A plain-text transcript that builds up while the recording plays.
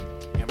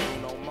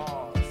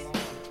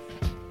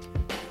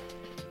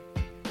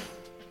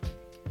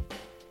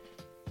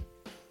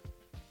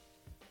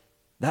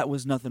That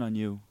was Nothing on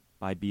You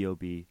by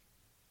B.O.B.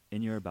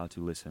 And you're about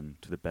to listen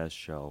to the best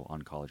show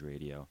on college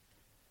radio.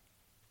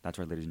 That's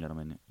right, ladies and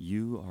gentlemen.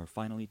 You are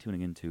finally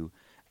tuning into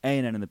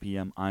A&N in the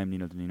PM. I'm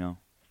Nino Danino.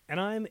 And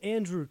I'm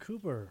Andrew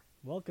Cooper.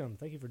 Welcome.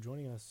 Thank you for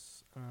joining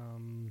us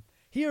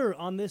here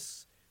on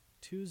this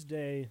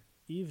Tuesday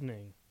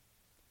evening.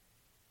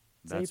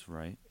 That's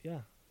right.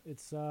 Yeah.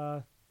 It's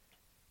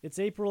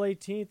April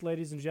 18th,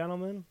 ladies and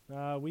gentlemen.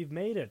 We've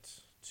made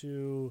it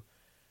to,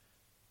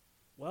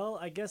 well,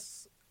 I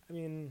guess, I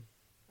mean,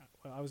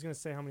 I was going to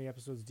say how many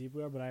episodes deep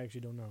we are, but I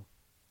actually don't know.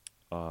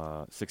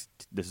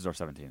 This is our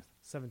 17th.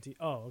 17.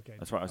 Oh, okay.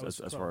 As far as I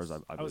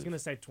was going to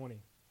say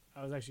 20.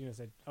 I was actually going to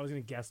say, I was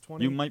going to guess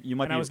 20. You might.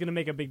 And I was going to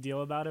make a big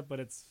deal about it,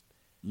 but it's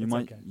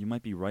okay. You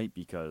might be right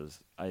because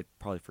I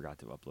probably forgot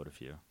to upload a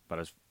few, but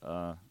it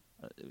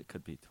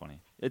could be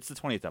 20. It's the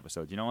 20th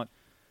episode. You know what?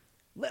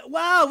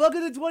 Wow!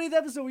 Welcome to the 20th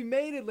episode. We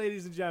made it,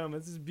 ladies and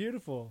gentlemen. This is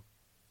beautiful.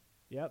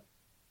 Yep.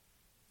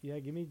 Yeah.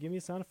 Give me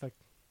a sound effect.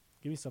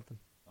 Give me something.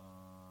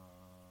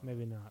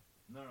 Maybe not.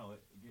 No.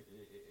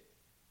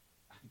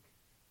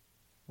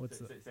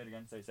 Say it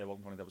again. Say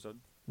welcome to the 20th episode.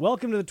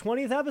 Welcome to the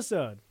 20th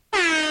episode.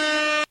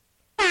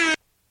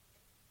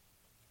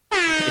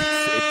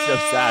 It's so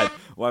sad.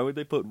 Why would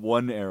they put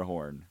one air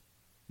horn?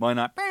 Why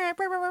not? They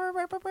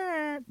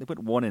put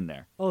one in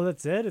there. Oh,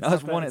 that's it?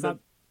 This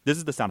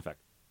is the sound effect.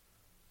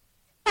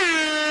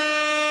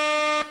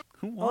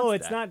 Who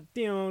wants that? Not.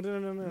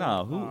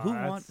 No, who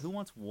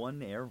wants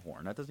one air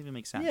horn? That doesn't even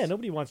make sense. Yeah,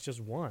 nobody wants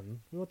just one.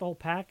 We want the whole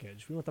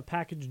package. We want the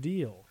package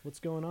deal. What's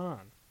going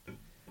on?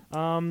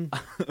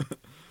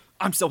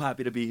 I'm so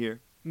happy to be here.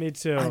 Me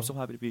too. I'm so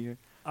happy to be here.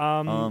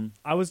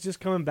 I was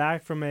just coming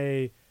back from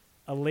a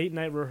late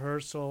night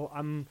rehearsal.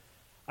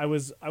 I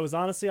was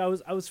honestly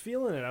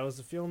feeling it. I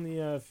was feeling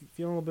a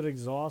little bit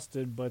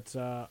exhausted, but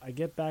I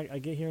get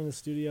here in the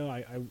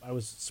studio. I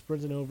was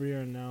sprinting over here,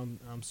 and now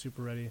I'm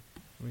super ready.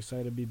 I'm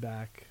excited to be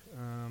back.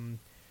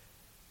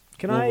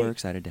 We're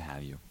excited to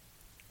have you.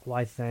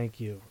 Why? Thank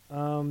you.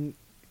 Can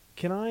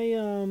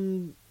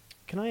I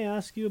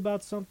ask you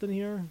about something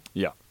here?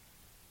 Yeah.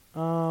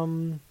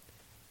 And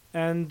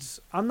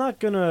I'm not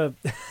gonna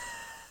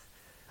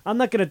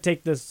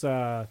take this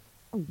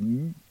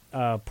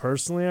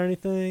personally or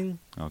anything.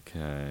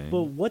 Okay.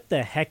 But what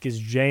the heck is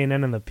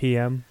J&N in the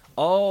PM?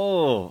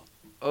 Oh,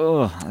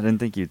 I didn't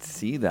think you'd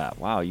see that.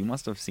 Wow, you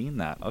must have seen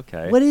that.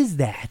 Okay. What is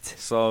that?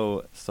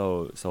 So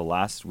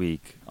last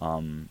week,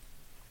 I'm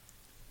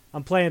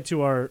playing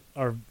to our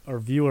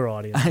viewer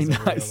audience. I know.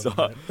 I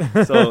saw.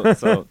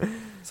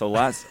 So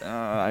last,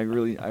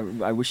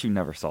 I wish you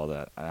never saw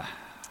that.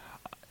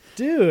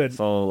 Dude.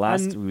 So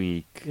last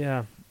week.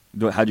 Yeah.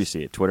 How'd you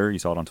see it? Twitter? You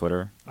saw it on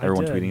Twitter?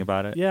 Everyone tweeting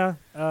about it? Yeah.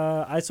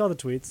 I saw the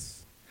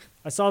tweets.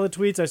 I saw the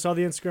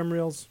Instagram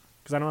reels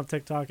because I don't have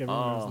TikTok.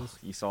 You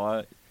saw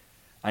it?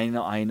 I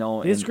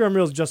know. The Instagram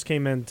reels just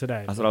came in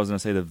today. That's what I was going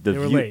to say.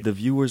 The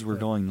viewers were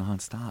going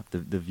nonstop.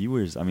 The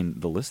viewers, I mean,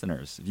 the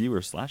listeners,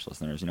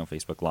 viewers/listeners,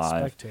 Facebook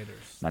Live.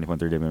 Spectators. 90.3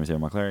 WMCA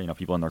Montclair,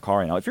 people in their car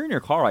right now. If you're in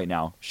your car right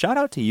now, shout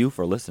out to you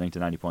for listening to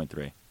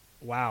 90.3.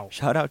 What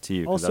Shout out to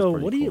you. Also,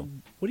 that's what are cool.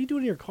 you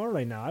doing in your car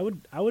right now?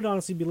 I would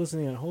honestly be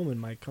listening at home in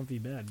my comfy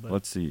bed. But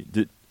let's see.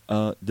 Did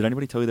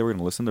anybody tell you they were going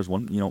to listen? There's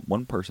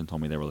one person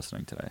told me they were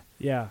listening today.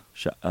 Yeah.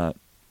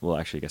 Well,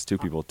 actually, I guess two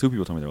people told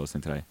me they were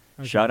listening today.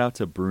 Okay. Shout out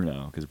to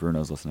Bruno because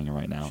Bruno's listening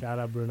right now. Shout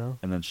out Bruno.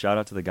 And then shout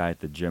out to the guy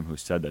at the gym who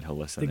said that he'll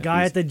listen. The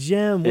guy at the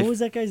gym. What was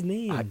that guy's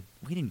name?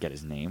 We didn't get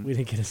his name.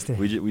 We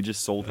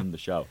just sold him the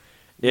show.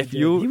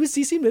 He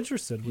seemed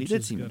interested. He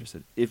did seem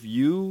interested. If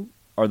you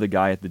are the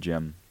guy at the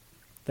gym,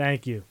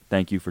 thank you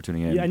for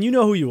tuning in. Yeah, and you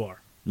know who you are.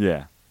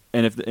 Yeah,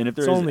 and if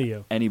there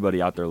is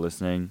anybody out there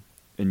listening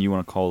and you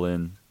want to call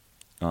in,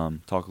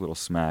 talk a little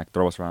smack,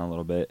 throw us around a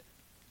little bit,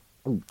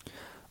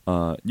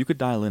 you could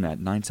dial in at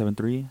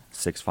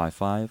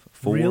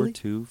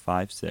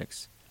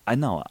 973-655-4256. I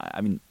know.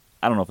 I mean,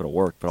 I don't know if it'll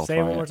work, but I'll try it.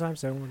 Say it one more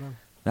time.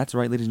 That's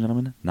right, ladies and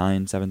gentlemen.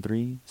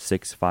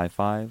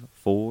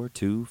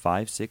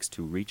 973-655-4256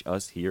 to reach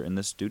us here in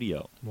the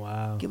studio.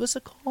 Wow. Give us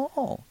a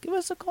call. I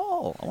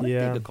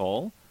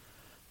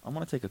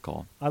want to take a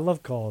call. I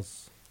love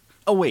calls.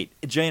 Oh wait,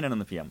 J&N on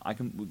the PM. I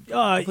completely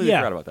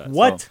forgot about that.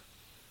 What?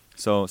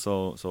 So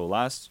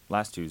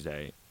last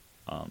Tuesday,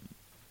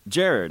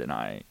 Jared and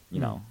I,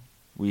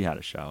 we had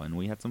a show and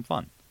we had some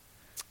fun.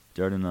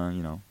 Jared and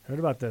heard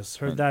about this.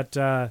 Heard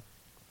that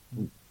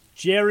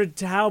Jared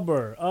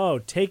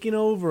Tauber, taking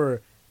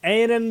over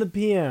A&N in the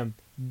PM.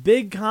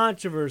 Big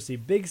controversy,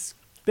 big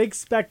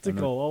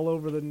spectacle all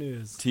over the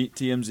news.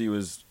 TMZ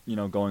was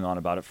going on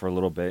about it for a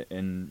little bit,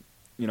 and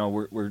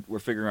we're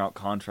figuring out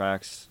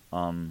contracts.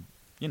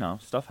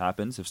 Stuff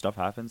happens. If stuff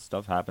happens,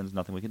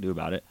 nothing we can do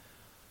about it.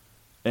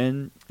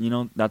 And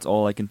that's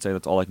all I can say.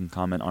 That's all I can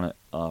comment on it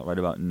right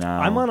about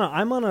now.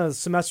 I'm on a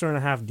semester and a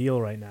half deal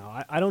right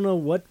now. I don't know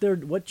what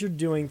you're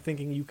doing,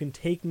 thinking you can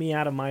take me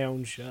out of my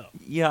own show.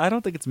 Yeah, I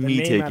don't think it's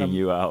me taking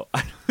you out.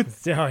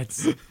 No,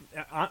 it's you're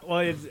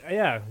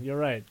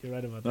right. You're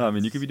right about that. No, I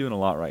mean, you could be doing a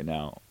lot right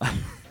now.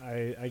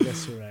 I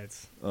guess you're right.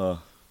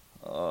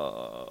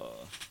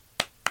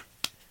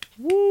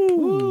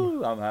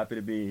 Woo! I'm happy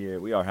to be here.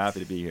 We are happy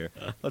to be here.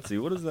 Let's see.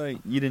 What is that?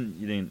 You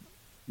didn't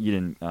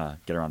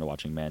get around to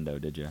watching Mando,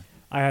 did you?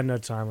 I had no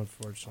time,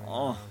 unfortunately.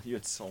 Oh, you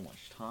had so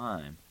much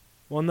time.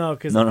 Well, no,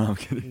 because No, I'm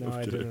kidding. no, I'm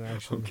I kidding. didn't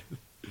actually.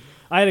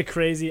 I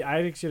actually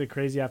had a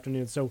crazy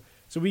afternoon. So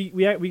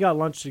we got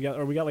lunch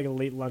together, or we got like a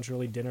late lunch,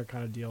 early dinner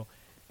kind of deal.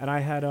 And I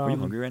had Are you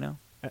hungry right now?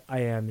 I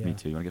am, yeah. Me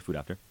too. You want to get food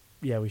after?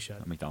 Yeah, we should.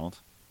 At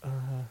McDonald's?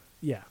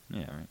 Yeah.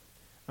 Yeah,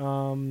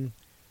 right.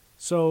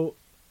 So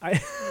I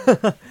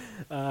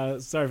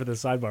sorry for the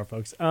sidebar,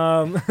 folks.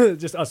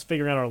 Just us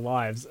figuring out our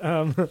lives.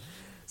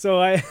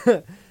 So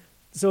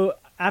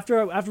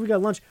after we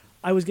got lunch,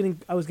 I was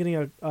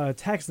getting a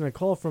text and a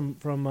call from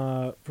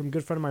a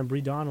good friend of mine,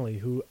 Bree Donnelly,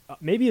 who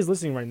maybe is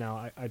listening right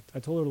now. I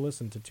told her to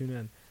listen, to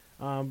tune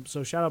in.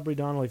 So shout out Bree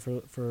Donnelly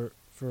for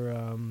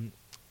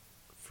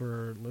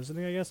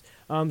listening, I guess.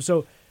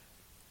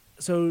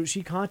 So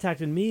she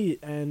contacted me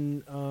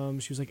and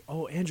she was like,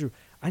 "Oh, Andrew,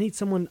 I need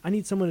someone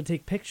to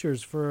take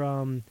pictures for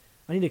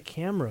I need a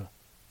camera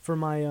for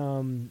my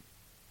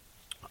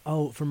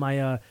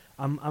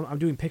I'm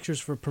doing pictures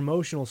for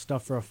promotional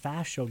stuff for a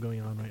fast show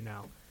going on right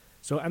now."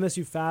 So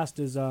MSU Fast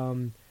is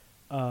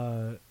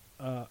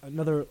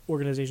another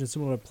organization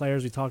similar to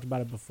Players. We talked about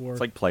it before.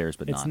 It's like Players,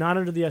 but it's not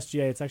under the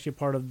SGA. It's actually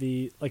part of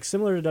the, like,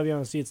 similar to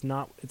WNC. It's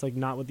not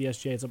with the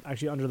SGA. It's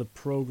actually under the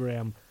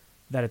program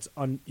that it's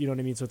you know what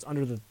I mean? So it's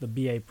under the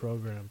BA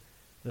program,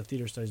 the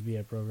Theater Studies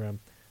BA program.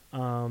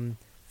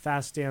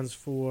 FAST stands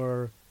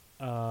for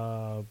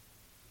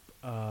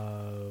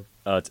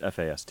it's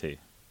FAST.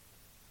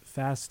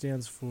 FAST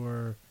stands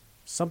for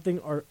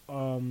something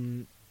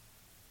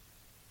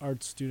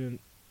art student.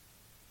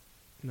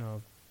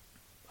 No,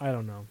 I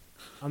don't know.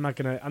 I'm not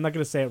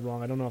gonna say it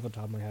wrong. I don't know off the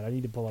top of my head. I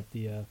need to pull up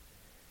the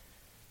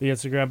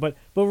Instagram. But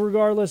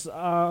regardless,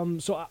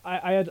 so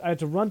I had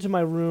to run to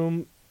my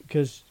room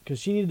because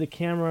she needed the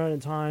camera in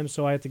time.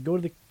 So I had to go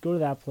to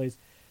that place.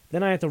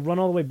 Then I had to run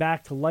all the way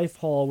back to Life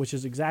Hall, which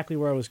is exactly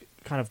where I was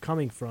kind of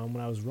coming from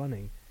when I was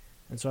running.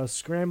 And so I was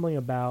scrambling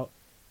about,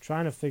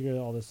 trying to figure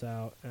all this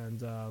out.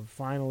 And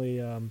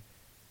finally,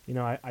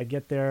 I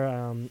get there.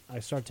 I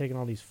start taking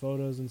all these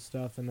photos and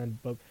stuff. And then,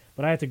 but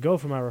I had to go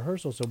for my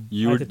rehearsal. So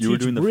You I were had to you were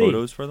teach doing the Bree.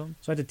 photos for them?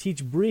 So I had to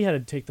teach Bree how to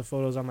take the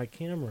photos on my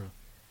camera.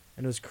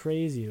 And it was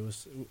crazy. It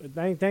was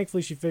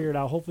thankfully she figured it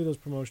out. Hopefully those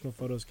promotional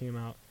photos came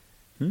out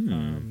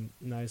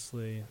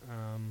nicely.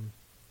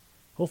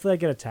 Hopefully I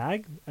get a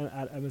tag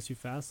at MSU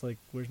Fast. Like,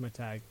 where's my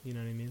tag? You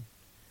know what I mean?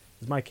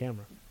 It's my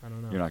camera. I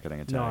don't know. You're not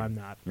getting a tag. No, I'm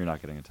not. You're not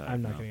getting a tag.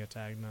 I'm not no. getting a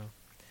tag. No.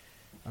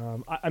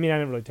 I mean, I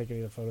didn't really take any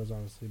of the photos,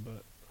 honestly,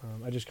 but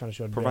I just kind of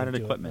showed Provided Bree how to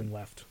do it equipment. and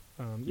left.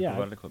 You Yeah,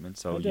 provided equipment,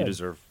 so I you did.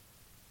 deserve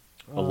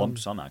a lump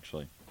sum,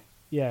 actually.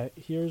 Yeah,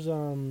 here's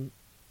the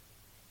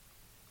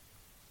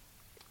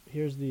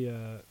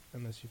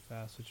MSU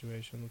Fast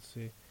situation. Let's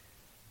see.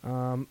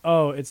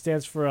 It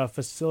stands for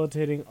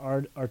Facilitating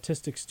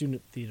Artistic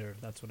Student Theater.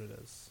 That's what it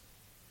is.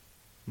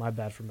 My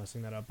bad for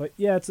messing that up. But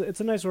yeah, it's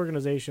a nice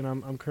organization.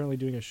 I'm currently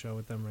doing a show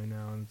with them right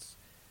now, and it's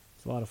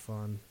a lot of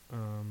fun.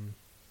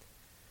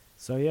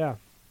 So yeah,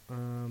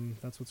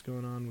 that's what's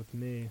going on with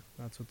me.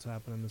 That's what's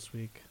happening this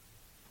week,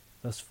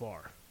 thus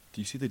far. Do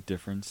you see the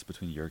difference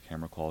between your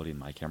camera quality and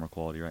my camera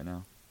quality right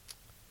now?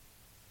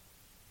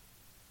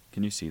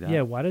 Can you see that?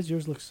 Yeah. Why does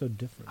yours look so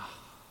different?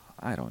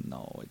 I don't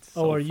know. It's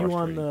Oh, so are you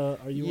on frustrating. the?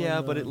 Are you? Yeah,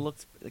 on but the, it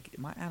looks like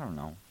I don't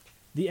know.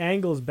 the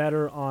angle's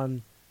better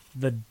on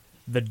the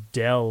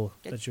Dell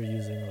that you're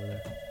using over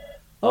there.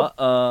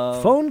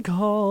 Oh, phone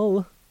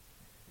call.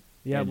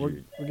 Yeah,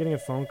 Andrew. we're getting a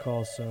phone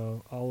call,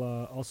 so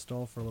I'll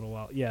stall for a little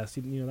while. Yeah,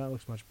 see, that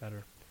looks much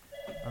better.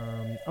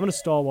 I'm gonna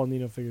stall while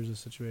Nino figures this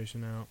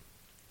situation out.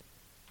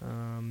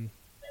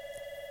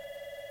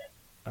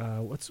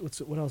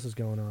 What else is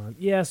going on?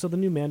 Yeah, so the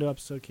new Mando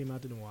episode came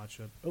out. Didn't watch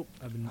it. Oh,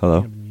 I've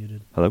been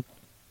muted. Hello.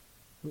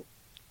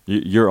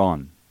 You're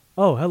on.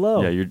 Oh,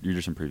 hello. Yeah, you're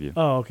just in preview.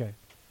 Oh, okay.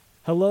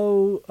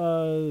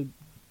 Hello,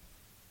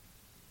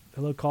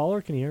 hello,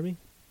 caller. Can you hear me?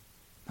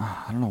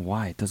 I don't know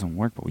why it doesn't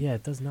work, but Yeah,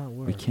 it does not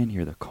work. we can't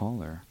hear the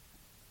caller.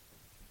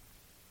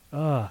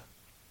 Here,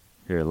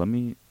 let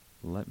me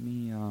Well-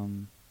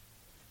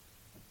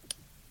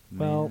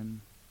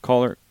 man.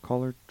 Caller,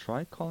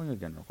 try calling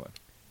again real quick.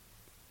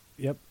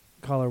 Yep,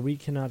 caller. We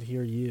cannot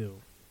hear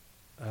you.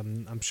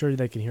 I'm sure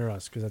they can hear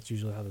us because that's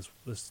usually how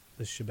this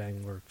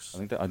shebang works.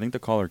 I think the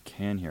caller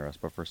can hear us,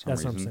 but for some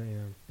That's reason what I'm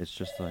saying. it's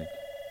just like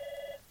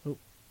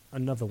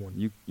Another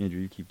one.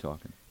 Andrew, you keep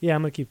talking. Yeah,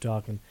 I'm gonna keep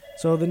talking.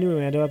 So the new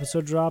Mando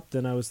episode dropped,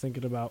 and I was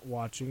thinking about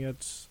watching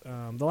it.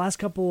 The last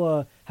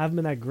couple haven't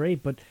been that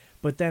great,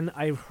 but then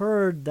I've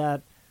heard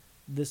that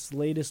this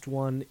latest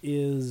one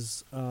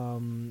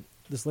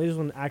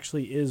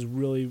actually is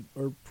really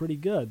pretty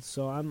good.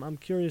 So I'm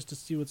curious to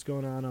see what's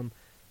going on.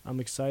 I'm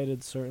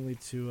excited certainly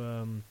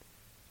to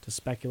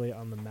speculate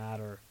on the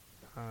matter,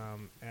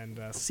 and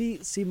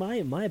see my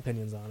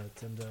opinions on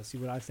it, and see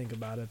what I think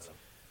about it.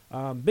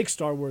 Big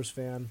Star Wars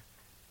fan.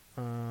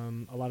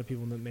 A lot of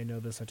people that may know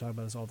this. I talk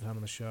about this all the time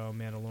on the show.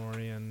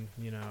 Mandalorian.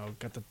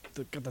 Got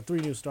the 3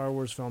 new Star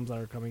Wars films that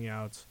are coming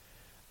out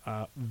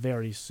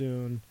very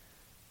soon.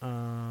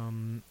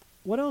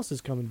 What else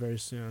is coming very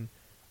soon?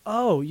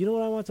 Oh, you know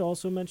what I want to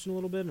also mention a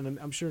little bit, and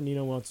I'm sure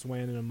Nino wants to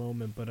weigh in a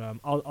moment, but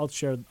I'll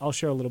share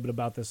a little bit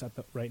about this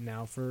right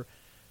now for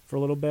a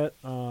little bit.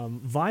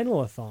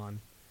 Vinyl-a-thon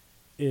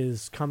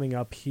is coming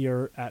up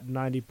here at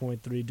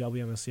 90.3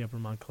 WMSC Upper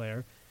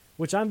Montclair,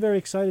 which I'm very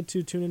excited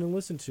to tune in and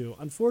listen to.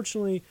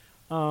 Unfortunately,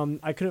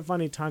 I couldn't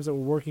find any times that were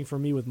working for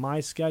me with my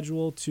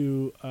schedule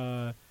to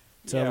I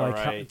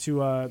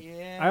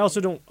also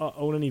don't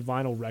own any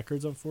vinyl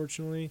records,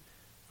 unfortunately,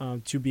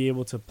 to be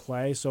able to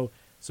play. So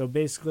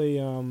basically,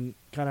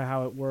 kind of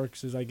how it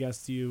works is, I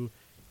guess you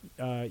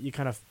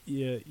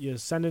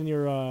send in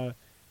your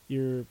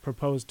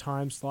proposed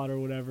time slot or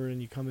whatever,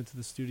 and you come into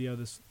the studio.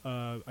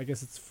 I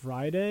guess it's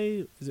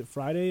Friday. Is it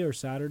Friday or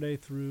Saturday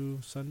through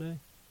Sunday?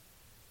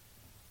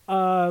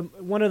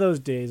 One of those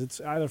days. It's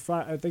either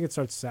Friday. I think it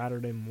starts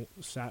Saturday,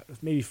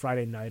 maybe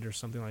Friday night or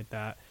something like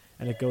that,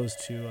 and it goes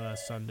to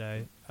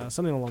Sunday,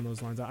 something along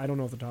those lines. I don't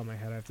know off the top of my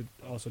head. I have to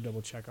also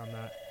double check on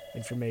that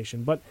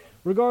information. But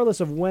regardless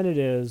of when it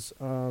is,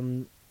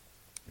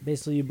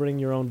 basically you bring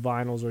your own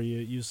vinyls or you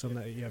use some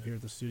that you have here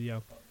at the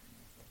studio.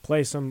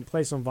 Play some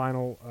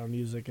vinyl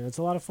music, and it's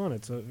a lot of fun.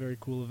 It's a very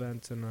cool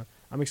event, and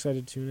I'm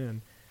excited to tune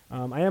in.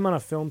 I am on a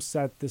film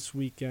set this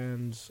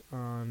weekend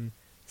on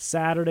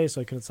Saturday,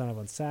 so I couldn't sign up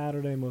on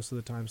Saturday. Most of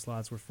the time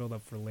slots were filled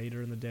up for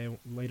later in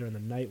the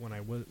night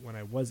when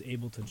I was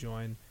able to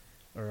join,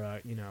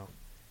 or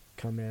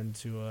come in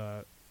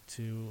to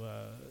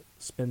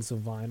spin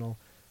some vinyl.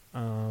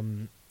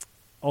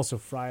 Also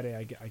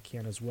Friday I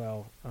can as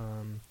well.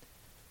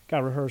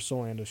 Got a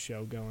rehearsal and a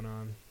show going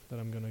on that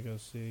I'm gonna go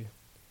see.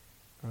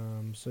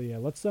 So yeah,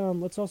 let's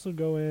also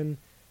go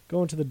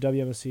into the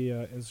WMSC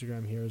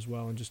Instagram here as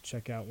well and just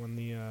check out when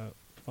the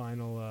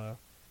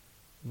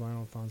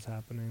vinyl-a-thon's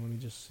happening. Let me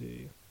just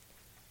see.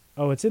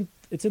 Oh, it's in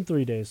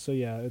 3 days. So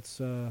yeah, it's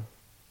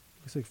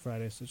looks like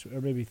Friday,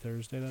 or maybe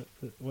Thursday. I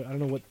don't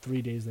know what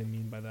 3 days they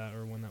mean by that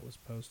or when that was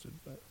posted,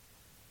 but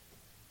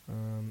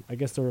I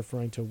guess they're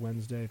referring to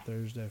Wednesday,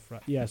 Thursday,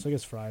 Friday. Yeah, so I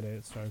guess Friday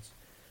it starts.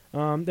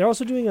 They're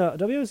also doing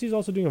WMSC is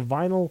also doing a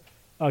vinyl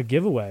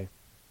giveaway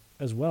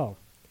as well.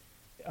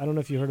 I don't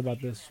know if you heard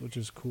about this, which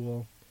is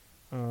cool.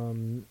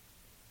 I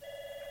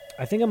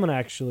think I might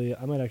actually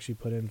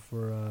put in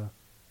for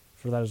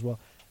that as well.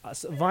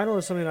 So vinyl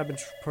is something I've been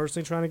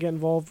personally trying to get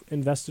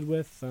invested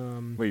with.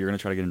 Wait, you're gonna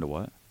try to get into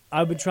what?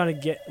 I've been trying to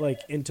get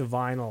into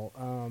vinyl.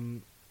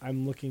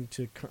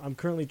 I'm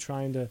currently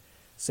trying to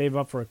save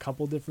up for a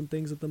couple different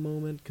things at the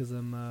moment because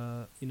I'm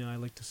I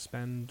like to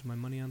spend my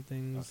money on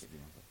things. Okay.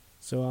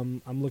 So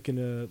I'm looking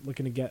to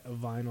get a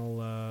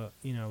vinyl,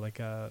 like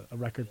a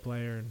record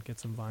player and get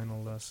some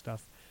vinyl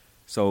stuff.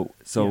 So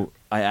yeah.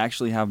 I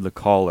actually have the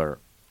caller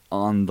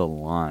on the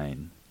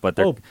line, but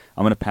I'm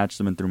gonna patch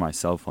them in through my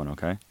cell phone.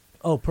 Okay.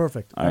 Oh,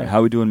 perfect. All right.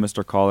 How we doing,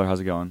 Mr. Caller? How's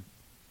it going?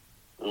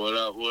 What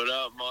up,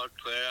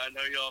 Montclair? I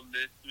know y'all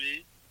missed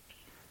me.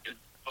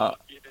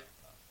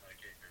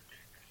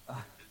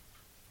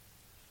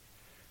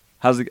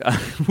 How's it?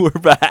 We're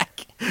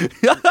back.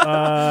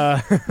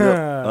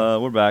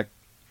 We're back.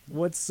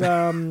 What's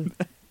all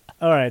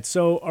right?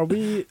 So are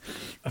we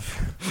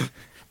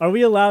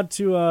allowed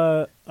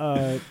to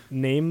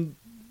name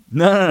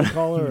the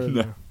caller?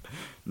 Or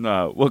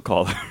no, what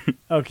caller?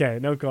 Okay,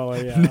 no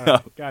caller. Yeah, no,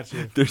 right. Got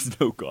you. There's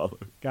no caller.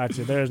 Got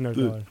you. There is no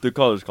caller. The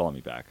caller's calling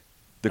me back.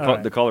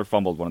 Right. The caller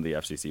fumbled one of the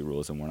FCC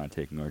rules, and we're not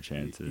taking our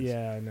chances.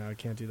 Yeah, no, I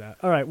can't do that.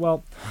 All right,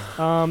 well,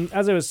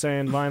 as I was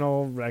saying,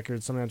 vinyl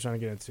records, something I'm trying to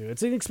get into.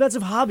 It's an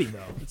expensive hobby, though.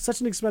 It's such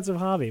an expensive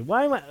hobby.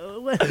 Why am I...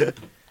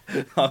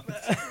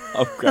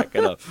 I'm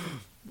cracking up.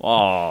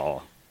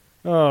 Oh.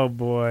 Oh,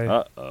 boy.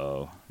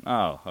 Uh-oh.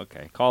 Oh,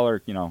 okay.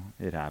 Caller,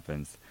 it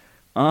happens.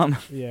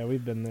 Yeah,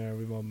 we've been there.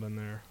 We've all been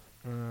there.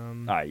 All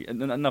right,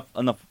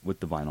 enough with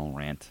the vinyl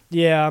rant.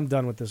 Yeah, I'm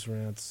done with this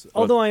rant.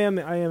 Although I am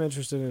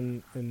interested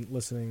in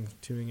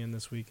tuning in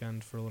this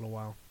weekend for a little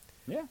while.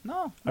 Yeah,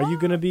 no. Are you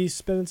gonna be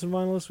spinning some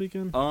vinyl this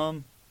weekend?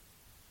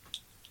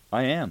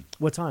 I am.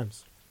 What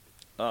times?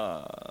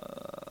 Oh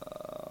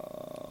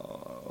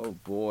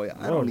boy,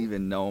 I don't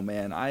even know,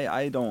 man.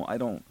 I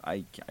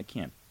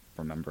can't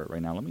remember it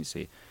right now. Let me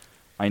see.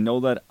 I know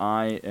that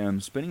I am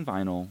spinning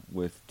vinyl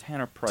with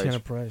Tanner Price.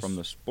 From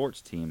the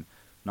sports team.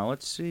 Now,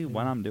 let's see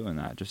when I'm doing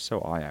that, just so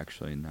I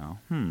actually know.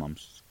 I'm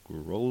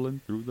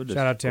scrolling through the Discord.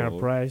 Shout out Tanner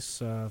Price,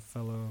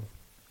 fellow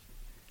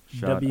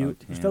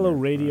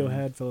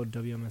Radiohead, fellow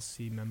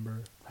WMSC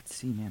member. Let's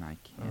see, man, I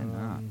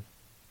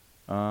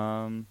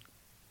cannot.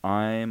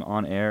 I'm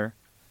on air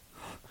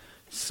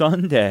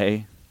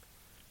Sunday.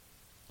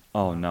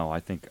 Oh, no, I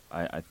think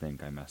I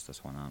messed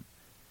this one up.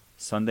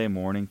 Sunday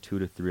morning, 2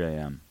 to 3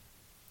 a.m.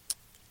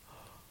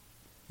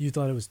 You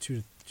thought it was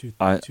 2 to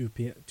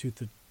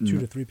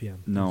 3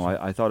 p.m. No,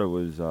 I thought it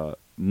was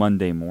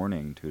Monday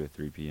morning, 2 to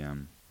 3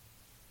 p.m.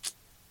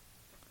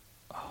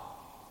 Oh,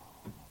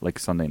 like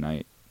Sunday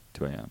night,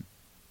 2 a.m.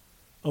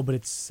 Oh, but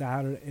it's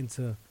Saturday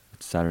into...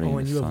 It's Saturday into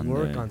and you Sunday.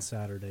 have work on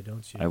Saturday,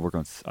 don't you? I work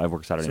Saturday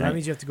night. So that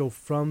means you have to go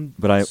from...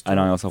 But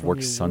I also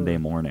work Sunday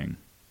morning.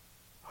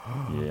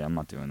 Yeah, I'm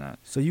not doing that.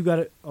 So you got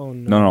it. Oh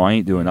no. No, I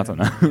ain't doing nothing.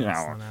 No, that's not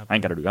I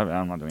ain't got to happening. do that.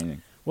 I'm not doing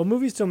anything. Well,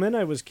 Movies Till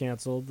Midnight was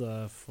canceled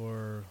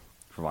for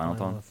For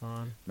Vinyl-thon?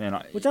 Vinyl-a-thon.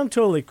 Man, Which I'm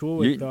totally cool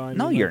with, though. I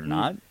no, mean, you're like,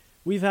 not.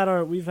 We've had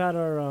our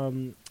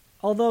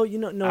although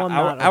no, I'm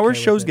not. Our okay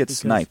shows with it get because-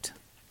 sniped.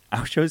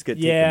 Our shows get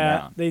taken Yeah,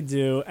 down. they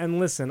do. And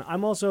listen,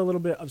 I'm also a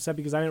little bit upset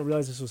because I didn't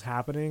realize this was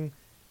happening,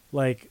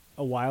 like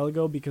a while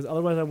ago. Because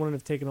otherwise, I wouldn't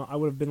have taken off. I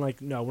would have been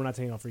like, no, we're not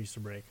taking off for Easter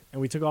break. And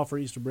we took off for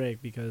Easter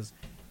break because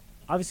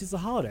obviously it's a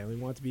holiday. We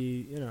want it to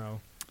be,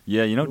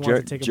 Yeah, we wanted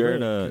to take a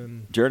break,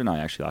 and- Jared and I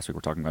actually last week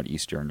were talking about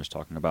Easter and just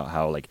talking about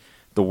how like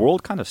the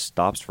world kind of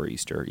stops for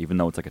Easter, even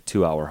though it's like a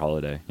 2-hour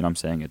holiday. You know what I'm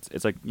saying?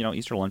 It's like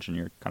Easter lunch and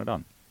you're kind of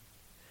done.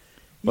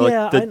 But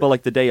yeah, but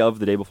like the day of,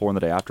 the day before, and the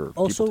day after,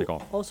 also, people take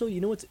off. Also,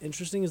 what's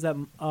interesting is that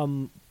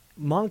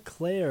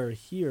Montclair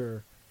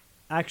here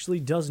actually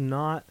does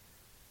not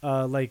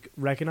like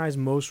recognize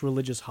most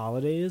religious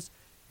holidays,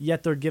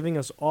 yet they're giving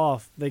us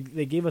off. They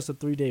gave us a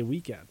 3-day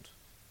weekend.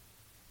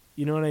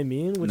 You know what I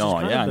mean? Which No, is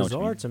kind yeah, I of know what you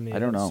bizarre mean. to me. I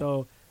don't know.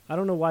 So I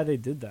don't know why they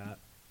did that.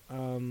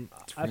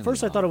 It's At really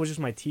first, I thought odd. it was just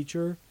my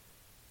teacher,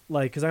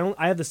 like because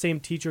I had the same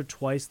teacher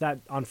twice that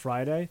on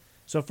Friday.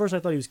 So at first I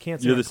thought he was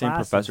canceling. You're the same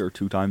classes. professor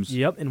 2 times.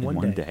 Yep, in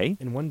one day.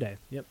 In one day.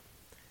 Yep.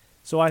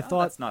 So I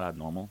thought that's not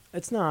abnormal.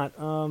 it's not,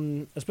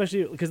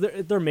 especially because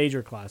they're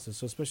major classes.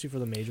 So especially for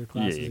the major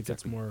classes, yeah, it gets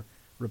exactly. more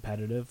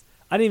repetitive.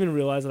 I didn't even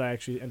realize that I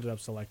actually ended up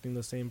selecting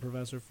the same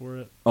professor for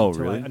it. Oh,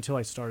 until really? until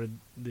I started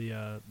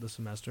the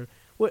semester,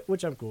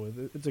 which I'm cool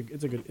with. It's a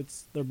good.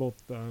 They're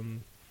both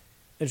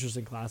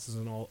interesting classes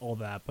and all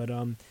that. But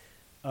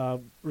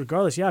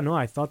regardless, yeah, no,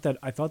 I thought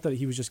that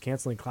he was just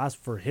canceling class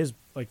for his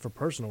for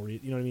personal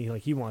reasons. You know what I mean?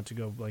 Like he wanted to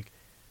go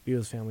be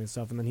with his family and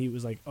stuff, and then he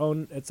was like, "Oh,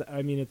 it's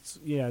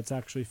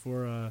actually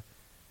for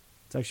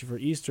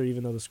Easter,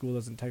 even though the school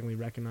doesn't technically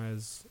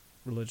recognize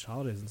religious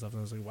holidays and stuff." And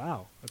I was like,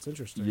 "Wow, that's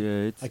interesting."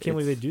 Yeah, I can't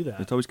believe they do that.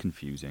 It's always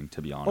confusing,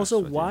 to be honest. Also,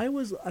 with you. why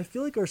was I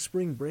feel like our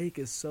spring break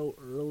is so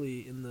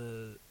early in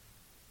the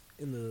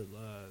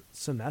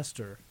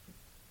semester?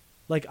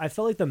 Like I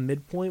felt like the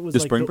midpoint was the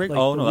like spring break? like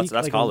oh a no, week,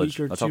 that's like a college.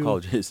 week or That's how two-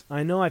 college is.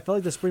 I know. I felt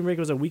like the spring break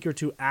was a week or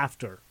two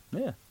after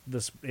Yeah,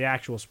 the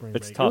actual spring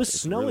It's break. tough. It was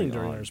It's snowing really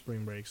during odd. our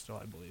spring break still,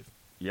 I believe.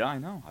 yeah, I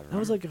know. I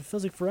was like, it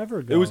feels like forever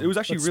ago. It was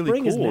actually But really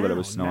spring is cool that it now.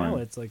 was snowing. Now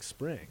it's like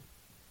spring.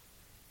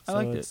 I So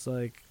liked it. it's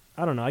like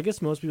I don't know. I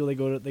guess most people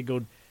they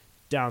go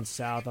down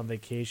south on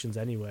vacations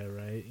anyway,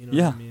 right? You know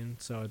Yeah. what I mean?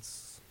 So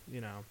it's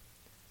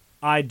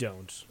I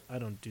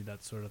don't do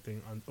that sort of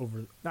thing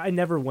I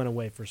never went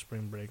away for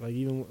spring break. Like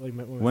even like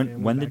my family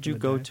when back did in you the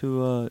go day.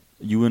 to?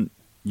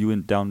 You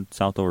went down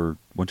south over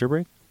winter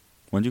break.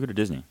 When did you go to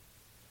Disney?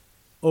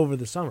 Over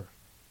the summer?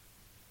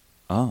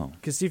 Oh,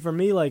 Because see, for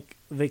me, like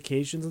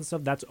vacations and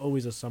stuff, that's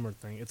always a summer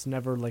thing. It's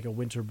never like a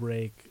winter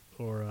break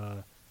or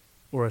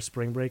a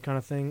spring break kind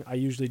of thing. I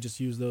usually just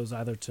use those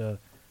either to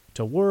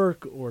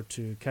work or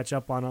to catch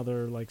up on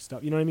other like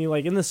stuff. You know what I mean?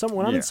 Like in the summer,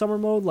 when I'm Yeah. in summer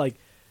mode, like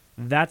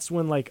that's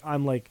when like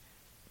I'm like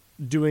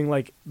doing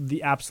like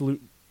the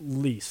absolute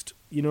least.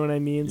 You know what I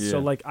mean? So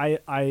Yeah. like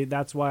I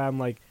that's why I'm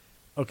like,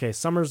 okay,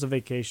 summer's a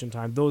vacation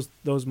time.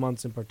 Those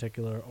months in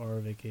particular are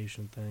a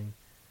vacation thing.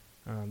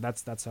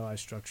 That's how I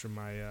structure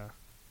my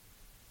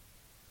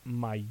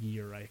my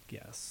year, I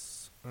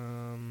guess. I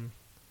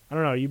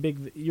don't know.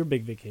 You're a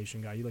big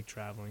vacation guy. You like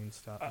traveling and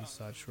stuff and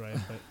such, right?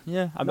 But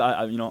yeah.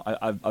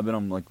 I've been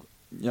on like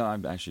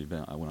I've actually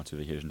been. I went on 2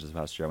 vacations this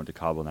past year. I went to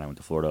Cabo and then I went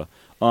to Florida.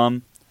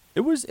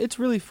 It's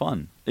really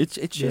fun. It's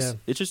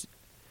just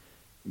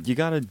you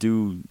gotta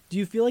do. do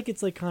you feel like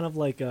it's like kind of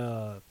like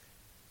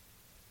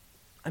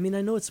I mean,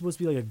 I know it's supposed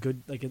to be like a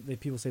good,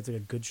 people say it's like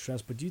a good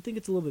stress, but do you think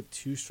it's a little bit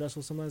too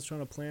stressful sometimes trying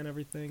to plan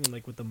everything and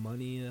like with the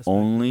money aspect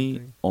and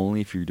everything?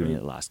 Only if you're doing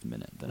Right. it last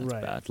minute, then it's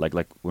Right. bad. Like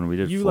when we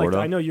did You Florida.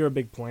 I know you're a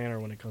big planner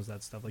when it comes to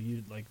that stuff. Like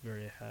you like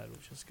very ahead,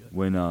 which is good.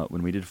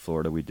 When we did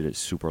Florida, we did it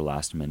super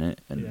last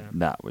minute, and Yeah.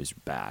 that was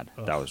bad.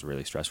 That Ugh. was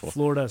really stressful.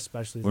 Florida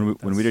especially. When we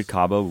that's- did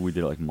Cabo, we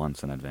did it like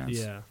months in advance.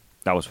 yeah,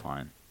 That was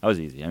fine. That was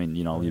easy. I mean,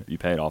 Right. you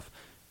pay it off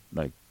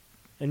like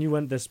and you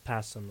went this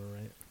past summer,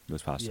 right?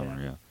 this past Yeah.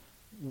 summer. Yeah.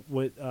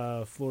 What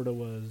Florida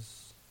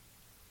was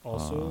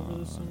also over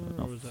the summer?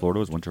 No, or was Florida that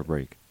was winter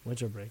break.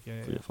 winter break. Yeah,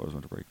 Yeah, Florida was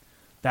winter break.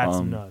 That's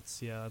Um,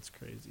 nuts. Yeah, that's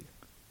crazy.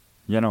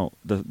 Yeah, no.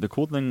 The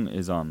cool thing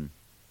is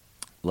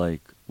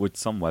like with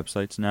some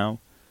websites now,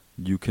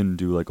 you can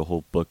do like a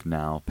whole book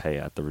now, pay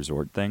at the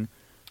resort thing.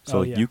 So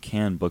Oh, like yeah. you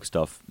can book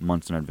stuff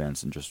months in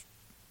advance and just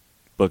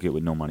book it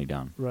with no money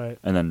down, Right.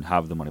 and then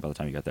have the money by the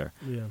time you get there.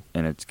 Yeah.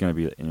 And it's gonna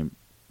be,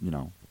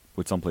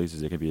 with some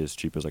places it could be as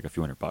cheap as like a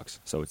few $100.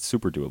 So it's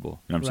super doable.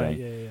 You know what I'm Right.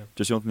 saying? Yeah.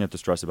 Just the only thing you have to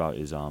stress about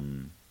is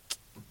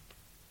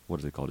what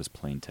is it called? Is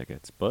plane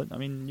tickets. But I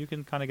mean, you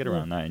can kind of get Yeah.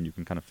 around that, and you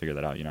can kind of figure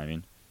that out. You know what I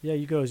mean? Yeah.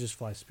 You could always just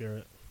fly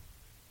Spirit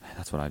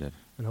That's what I did.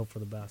 and hope for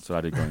the best. So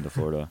I did going to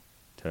Florida.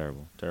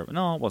 Terrible.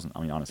 No, it wasn't.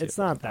 I mean, honestly, It's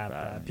it not wasn't that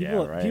bad. Yeah,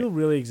 People right? people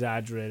really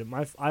exaggerate it.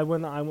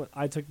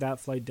 I took that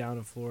flight down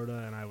to Florida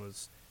and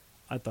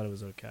I thought it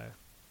was okay.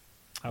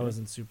 I Yeah.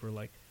 wasn't super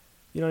like,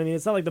 you know what I mean?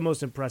 It's not like the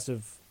most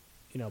impressive,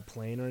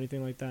 plane or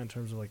anything like that in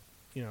terms of like,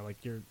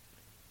 like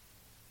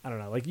I don't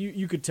know. Like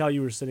you could tell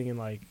you were sitting in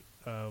like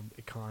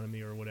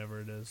economy or whatever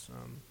it is.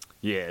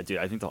 Yeah, dude.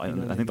 I think the You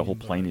know what I think the I whole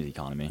mean? plane is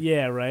economy.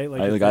 Yeah, right.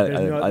 Like I it's like like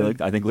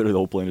there's I think literally the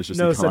whole plane is just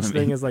no economy. such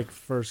thing as like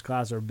first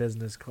class or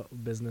business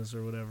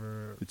or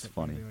whatever. It's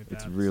something funny. like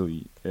It's that.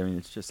 really. I mean,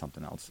 it's just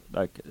something else.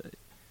 Like,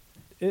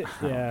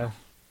 Yeah.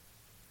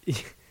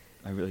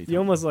 I really. You don't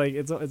almost know. like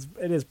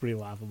it is pretty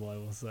laughable, I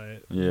will say.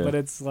 Yeah. But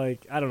it's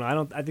like I don't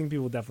know. I think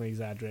people definitely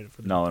exaggerate it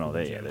for the No, for the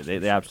they jokes, they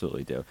for sure.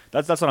 absolutely do.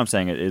 That's what I'm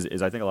saying.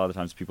 Is I think a lot of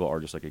times people are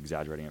just like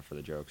exaggerating it for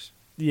the jokes.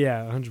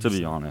 Yeah, 100%. To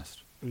be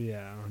honest.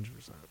 Yeah,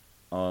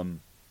 100%.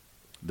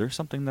 There's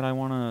something that I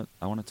wanna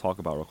talk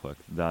about real quick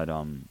that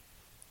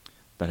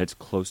hits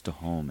close to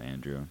home,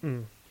 Andrew.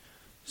 Mm.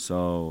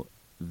 So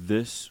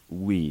this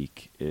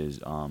week is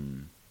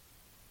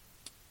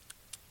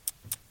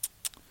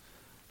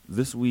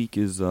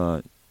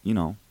you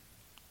know,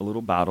 a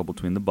little battle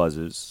between the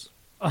buzzes,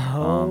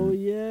 Oh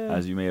yeah.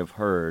 as you may have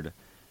heard.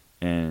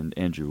 And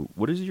Andrew,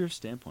 what is your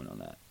standpoint on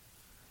that?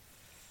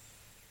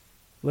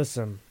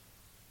 Listen,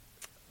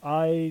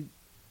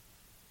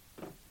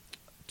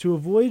 to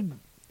avoid,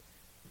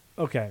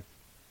 okay,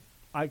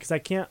 because I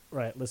can't.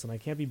 Right, listen, I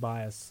can't be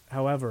biased.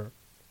 However,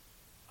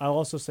 I'll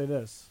also say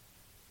this: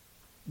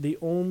 the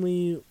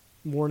only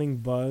morning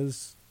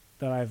buzz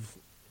that I've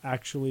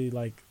actually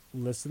like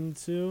listened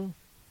to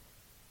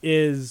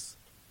is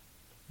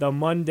the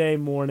Monday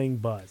morning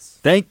buzz.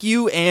 Thank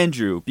you,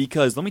 Andrew,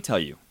 because let me tell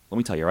you,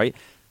 right?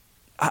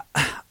 I'm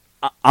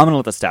gonna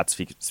let the stats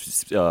speak.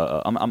 It's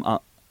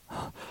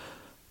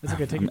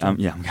okay. Take your time.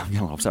 I'm getting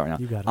a little upset right now.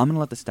 You got it. I'm gonna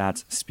let the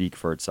stats speak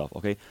for itself.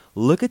 Okay,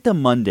 look at the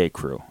Monday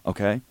crew.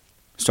 Okay,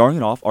 starting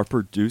it off, our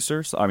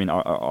producer.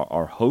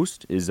 Our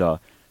host is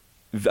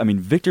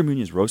Victor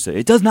Munoz Rosa.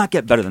 It does not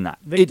get better than that.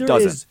 It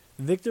doesn't.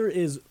 Victor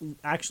is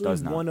actually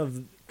Does not. one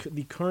of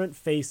the current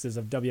faces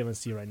of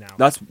WMSC right now.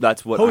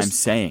 That's what I'm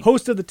saying.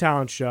 Host of the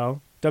talent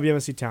show,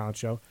 WMSC talent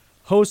show.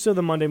 Host of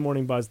the Monday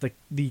Morning Buzz, the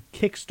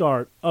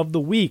kickstart of the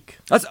week.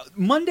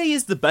 Monday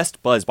is the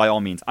best buzz by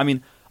all means. I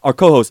mean, our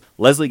co-host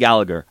Leslie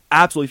Gallagher,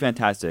 absolutely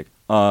fantastic.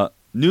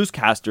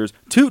 Newscasters,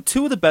 two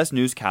of the best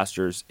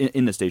newscasters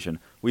in the station.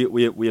 We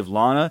have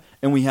Lana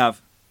and we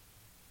have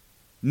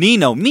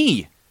Nino.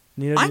 Me.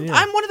 Nino. I'm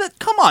one of the.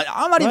 Come on,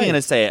 I'm not even Right.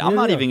 gonna say it. I'm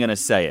Nino. not even gonna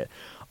say it.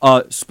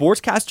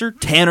 Sportscaster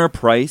Tanner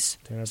Price,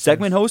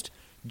 segment host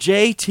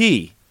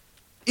JT.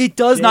 It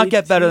does not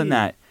get better than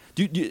that.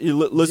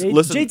 Listen.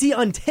 JT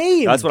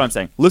Untamed. That's what I'm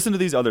saying. Listen to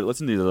these other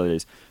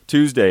days.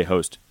 Tuesday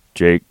host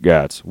Jake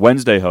Gatz.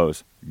 Wednesday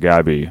host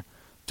Gabby.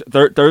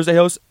 Thursday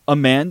host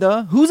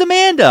Amanda. Who's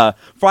Amanda?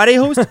 Friday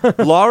host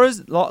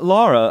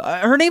Laura.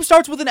 Her name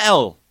starts with an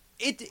L.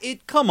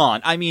 It. Come on.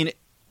 I mean,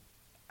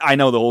 I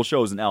know the whole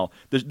show is an L.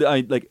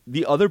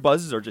 The other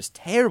buzzes are just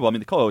terrible. I mean,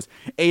 the co-host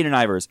Aiden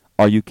Ivers.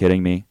 Are you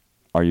kidding me?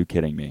 Are you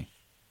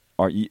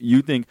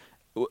think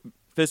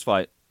fist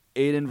fight?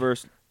 Aiden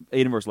versus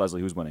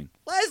Leslie. Who's winning?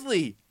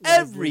 Leslie.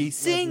 Every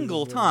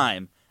single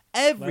time.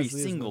 Every Leslie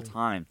is single winning.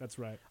 time. That's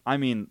right. I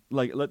mean,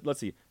 like, let's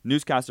see.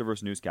 Newscaster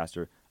versus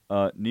newscaster.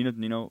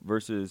 Nino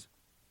versus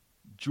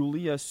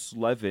Julia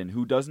Slevin,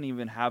 who doesn't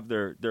even have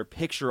their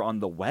picture on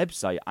the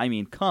website. I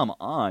mean, come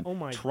on. Oh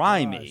my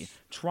Try gosh. me.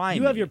 Try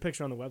You me. have your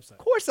picture on the website. Of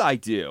course I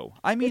do.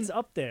 I mean, It's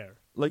up there.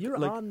 like- you're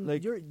like- on.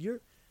 like-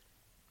 You're.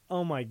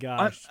 Oh my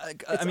gosh.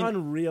 It's mean,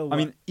 unreal. I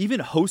mean, even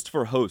host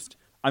for host.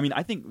 I mean,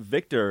 I think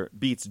Victor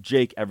beats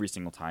Jake every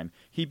single time.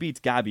 He beats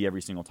Gabby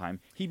every single time.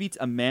 He beats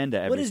Amanda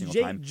every what is single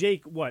Jake? time.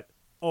 Jake, what?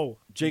 Oh,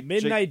 Jake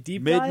Midnight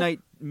Deep Dive?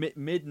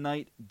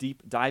 Midnight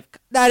deep dive.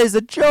 That is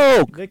a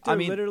joke. Victor I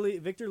mean,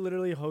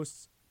 literally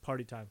hosts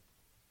Party Time.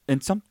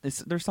 and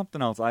there's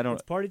something else. I don't.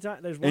 It's Party Time.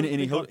 There's one And he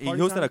thing called Party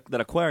hosted Time.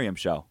 that aquarium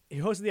show. He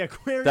hosted the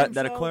aquarium. That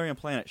show. Aquarium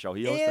Planet show.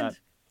 He hosted that.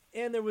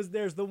 And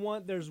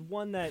there's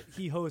one that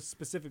he hosts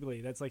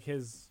specifically. That's like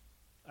his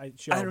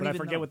show, I don't but even I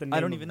forget know. what the name. I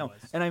don't of even it know.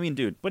 was. And I mean,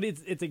 dude. But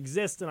it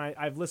exists, and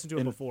I've listened to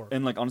it before.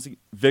 And like honestly,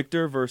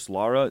 Victor versus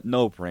Laura,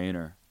 no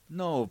brainer.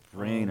 No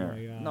brainer. Oh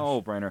my gosh.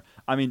 No brainer.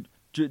 I mean,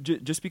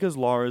 just because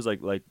Laura's like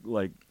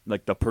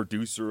the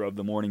producer of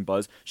the Morning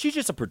Buzz, she's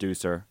just a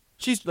producer.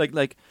 She's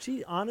like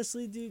She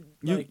honestly, dude.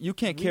 you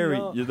can't we carry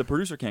know- the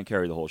producer can't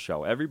carry the whole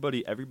show.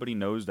 Everybody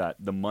knows that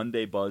the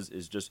Monday Buzz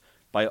is just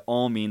by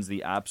all means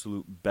the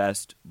absolute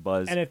best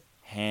buzz, And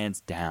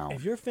hands down.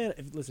 if you're a fan,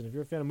 if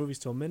you're a fan of Movies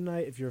Till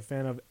Midnight, if you're a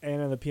fan of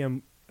Anna and the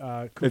PM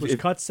Cooper's If-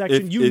 Cut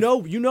section, if- you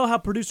know how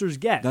producers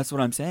get. That's what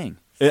I'm saying.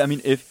 I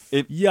mean, if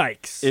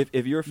Yikes.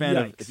 if you're a fan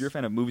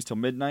Yikes. of Movies Till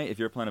Midnight, if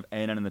you're a fan of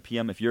A&N in the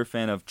PM, if you're a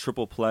fan of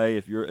Triple Play,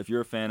 if you're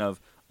a fan of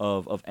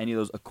any of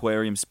those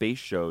aquarium space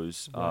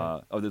shows,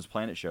 Right. of those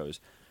planet shows,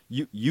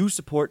 you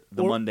support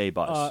the Or, Monday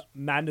Buzz.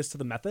 Madness to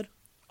the Method.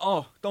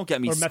 Oh, don't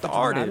get me Or Method to the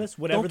started. Madness,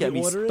 whatever Don't get the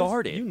me order is,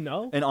 started. you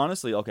know. And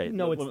honestly, okay, You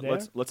know it's there.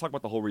 let's talk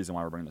about the whole reason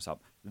why we're bringing this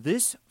up.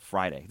 This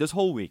Friday, this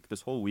whole week,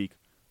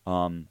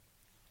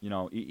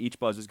 each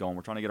buzz is going.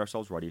 We're trying to get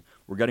ourselves ready.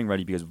 We're getting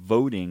ready because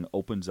voting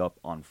opens up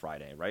on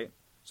Friday, right?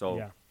 So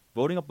Yeah.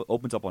 Voting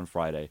opens up on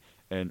Friday,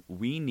 and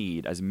we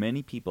need as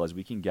many people as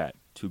we can get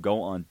to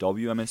go on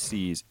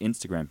WMSC's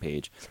Instagram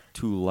page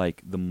to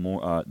like the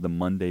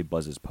Monday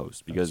Buzzes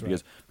post because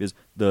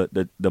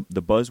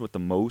the buzz with the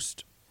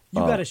most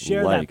You got to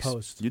share likes, that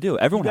post. You do.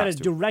 Everyone you has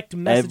to. Direct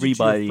message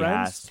Everybody to your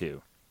friends. has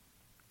to.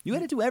 You got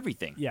to do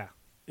everything. Yeah,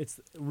 it's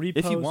repost.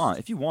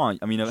 If you want.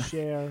 I mean,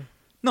 share.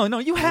 No,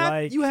 you have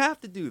like, you have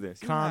to do this.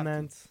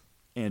 Comment.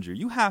 Andrew,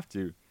 you have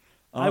to.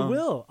 I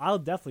will. I'll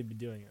definitely be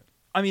doing it.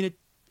 I mean,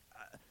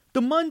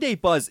 the Monday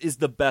buzz is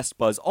the best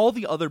buzz. All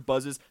the other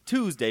buzzes,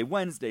 Tuesday,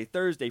 Wednesday,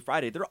 Thursday,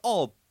 Friday, they're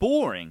all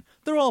boring.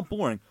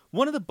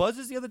 One of the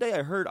buzzes the other day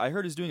I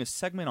heard is doing a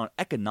segment on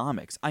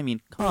economics. I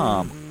mean,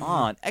 come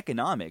on,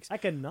 economics.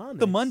 Economics.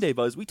 The Monday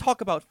buzz, we talk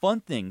about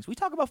fun things. We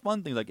talk about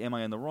fun things like am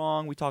I in the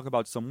wrong? We talk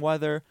about some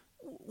weather.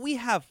 We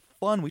have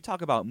fun. We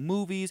talk about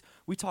movies.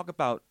 We talk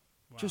about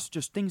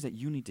just things that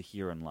you need to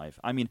hear in life.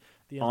 I mean,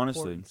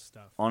 honestly,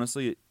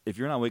 if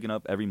you're not waking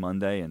up every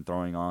Monday and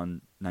throwing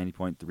on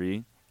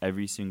 90.3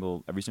 every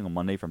single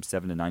Monday from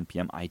 7 to 9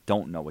 p.m., I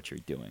don't know what you're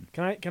doing.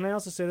 Can I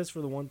also say this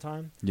for the one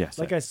time? Yes.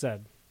 Like I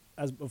said,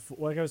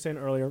 like I was saying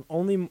earlier,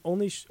 only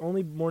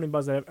morning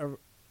buzz that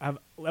I've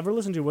ever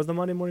listened to was the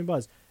Monday Morning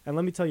Buzz, and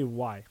let me tell you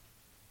why.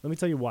 Let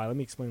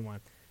me explain why.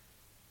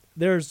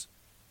 There's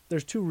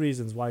two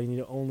reasons why you need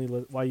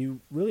to why you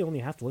really only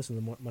have to listen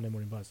to the Monday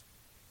Morning Buzz.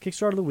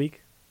 Kickstart of the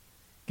week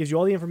gives you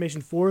all the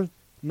information for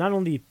not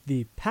only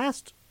the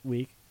past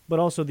week but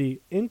also the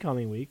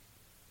incoming week,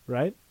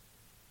 right?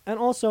 And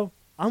also,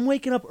 I'm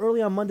waking up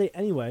early on Monday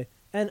anyway,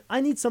 and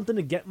I need something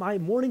to get my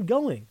morning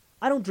going.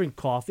 I don't drink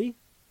coffee.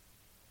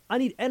 I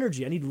need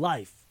energy. I need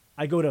life.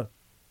 I go to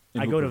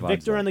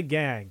Victor and the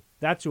gang.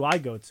 That's who I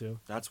go to.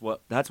 That's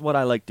what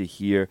I like to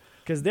hear.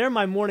 Because they're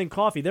my morning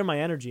coffee. They're my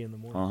energy in the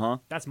morning. Uh-huh.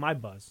 That's my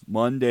buzz.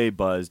 Monday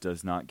buzz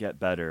does not get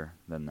better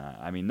than that.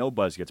 I mean, no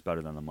buzz gets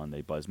better than the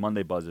Monday buzz.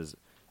 Monday buzz is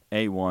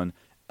A1.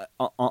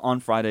 On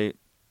Friday,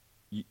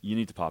 you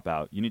need to pop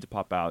out. You need to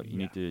pop out. You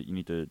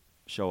need to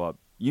show up.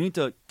 You need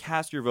to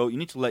cast your vote. You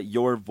need to let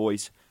your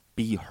voice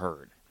be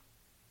heard.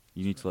 I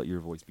mean,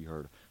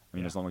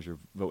 as long as you're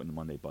voting the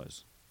Monday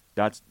buzz.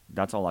 That's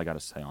all I got to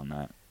say on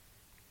that.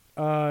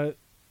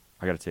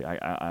 I got to say, Can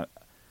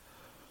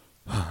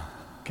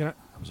I? That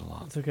was a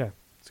lot. It's okay.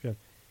 It's good.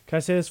 Can I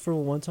say this for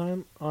one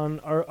time? On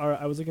our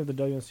I was looking at the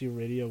WNC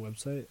radio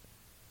website.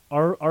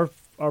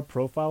 Our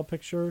profile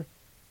picture,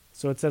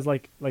 so it says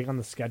like on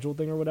the schedule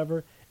thing or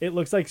whatever. It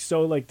looks like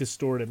so like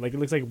distorted. Like it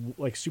looks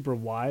like super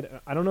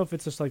wide. I don't know if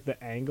it's just like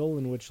the angle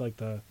in which like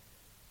the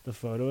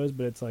photo is,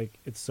 but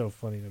it's so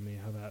funny to me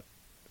how that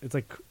it's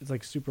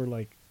like super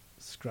like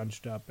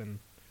scrunched up and.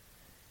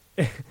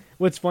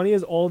 What's funny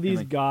is all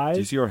these guys. Do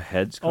you see our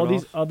heads cut all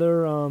these off?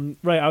 other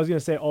right, I was gonna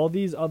say all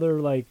these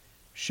other like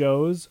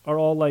shows are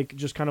all like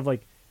just kind of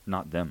like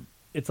not them.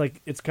 It's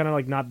kind of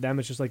like not them.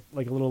 It's just like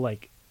a little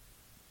like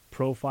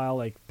profile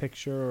like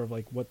picture of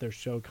like what their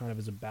show kind of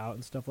is about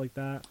and stuff like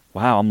that.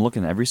 Wow, I'm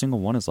looking. Every single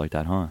one is like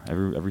that, huh?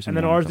 Every single. And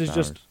then one ours is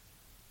just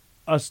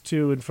us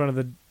two in front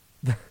of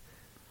the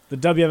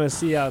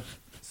WMSC out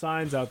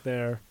signs out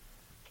there.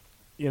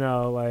 You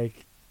know,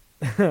 like.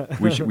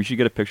 we should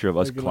get a picture of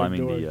us like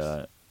climbing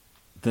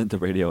the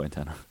radio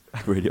antenna,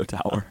 radio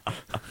tower.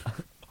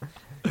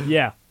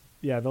 Yeah,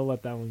 they'll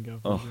let that one go.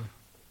 Oh, sure.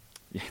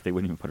 Yeah, they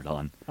wouldn't even put it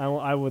on.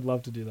 I would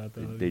love to do that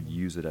though. They'd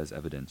use it as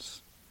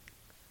evidence.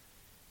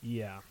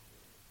 Yeah.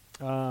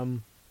 Wow,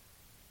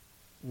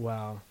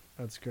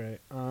 that's great.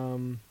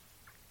 What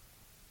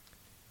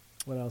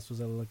else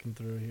was I looking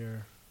through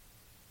here?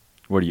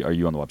 Are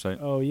you on the website?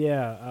 Oh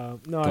yeah.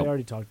 No, Go. I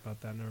already talked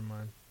about that. Never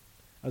mind.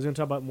 I was going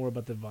to talk more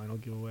about the vinyl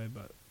giveaway,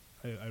 but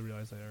I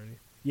realized I already.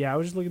 Yeah, I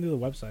was just looking through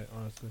the website,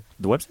 honestly.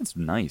 The website's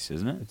nice,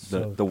 isn't it? It's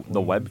the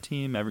web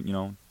team,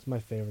 it's my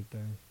favorite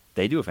thing.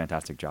 they do a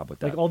fantastic job with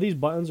that. Like all these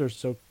buttons are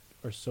so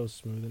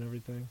smooth and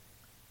everything.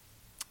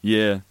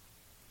 Yeah,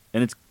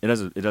 and it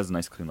has a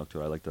nice clean look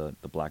to it. I like the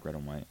black, red,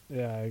 and white.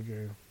 Yeah, I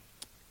agree.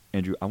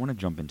 Andrew, I want to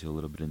jump into a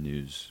little bit of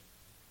news,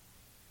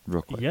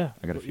 real quick. Yeah,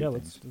 I got a few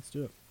let's things.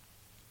 do it.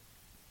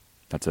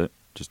 That's it.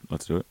 Just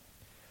let's do it.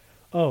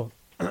 Oh.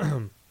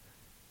 You're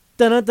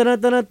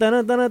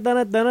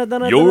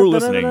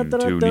listening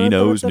to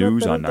Nino's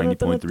News on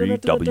 90.3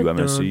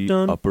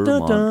 WMSC Upper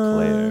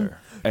Montclair.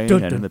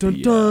 AM in the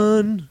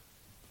PM.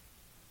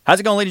 How's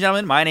it going, ladies and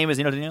gentlemen? My name is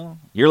Nino Daniel.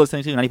 You're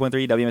listening to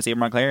 90.3 WMSC Upper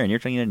Montclair, and you're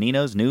tuning in to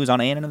Nino's News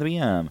on AM in the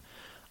PM.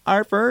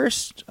 Our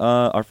first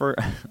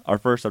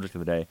subject of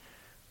the day.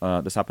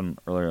 This happened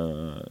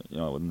earlier,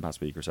 within the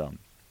past week or so.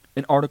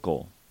 An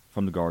article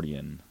from The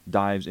Guardian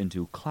dives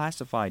into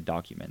classified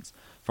documents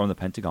from the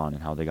Pentagon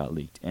and how they got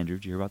leaked. Andrew,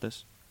 did you hear about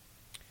this?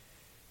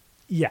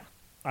 Yeah,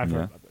 I've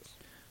heard about this.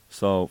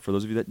 So, for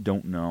those of you that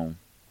don't know,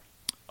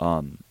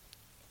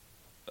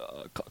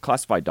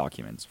 classified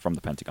documents from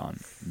the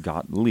Pentagon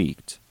got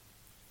leaked.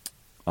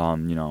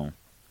 And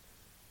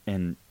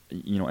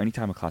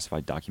anytime a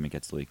classified document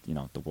gets leaked,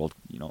 the world,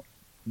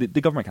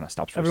 the government kind of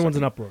stops for Everyone's a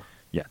second. in uproar.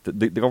 Yeah,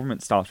 the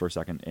government stops for a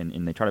second,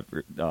 and they try to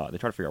figure out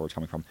where it's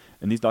coming from.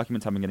 And these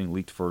documents have been getting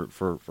leaked for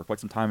quite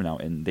some time now,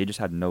 and they just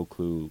had no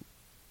clue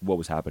what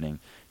was happening.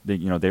 They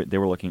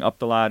were looking up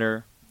the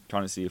ladder,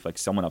 trying to see if like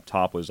someone up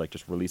top was like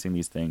just releasing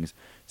these things,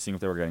 seeing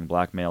if they were getting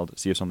blackmailed,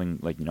 see if something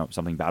like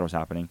something bad was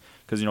happening,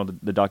 because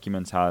the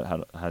documents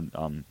had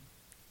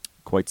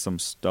quite some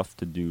stuff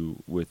to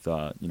do with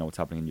what's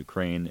happening in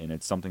Ukraine, and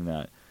it's something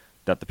that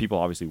the people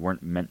obviously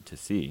weren't meant to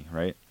see,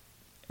 right?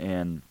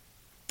 And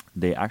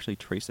they actually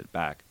trace it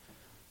back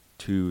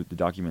to the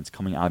documents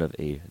coming out of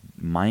a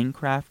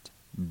Minecraft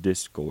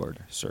Discord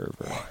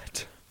server.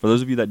 What? For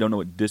those of you that don't know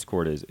what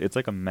Discord is, it's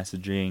like a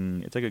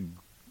messaging. It's like a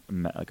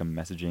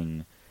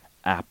messaging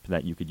app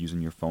that you could use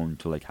on your phone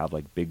to like have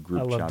like big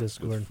group I love chats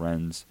Discord. with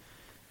friends.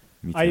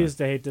 Me I too. used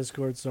to hate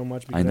Discord so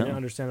much because I know. didn't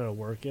understand how to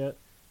work it.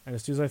 And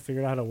as soon as I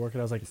figured out how to work it,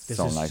 I was like, It's this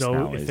so is nice so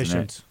now, isn't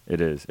efficient.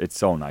 It is. It's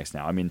so nice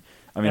now. I mean,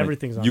 like,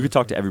 Everything's on you could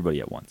talk Discord. to everybody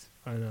at once.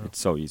 I know. It's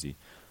so easy.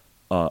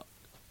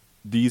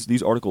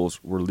 These articles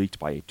were leaked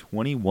by a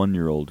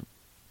 21-year-old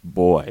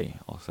boy,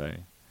 I'll say.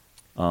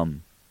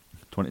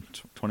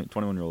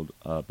 21-year-old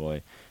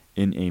boy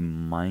in a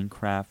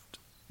Minecraft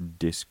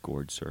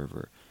Discord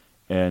server.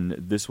 And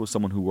this was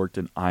someone who worked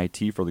in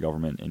IT for the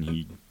government, and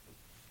he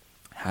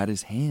had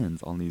his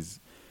hands on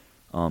these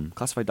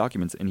classified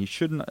documents, and he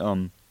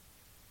shouldn't.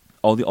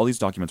 All these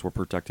documents were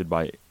protected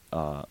by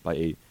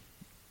a,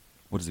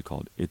 what is it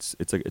called? It's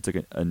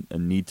like a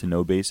need to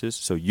know basis.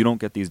 So you don't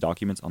get these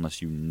documents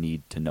unless you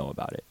need to know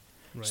about it.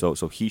 Right. So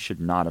he should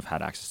not have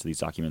had access to these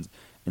documents,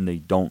 and they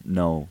don't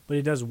know. But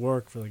he does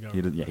work for the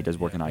government. He does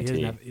work in IT. He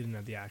didn't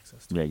have the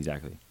access to it. Yeah,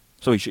 exactly.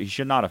 So he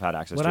should not have had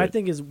access What to I it.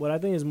 think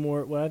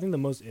the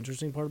most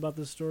interesting part about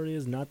this story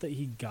is not that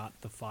he got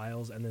the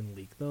files and then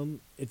leaked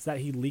them. It's that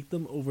he leaked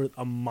them over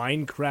a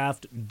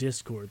Minecraft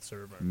Discord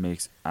server.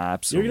 Makes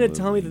absolutely You're gonna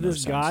tell me that no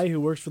this sense. guy who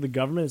works for the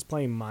government is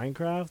playing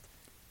Minecraft,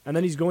 and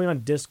then he's going on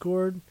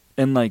Discord?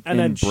 and and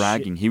then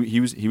bragging. He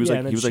was Yeah,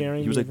 and then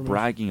sharing the information.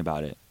 bragging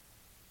about it.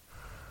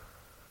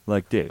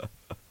 Like, dude,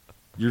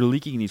 you're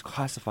leaking these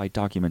classified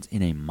documents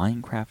in a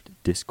Minecraft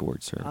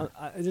Discord server.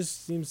 It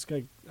just seems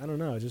like, I don't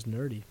know, just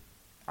nerdy.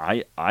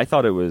 I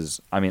thought it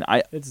was. I mean,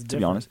 It's to be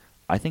different. honest,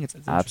 I think it's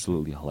interesting.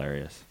 absolutely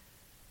hilarious.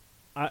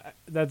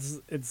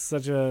 It's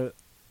such a,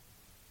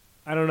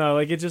 I don't know,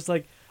 like, it's just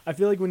like, I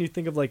feel like when you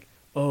think of like,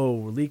 oh,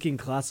 leaking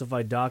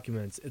classified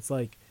documents, it's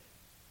like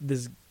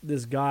this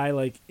guy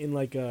like in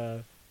like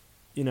a,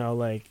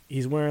 like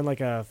he's wearing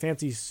like a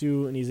fancy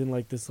suit and he's in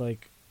like this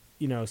like,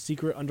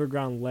 secret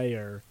underground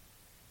layer,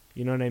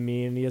 you know what I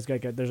mean? And he has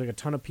like there's like a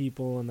ton of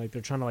people and like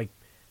they're trying to like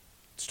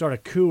start a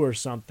coup or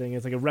something.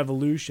 It's like a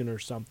revolution or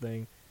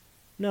something.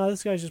 No,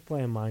 this guy's just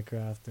playing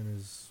Minecraft in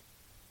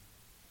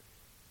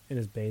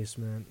his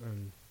basement,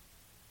 and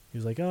he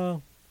was like,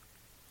 "Oh,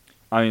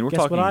 I mean, we're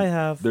guess talking. what I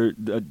have?" There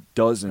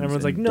dozens. And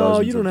everyone's and like,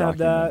 "No, you dozens don't of have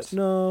documents. that.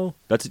 No,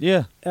 That's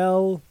yeah.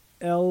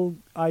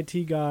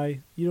 IT guy,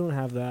 you don't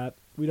have that.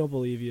 We don't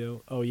believe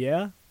you. Oh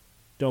yeah,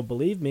 don't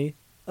believe me?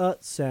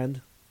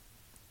 Send."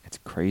 It's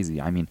crazy.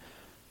 I mean,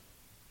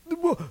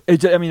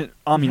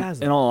 in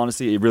hasn't. all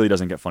honesty, it really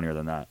doesn't get funnier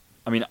than that.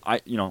 I mean,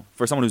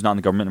 for someone who's not in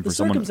the government and The for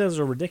someone, circumstances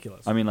are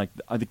ridiculous. I mean, like,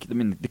 the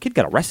kid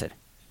got arrested.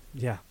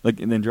 Yeah, Like,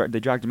 and then they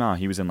dragged him out.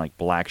 He was in like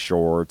black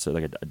shorts, or,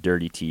 like a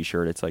dirty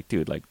T-shirt. It's like,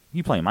 dude, like,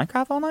 you playing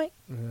Minecraft all night?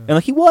 yeah. And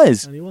like, he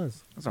was. And he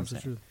was. That's what I'm the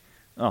saying. truth.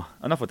 Oh,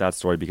 enough with that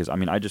story, because I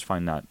mean, I just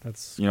find that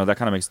That's that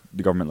kind of makes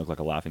the government look like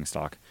a laughing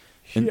stock.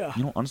 And Yeah.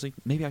 honestly,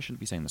 maybe I shouldn't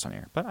be saying this on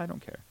air, but I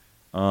don't care.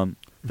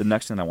 The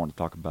next thing I wanted to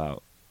talk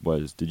about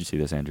was, did you see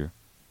this, Andrew?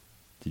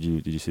 Did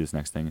you see this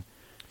next thing?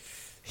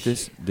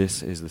 This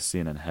is the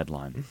CNN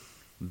headline.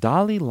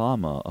 Dalai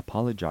Lama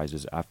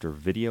apologizes after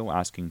video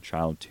asking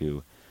child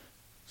to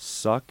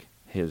suck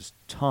his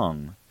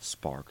tongue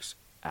sparks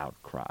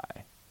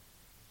outcry.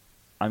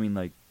 I mean,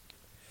 like,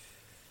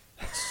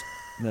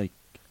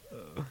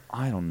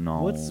 I don't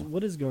know.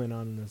 what is going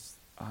on in this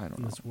I don't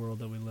know. world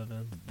that we live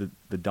in?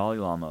 The Dalai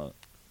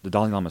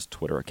Lama's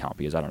Twitter account,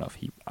 because I don't know if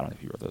he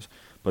wrote this,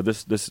 but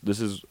this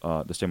is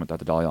the statement that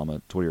the Dalai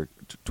Lama Twitter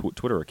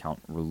account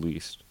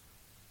released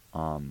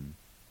about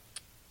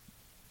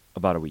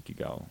a week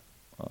ago.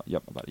 A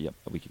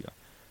week ago.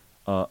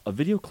 A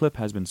video clip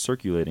has been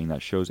circulating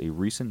that shows a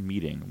recent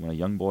meeting when a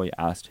young boy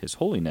asked His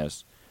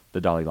Holiness, the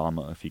Dalai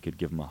Lama, if he could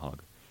give him a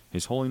hug.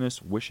 His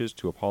Holiness wishes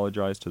to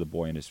apologize to the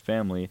boy and his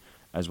family,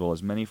 as well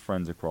as many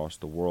friends across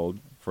the world,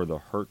 for the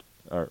hurt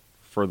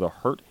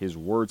his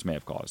words may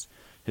have caused.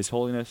 His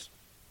Holiness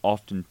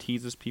often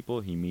teases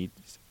people he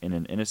meets in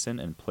an innocent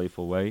and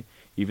playful way,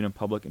 even in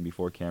public and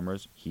before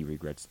cameras. He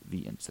regrets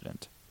the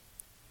incident.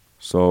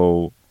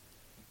 So,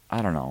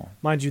 I don't know.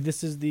 Mind you,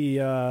 this is the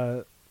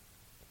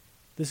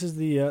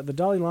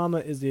Dalai Lama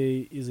is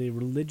a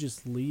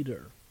religious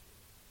leader,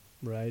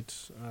 right?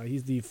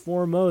 He's the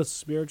foremost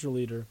spiritual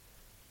leader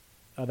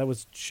that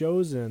was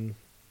chosen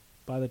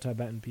by the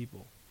Tibetan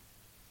people.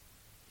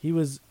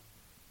 He's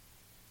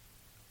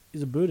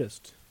a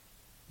Buddhist,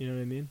 you know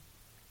what I mean?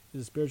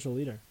 He's a spiritual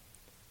leader.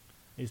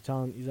 He's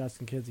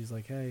asking kids. He's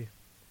like, "Hey,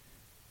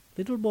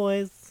 little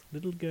boys,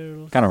 little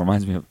girls." Kind of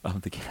reminds me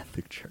of the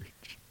Catholic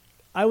Church.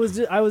 I was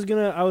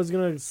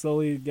gonna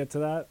slowly get to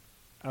that.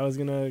 I was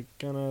gonna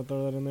kind of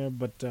throw that in there,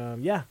 but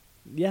yeah.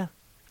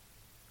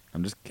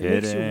 I'm just It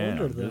kidding. makes you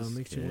wonder, I'm though. just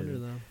Makes you wonder,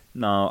 kidding. though.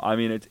 No, I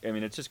mean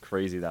it's just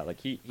crazy that like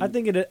he I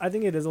think it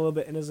is a little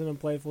bit innocent and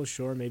playful.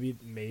 Sure, maybe.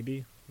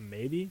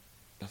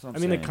 That's what I'm I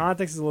mean, the saying.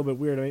 context is a little bit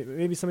weird. I mean,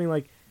 maybe something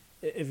like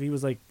if he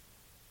was like,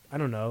 I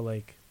don't know,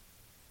 like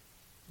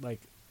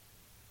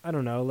I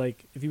don't know,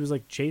 like if he was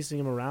like chasing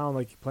him around,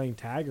 like playing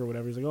tag or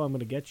whatever. He's like, "Oh, I'm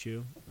gonna get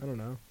you." I don't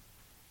know.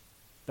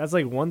 That's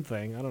like one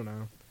thing. I don't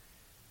know.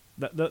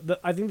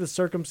 I think the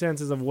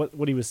circumstances of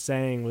what he was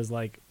saying was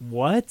like,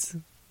 what?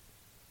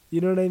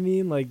 You know what I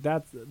mean? Like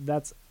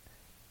that's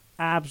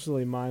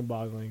absolutely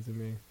mind-boggling to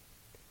me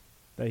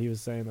that he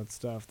was saying that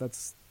stuff.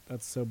 That's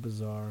so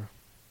bizarre.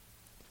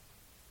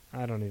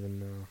 I don't even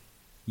know.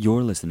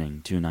 You're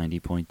listening to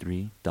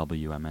 90.3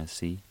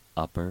 WMSC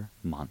Upper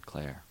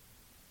Montclair.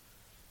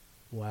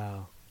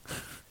 Wow.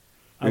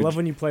 I You're love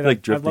when you play like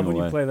that. I drifting love when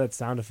you away. play that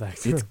sound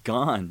effect. It's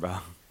gone, bro.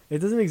 It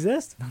doesn't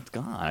exist? It's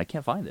gone. I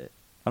can't find it.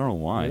 I don't know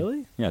why.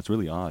 Really? Yeah, it's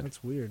really odd.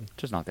 That's weird. It's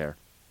just not there.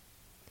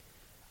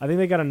 I think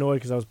they got annoyed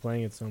because I was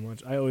playing it so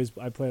much. I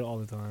play it all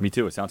the time. Me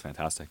too. It sounds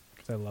fantastic.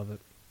 'Cause I love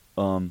it.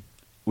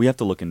 We have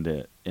to look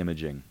into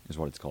imaging, is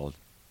what it's called.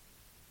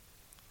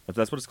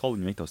 That's what it's called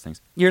when you make those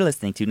things. You're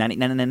listening to 90.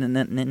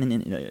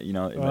 You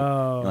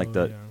know, like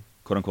the yeah.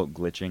 quote unquote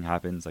glitching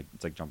happens. Like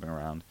it's like jumping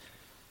around.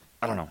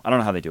 I don't know. I don't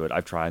know how they do it.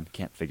 I've tried.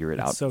 Can't figure it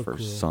It's out so for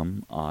cool.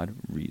 some odd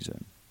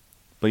reason.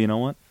 But you know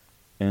what,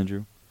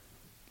 Andrew?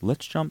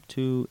 Let's jump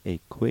to a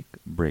quick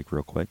break,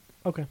 real quick.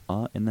 Okay.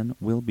 And then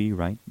we'll be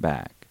right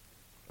back.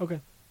 Okay.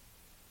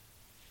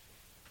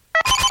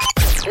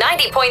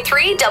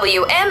 90.3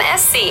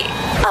 WMSC,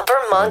 Upper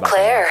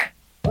Montclair.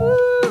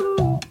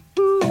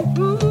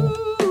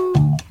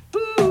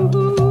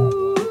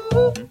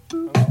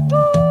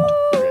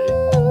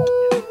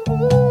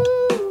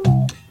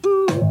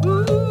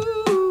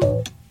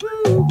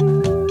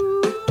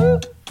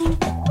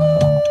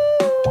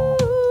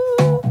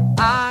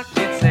 I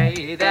can't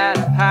say that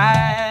I've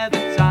had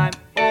the time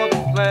or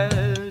the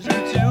pleasure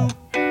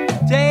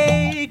to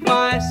take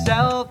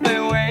myself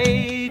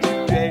away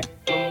today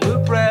from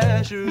the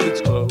pressure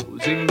that's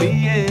closing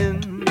me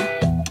in.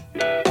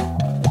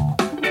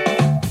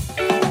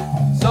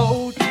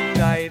 So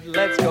tonight,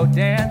 let's go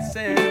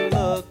dancing,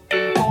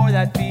 looking for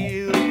that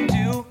feeling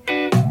to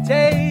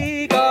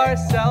take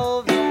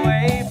ourselves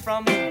away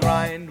from the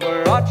grind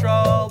where our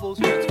troubles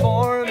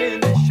transform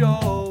into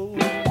show.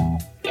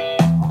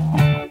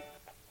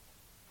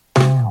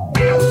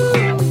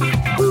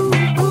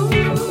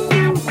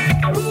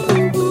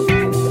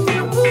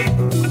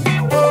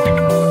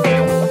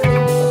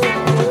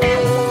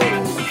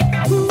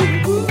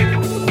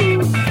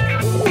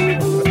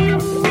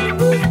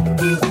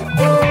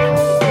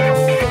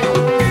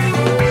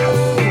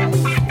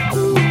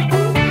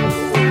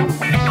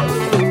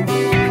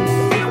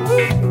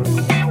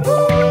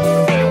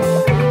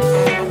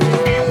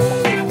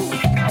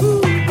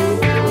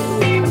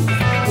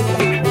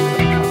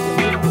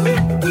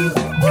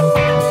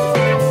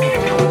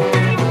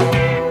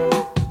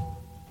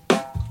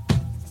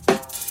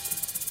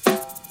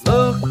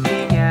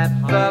 Looking at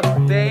the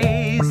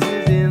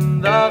faces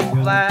in the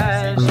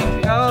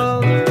flashing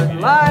colored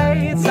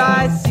lights,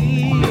 I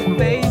see a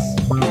face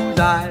whose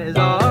eyes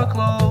are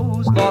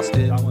closed, lost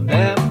in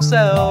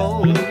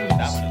themselves.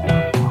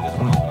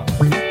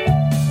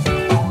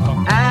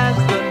 As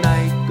the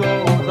night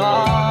goes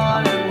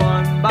on, and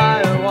one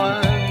by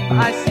one,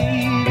 I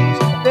see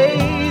these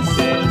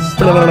faces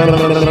start to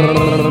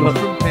change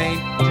from pain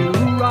to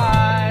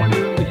rhyme,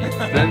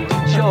 relief and to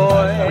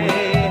joy.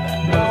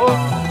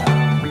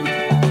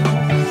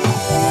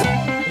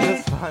 It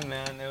was fun,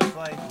 man. It was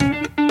like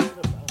it's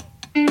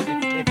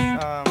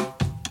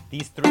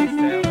these three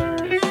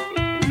sailors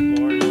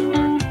explore New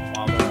York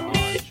while they're on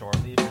shore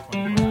leave for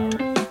 24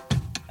 hours,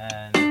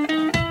 and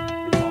they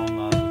fall in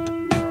love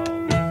with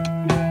different girls.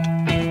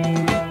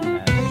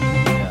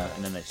 Yeah,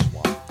 and then they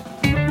swap.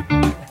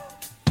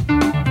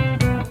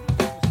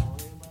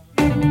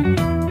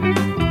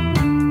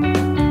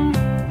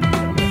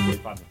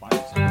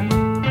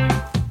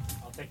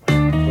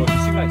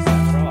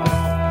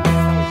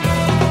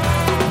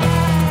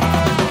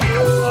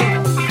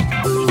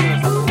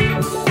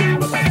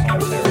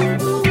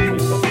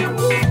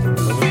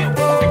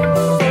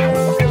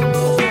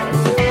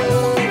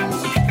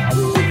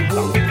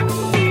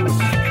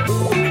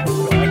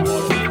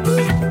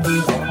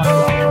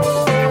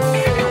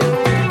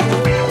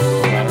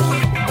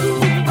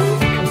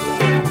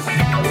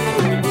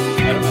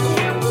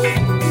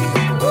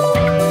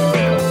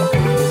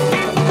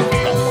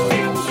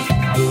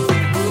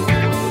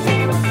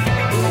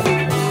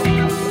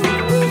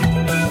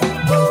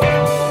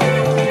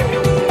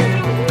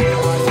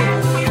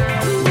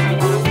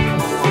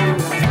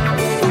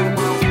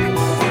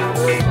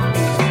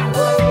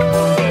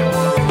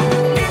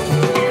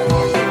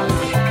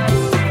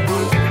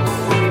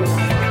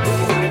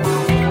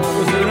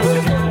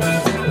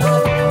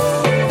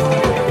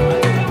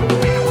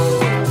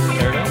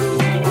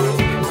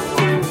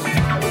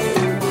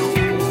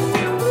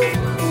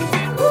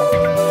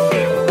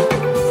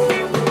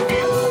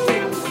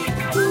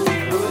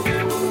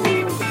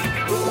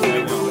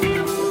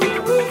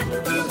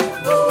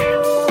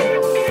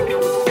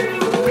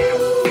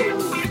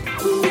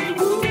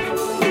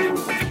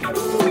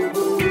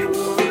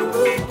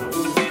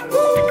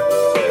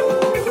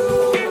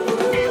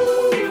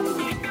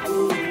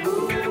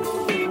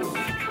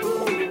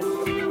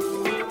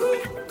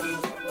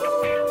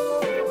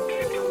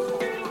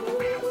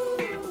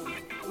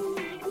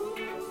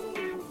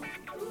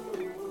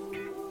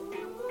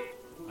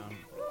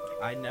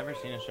 I'd never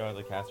seen a show at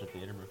the Castor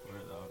Theater before,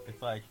 though.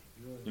 It's like,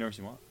 You never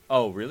seen one?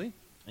 Oh, really?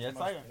 yeah, it's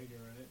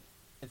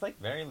like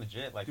very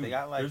legit. Like Dude, they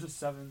got like there's a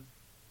 7.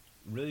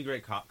 really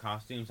great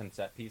costumes and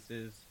set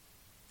pieces.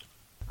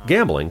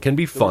 Gambling can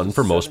be fun a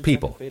for most 7-second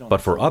people, fade on but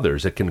the for phone.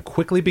 others it can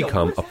quickly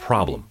become a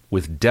problem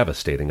with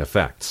devastating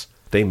effects.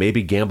 They may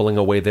be gambling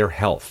away their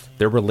health,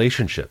 their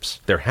relationships,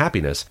 their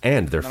happiness,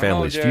 and their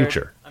family's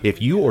future. If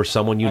you or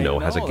someone you know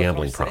has a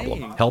gambling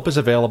problem, help is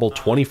available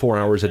 24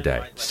 hours a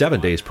day,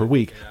 7 days per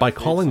week by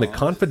calling the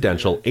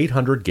confidential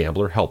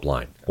 800-GAMBLER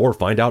helpline, or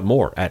find out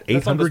more at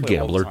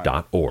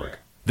 800gambler.org.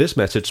 This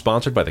message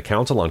sponsored by the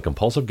Council on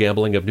Compulsive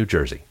Gambling of New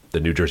Jersey,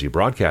 the New Jersey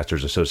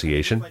Broadcasters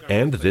Association,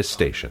 and this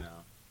station.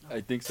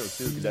 I think so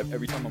too, because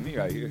every time I'm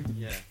here, I hear.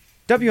 Yeah.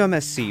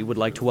 WMSC would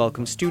like to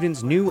welcome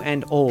students new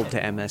and old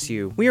to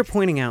MSU. We are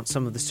pointing out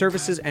some of the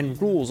services and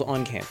rules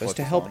on campus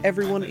to help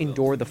everyone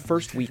endure the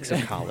first weeks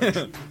of college.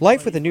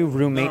 Life with a new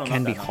roommate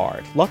can be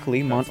hard.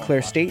 Luckily,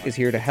 Montclair State is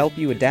here to help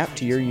you adapt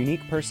to your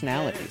unique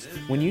personalities.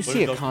 When you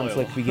see a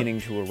conflict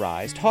beginning to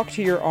arise, talk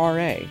to your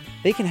RA.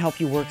 They can help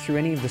you work through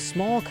any of the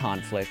small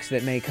conflicts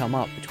that may come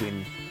up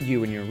between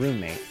you and your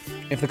roommate.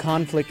 If the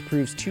conflict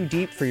proves too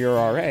deep for your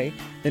RA,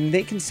 then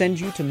they can send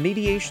you to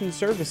mediation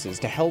services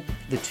to help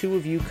the two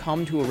of you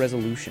come to a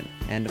resolution.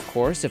 And of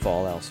course, if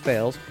all else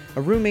fails,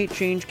 a roommate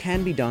change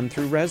can be done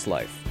through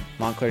ResLife.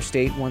 Montclair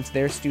State wants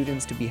their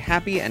students to be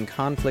happy and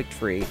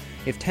conflict-free.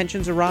 If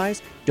tensions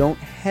arise, don't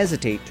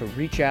hesitate to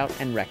reach out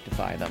and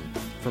rectify them.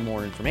 For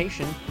more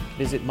information,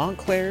 visit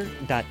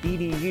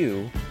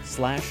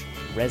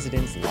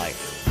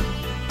montclair.edu/residencelife.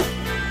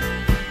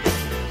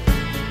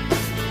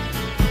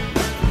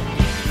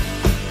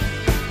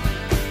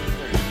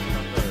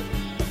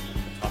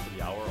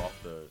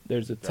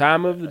 There's a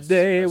time of the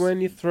day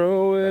when you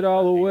throw it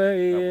all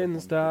away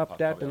and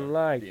stop acting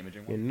like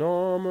your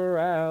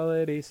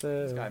normality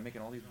says.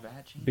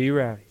 Be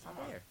rowdy.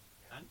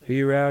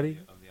 Be rowdy.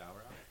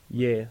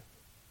 Yeah.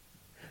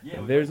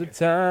 And there's a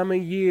time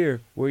of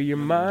year where your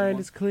mind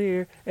is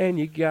clear and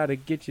you gotta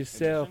get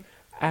yourself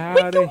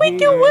out of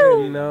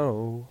here.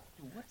 No.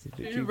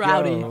 Be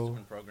rowdy.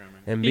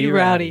 And Be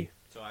rowdy.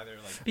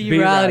 Be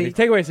rowdy.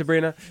 Take away,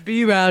 Sabrina.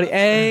 Be rowdy,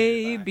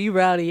 ayy. Be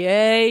rowdy,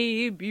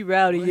 ayy. Be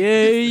rowdy,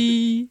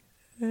 ayy.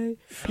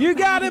 You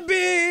gotta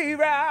be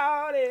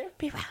rowdy.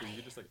 Be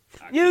rowdy.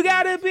 You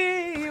gotta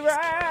be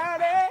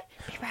rowdy.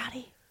 Be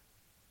rowdy.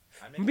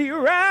 Be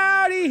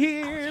rowdy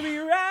here, be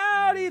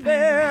rowdy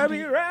there,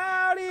 be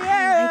rowdy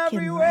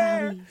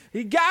everywhere.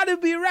 You gotta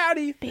be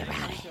rowdy. Be rowdy.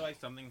 I feel like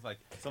something's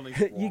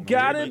You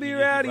gotta be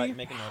rowdy. Like,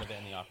 make a note of it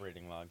in the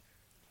operating log.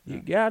 You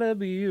gotta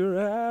be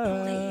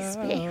rowdy. Please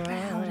be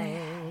rowdy.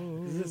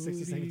 This is a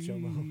 60-second show,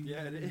 Mo.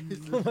 Yeah, it is.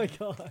 Oh my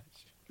gosh.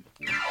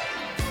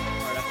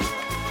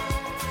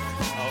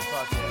 Oh,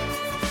 fuck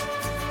yeah.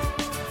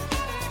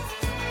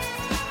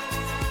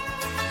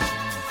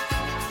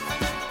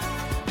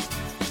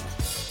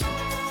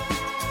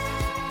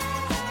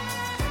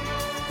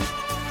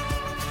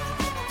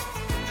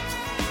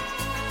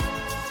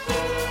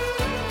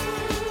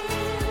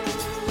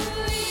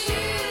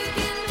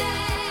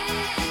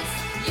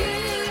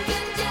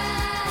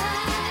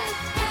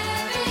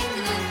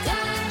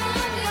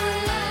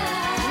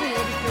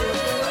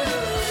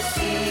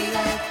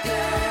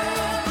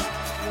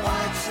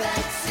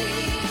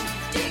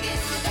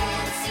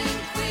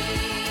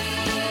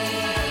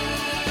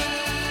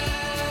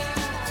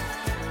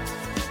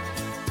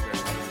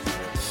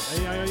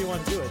 I know you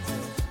want to do it, so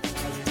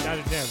you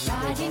gotta dance.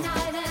 Friday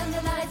night and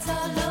the lights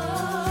are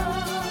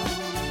low.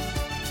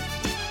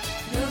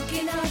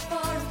 Looking out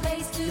for a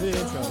place to Give me the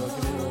go. intro, look,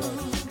 give me the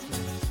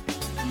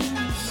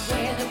intro.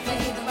 Where they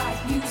play the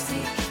right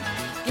music.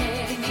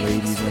 Getting in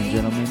Ladies the and swing.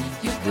 gentlemen,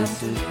 You this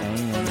come is to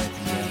AM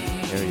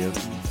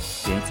Karaoke,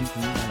 Dancing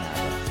Queen and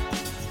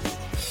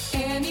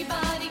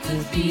Anybody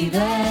could be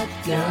that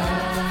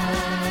guy.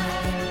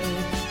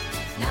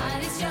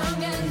 Night is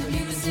young and the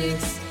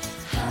music's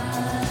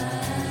high.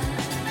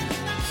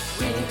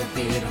 With a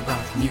bit of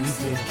rock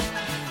music,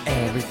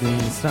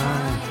 everything's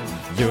fine.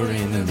 You're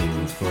in the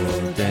mood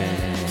for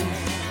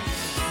dance.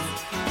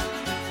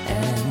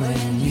 And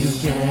when you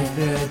get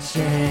the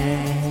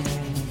chance,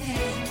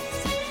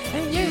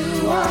 and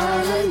you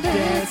are the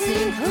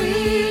dancing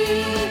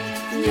queen,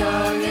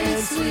 young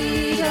and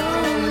sweet,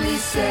 only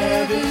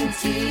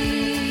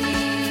 17.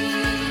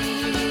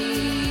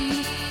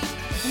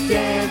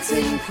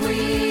 Dancing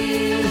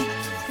queen,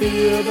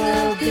 feel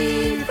the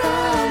beat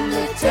from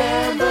the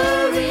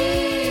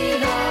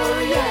tambourine, oh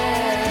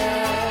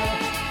yeah.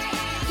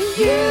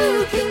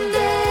 You can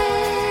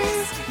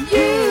dance,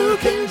 you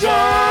can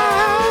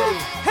jive,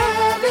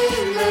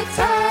 having the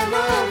time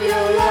of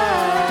your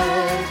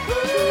life.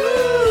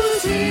 Ooh,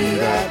 see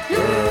that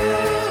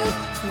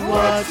girl,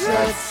 watch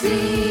that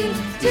scene,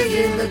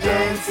 digging the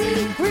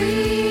dancing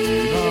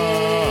queen.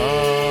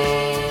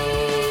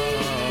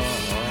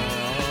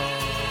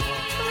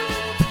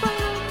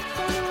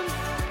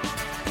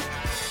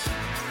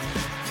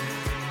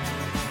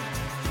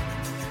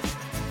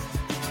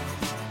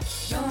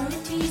 You're a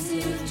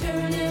teaser,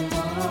 turn him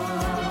on.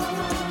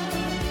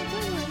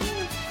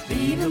 Be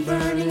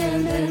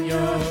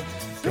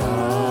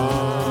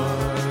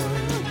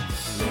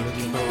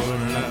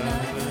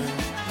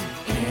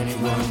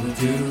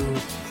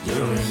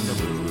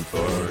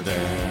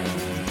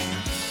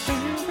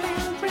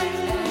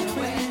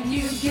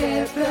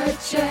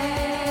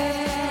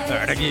chance.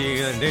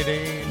 You are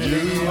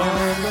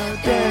the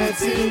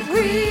dancing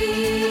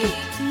queen,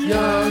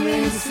 young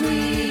and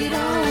sweet,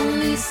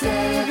 only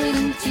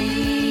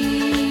 17.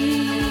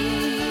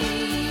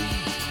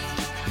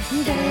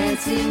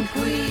 Dancing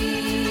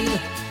queen,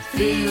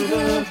 feel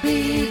the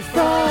beat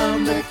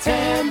from the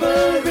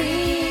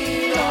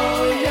tambourine,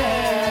 oh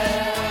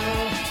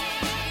yeah.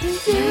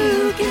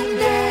 You can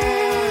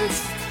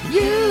dance,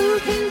 you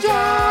can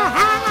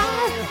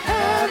jive,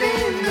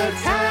 having the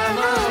time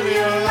of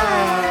your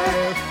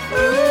life.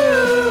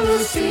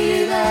 Ooh,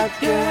 see that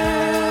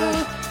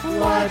girl,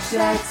 watch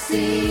that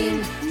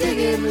scene,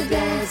 digging the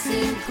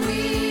dancing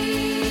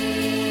queen.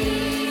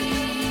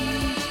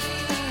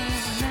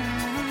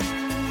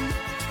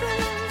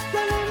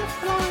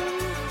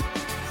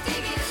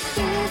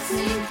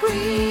 Dancing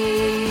queen.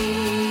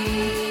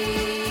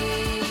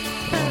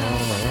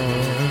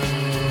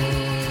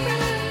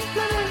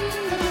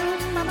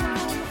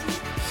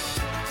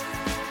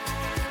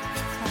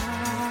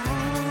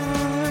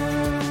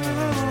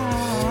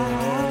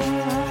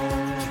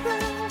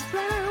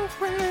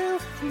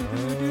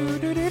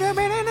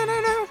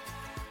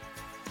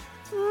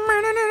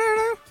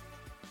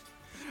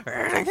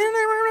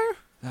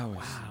 That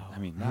was. I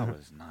mean, that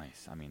was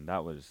nice. I mean,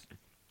 that was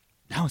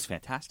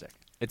fantastic.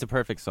 It's a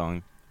perfect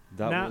song.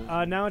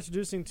 Now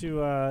introducing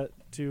to Anna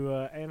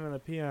and the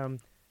PM,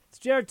 it's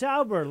Jared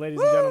Tauber,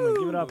 ladies and gentlemen.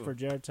 Give it up for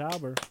Jared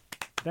Tauber.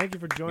 Thank you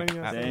for joining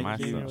us. Thank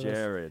you,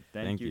 Jared.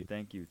 Thank you.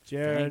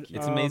 Jared.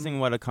 It's amazing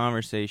what a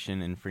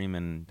conversation in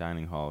Freeman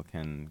Dining Hall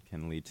can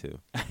lead to.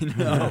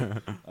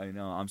 I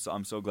know.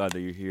 I'm so glad that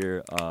you're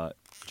here,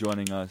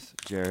 joining us,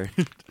 Jared.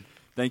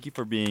 Thank you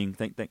for being.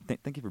 Thank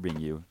you for being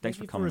you. Thanks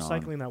for coming Thank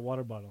you for recycling that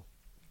water bottle.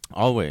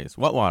 Always.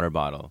 What water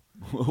bottle?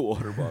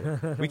 Water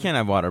bottle. We can't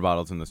have water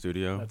bottles in the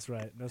studio. That's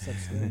right. No such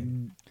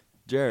thing.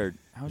 Jared,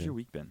 how's your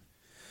week been?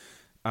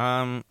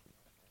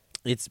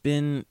 It's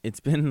been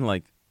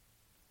like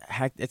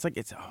hectic.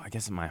 I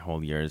guess my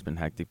whole year has been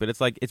hectic, but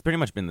it's pretty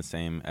much been the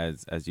same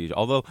as usual.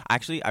 Although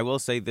actually I will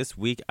say this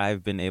week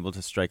I've been able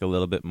to strike a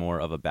little bit more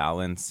of a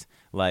balance.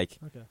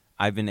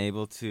 I've been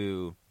able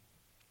to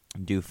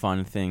do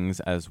fun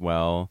things as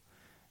well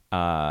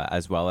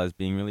as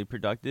being really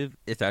productive.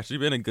 It's actually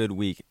been a good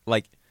week.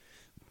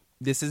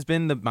 This has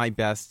been my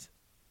best,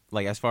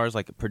 as far as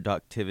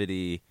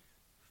productivity,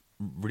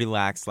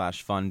 relax /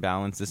 fun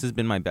balance. This has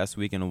been my best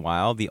week in a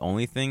while. The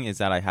only thing is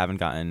that I haven't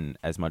gotten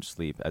as much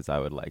sleep as I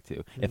would like to.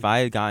 Mm-hmm. If I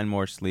had gotten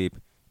more sleep,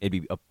 it'd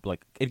be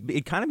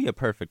it'd kind of be a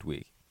perfect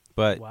week.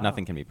 But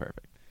Nothing can be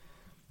perfect.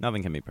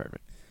 Nothing can be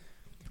perfect.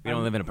 We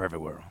don't live in a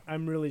perfect world.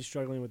 I'm really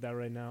struggling with that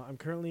right now. I'm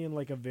currently in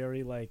a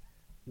very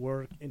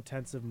work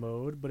intensive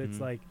mode, but it's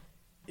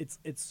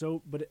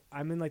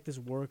I'm in this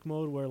work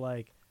mode where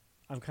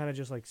I'm kind of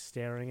just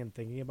staring and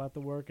thinking about the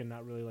work and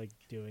not really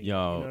doing it. You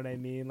know what I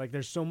mean?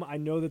 There's I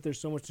know that there's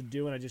so much to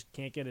do and I just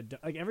can't get it done.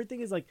 Everything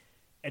is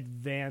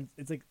advanced.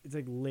 It's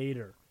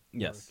later.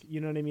 Yes. Work.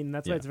 You know what I mean? And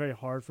that's why it's very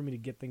hard for me to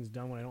get things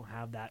done when I don't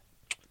have that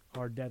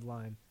hard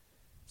deadline.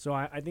 So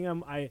I think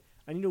I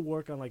need to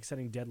work on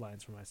setting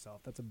deadlines for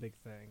myself. That's a big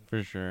thing.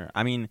 For sure.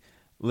 I mean,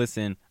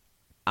 listen,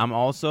 I'm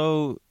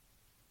also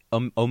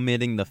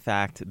omitting the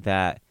fact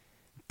that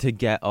to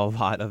get a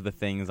lot of the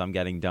things I'm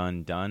getting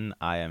done,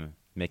 I am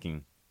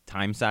making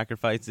time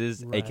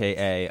sacrifices,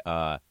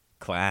 aka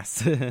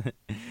class.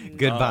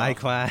 Goodbye,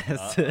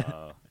 class.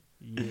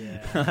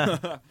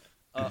 Yeah.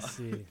 Let's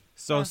see.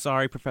 So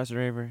sorry, Professor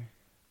Avery.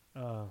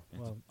 Well,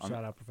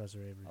 shout out Professor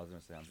Avery. I was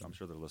gonna say, I'm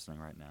sure they're listening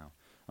right now.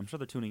 I'm sure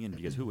they're tuning in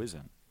because who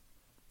isn't?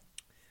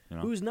 You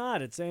know? Who's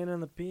not? It's 8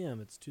 on the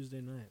PM. It's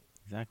Tuesday night.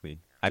 Exactly.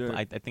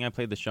 I think I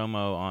played the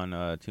Showmo on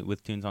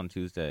with Tunes on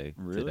Tuesday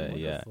today.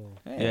 Wonderful.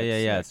 Yeah.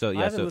 Hey, yeah. So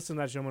I haven't listened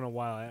to that Showmo in a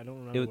while. I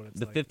don't remember what it's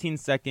the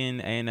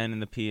 15-second A&N in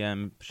the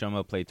PM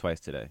Showmo played twice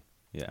today.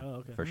 Yeah. Oh,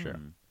 okay. For sure.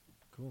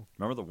 Cool.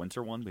 Remember the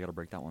winter one? We got to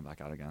break that one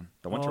back out again.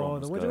 The winter one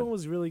was the winter good. one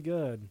was really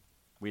good.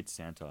 We had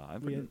Santa.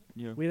 We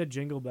had a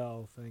Jingle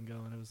Bell thing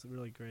going. It was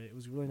really great. It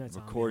was really nice.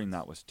 Recording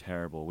that was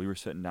terrible. We were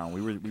sitting down.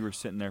 We were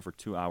sitting there for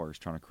 2 hours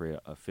trying to create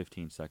a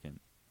 15-second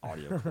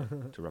audio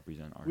clip to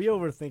represent our. We show.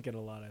 overthink it a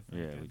lot. I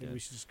think. Yeah, I think we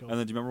should just go. And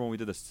then do you remember when we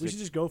did the? We should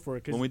just go for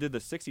it. When we did the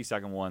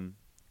 60-second one,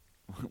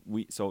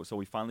 we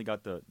finally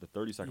got the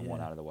 30-second one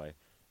out of the way,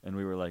 and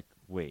we were like,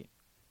 wait,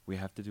 we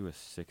have to do a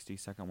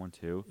 60-second one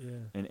too. Yeah.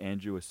 And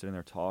Andrew was sitting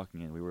there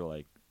talking, and we were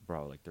like,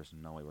 bro, there's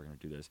no way we're gonna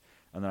do this.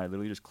 And then I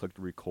literally just clicked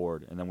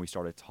record, and then we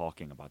started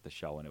talking about the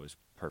show, and it was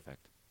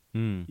perfect.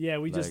 Yeah,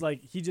 we just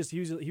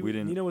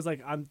Nino was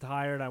like, I'm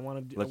tired. I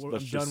want to. I'm done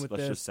with this.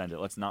 Let's just send it.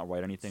 Let's not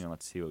write anything, and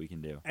let's see what we can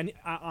do. And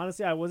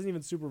honestly, I wasn't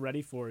even super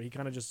ready for it. He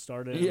kind of just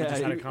started. Yeah, we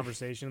just had a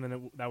conversation, and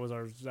then that was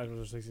our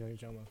 60-second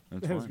Showmo.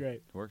 It was great.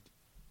 It worked.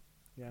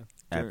 Yeah.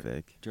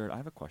 Epic. Jared, I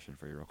have a question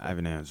for you real quick. I have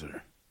an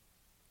answer.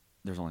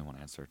 There's only one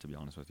answer, to be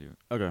honest with you.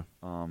 Okay.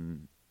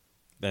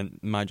 Then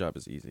my job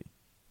is easy.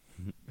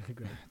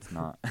 It's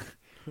not.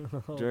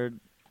 Jared,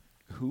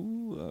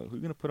 who you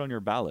gonna put on your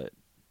ballot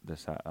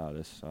this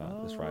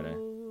Friday?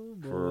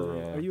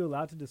 Are you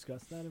allowed to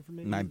discuss that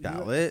information? My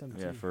ballot?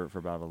 Yeah, for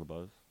Battle of the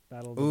Buzz.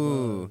 Battle of the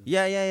Ooh, Buds.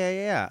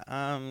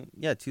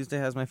 yeah. Tuesday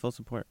has my full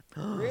support.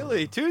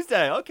 Really?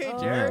 Tuesday? Okay,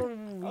 Jared.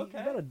 You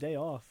got a day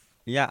off.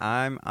 Yeah,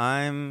 I'm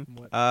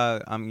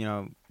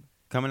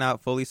coming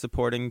out fully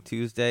supporting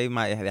Tuesday.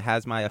 It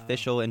has my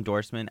official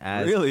endorsement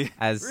as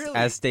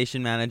as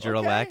station manager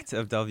elect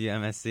of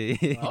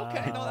WMSC.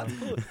 Okay, no, that's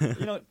cool.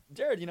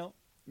 Jared, you know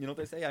what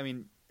they say? I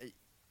mean,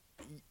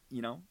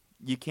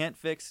 you can't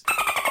fix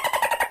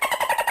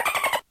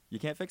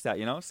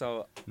that,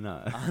 so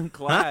No. I'm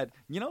glad.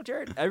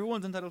 Jared,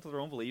 everyone's entitled to their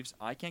own beliefs.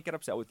 I can't get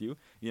upset with you.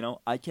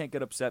 I can't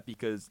get upset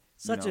because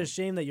Such a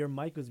shame that your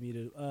mic was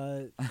muted.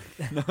 no,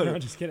 I'm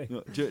just kidding.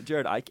 No,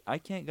 Jared, I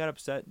can't get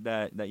upset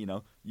that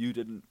you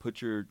didn't put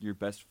your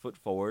best foot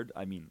forward.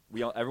 I mean,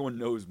 everyone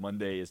knows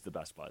Monday is the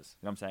best buzz.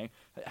 You know what I'm saying?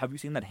 Have you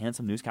seen that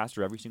handsome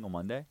newscaster every single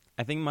Monday?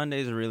 I think Monday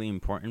is a really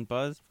important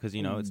buzz because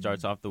it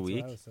starts off the That's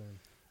week. what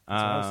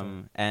I was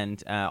saying.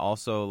 And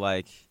also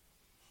like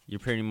you're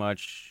pretty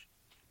much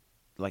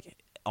like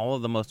all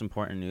of the most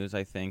important news,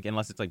 I think,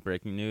 unless it's like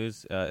breaking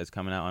news, is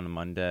coming out on a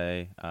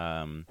Monday.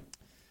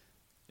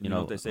 You know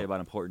what they say about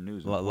important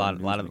news. A lot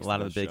of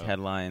the big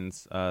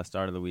headlines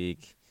start of the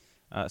week.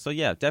 So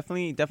yeah,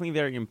 definitely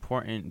very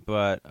important.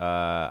 But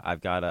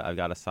I've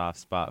got a soft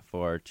spot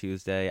for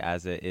Tuesday,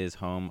 as it is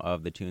home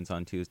of the Tunes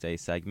on Tuesday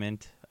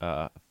segment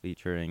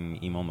featuring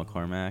Emil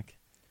McCormack.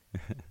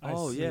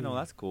 Yeah, no,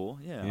 that's cool.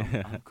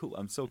 Yeah, I'm cool.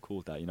 I'm so cool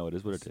with that. It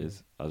is what it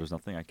is. There's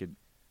nothing I could,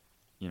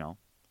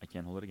 I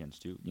can't hold it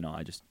against you.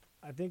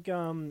 I think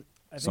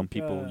some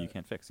people you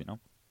can't fix.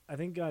 I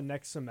think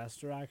next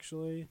semester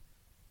actually,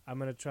 I'm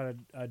gonna try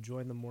to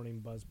join the morning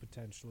buzz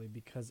potentially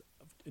because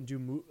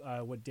do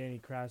what Danny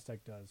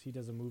Krastek does. He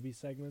does a movie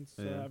segments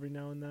every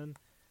now and then.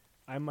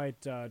 I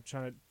might try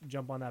to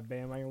jump on that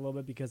bandwagon a little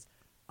bit because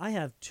I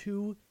have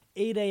 2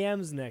 8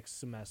 a.m.s next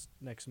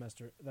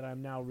semester that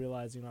I'm now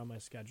realizing are on my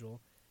schedule,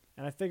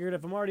 and I figured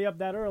if I'm already up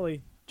that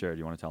early, Jared,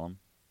 you want to tell him?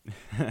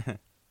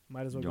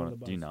 Might as well go to the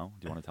buzz. Do you know?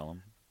 Do you want to tell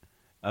him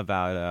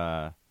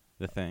about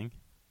the thing?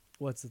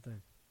 What's the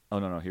thing? Oh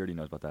no, he already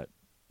knows about that.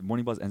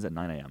 Morning buzz ends at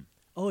 9 a.m.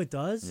 Oh, it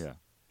does? Yeah,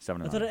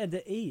 7 to 9. I thought it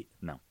ended at 8.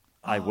 No.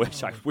 I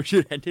wish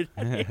it ended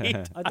at 8.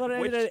 I thought it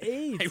ended at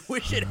 8. I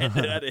wish it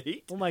ended at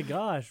 8. Oh my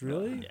gosh,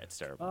 really? Yeah, it's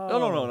terrible.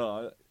 Oh.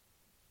 No.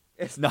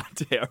 It's not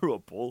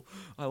terrible.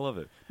 I love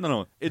it.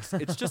 No. It's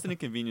just an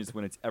inconvenience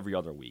when it's every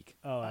other week.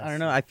 Oh, I don't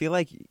know. I feel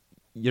like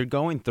you're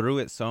going through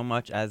it so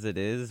much as it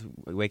is,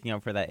 waking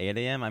up for that 8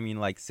 a.m. I mean,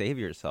 like, save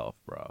yourself,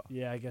 bro.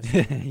 Yeah, I guess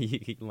you're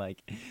right.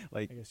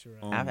 I guess you're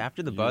right.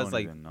 After the You buzz, don't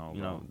like, even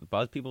know, the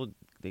buzz people,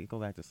 they go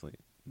back to sleep.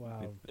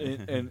 Wow.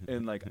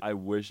 and like, I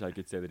wish I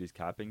could say that he's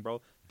capping,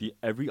 bro.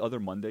 Every other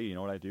Monday, you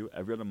know what I do?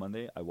 Every other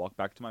Monday, I walk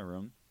back to my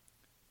room.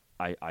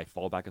 I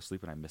fall back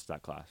asleep and I miss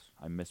that class.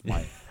 I miss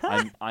my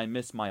I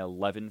miss my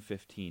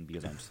 11:15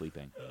 because I'm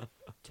sleeping.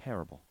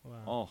 Terrible.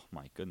 Wow. Oh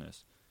my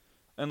goodness.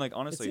 And like,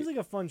 honestly, it seems like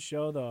a fun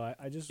show though.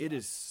 it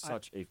is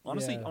such a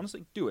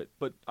honestly do it.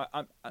 But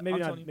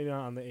maybe I'm not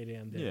on the 8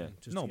 a.m. day. Yeah.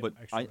 Just No, to get but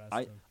extra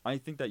rest in. I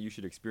think that you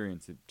should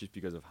experience it just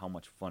because of how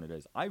much fun it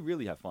is. I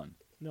really have fun.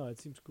 No, it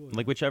seems cool.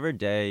 Like, whichever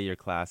day your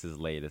class is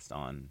latest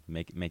on,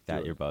 make that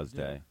Do your it. buzz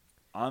Yeah. day.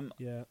 I wanna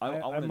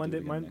do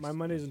it again my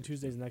Mondays and next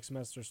Tuesdays next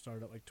semester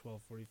start at like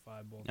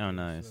 12:45 both. Oh, days,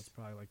 nice. So that's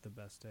probably like the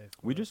best day.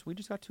 We just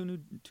got two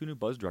new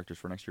buzz directors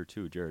for next year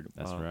too, Jared.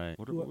 That's right.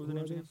 What were the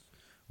names again?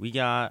 We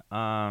got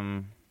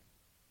For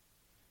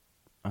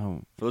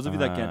those of you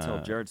that can't tell,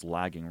 Jared's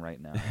lagging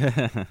right now.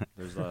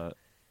 There's a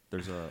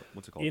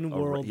what's it called?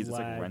 In-world He's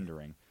lag. like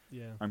rendering.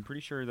 Yeah. I'm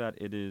pretty sure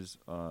that it is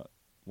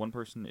one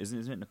person.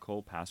 Isn't it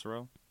Nicole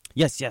Passero?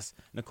 Yes.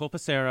 Nicole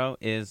Passero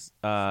is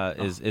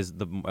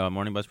the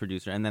morning buzz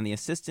producer, and then the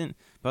assistant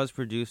buzz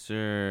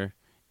producer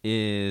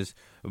is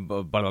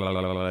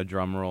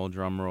drum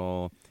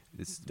roll.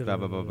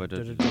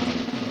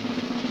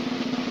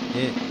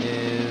 It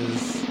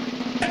is.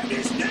 And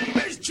his name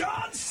is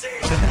John C.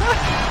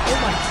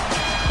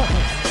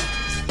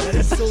 That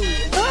is so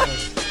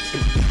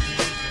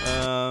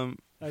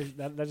loud.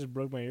 That just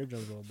broke my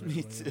eardrums a little bit.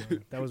 Me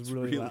too. That was It's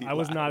really loud. really I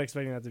was loud. not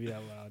expecting that to be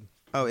that loud.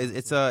 Oh,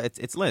 it's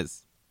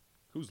Liz.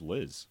 Who's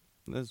Liz?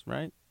 Liz,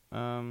 right?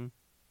 No,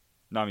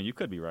 I mean you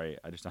could be right.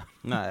 I just don't.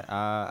 No,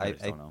 I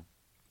just don't know.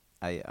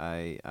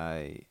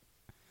 I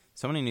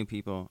so many new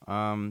people.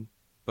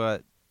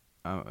 But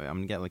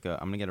I'm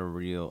gonna get a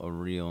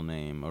real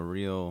name, a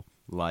real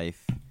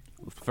life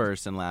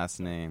first and last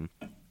name.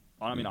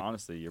 I mean,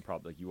 honestly, you're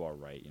probably you are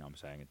right. You know what I'm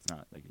saying? It's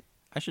not like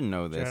I should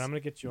know this. Jared, I'm gonna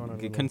get you on a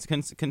little.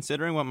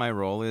 Considering what my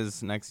role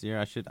is next year,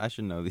 I should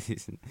know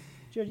these.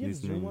 Jared, you have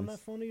these Zoom on names.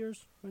 that phone of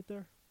yours right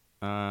there?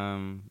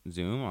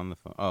 Zoom on the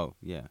phone. Oh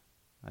yeah,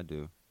 I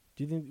do.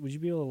 Do you think would you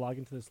be able to log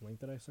into this link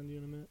that I send you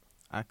in a minute?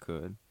 I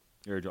could.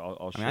 Here,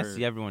 I'll I mean, I share.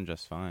 see everyone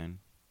just fine.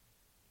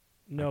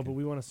 No, but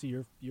we want to see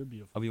your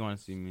beautiful. Oh, you want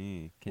to see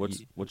me? What's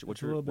a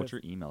your little bit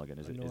email again?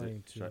 Is it?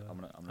 annoying to, I'm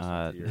gonna send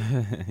it to your,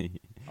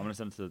 I'm gonna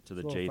send it to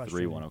the It's a little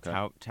J3 one. Okay.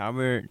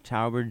 Tauber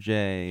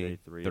J3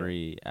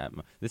 J3, at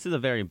this is a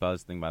very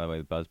Buzz thing, by the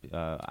way. Buzz.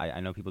 I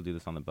know people do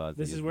this on the Buzz.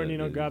 This They is use where the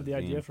Nino grabbed the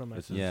theme. idea from. I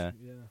This think. Yeah.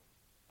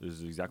 This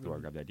is exactly where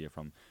I grabbed the idea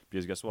from.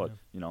 Because guess what? Yeah.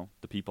 You know,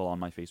 the people on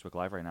my Facebook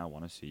Live right now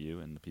want to see you,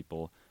 and the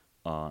people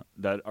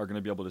that are going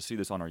to be able to see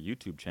this on our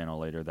YouTube channel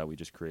later that we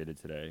just created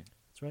today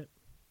That's right.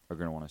 are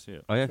going to want to see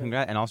it. Oh yeah,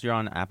 congrats! And also, you're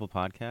on Apple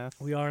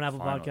Podcasts. We are an Apple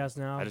Finally. Podcast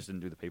now. I just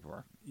didn't do the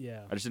paperwork.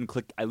 Yeah. I just didn't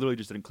click. I literally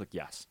just didn't click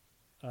yes,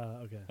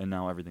 Okay. and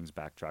now everything's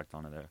backtracked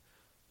onto there.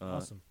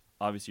 Awesome.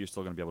 Obviously, you're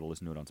still going to be able to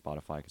listen to it on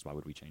Spotify because why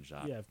would we change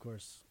that? Yeah, of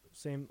course.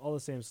 All the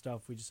same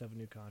stuff. We just have a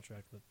new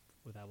contract with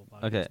Apple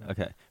Podcasts. Okay, now.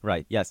 okay,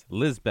 right. Yes,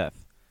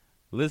 Lisbeth.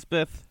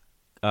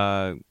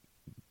 I'm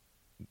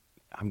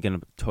gonna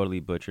totally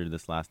butcher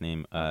this last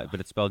name, but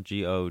it's spelled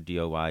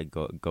Godoy.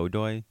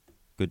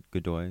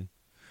 Godoy.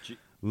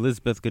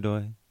 Lisbeth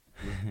Godoy.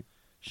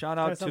 Shout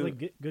Kinda out sounds to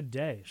like good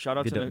day. shout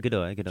out to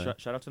Godoy.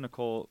 shout out to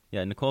Nicole.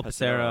 Yeah, Nicole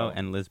Passero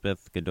and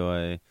Lisbeth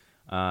Godoy.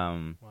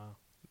 Wow.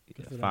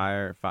 Good for them.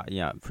 Fire.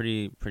 Yeah,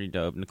 pretty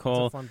dope. It's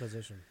Nicole. a fun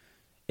position.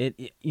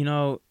 It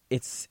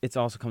it's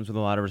also comes with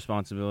a lot of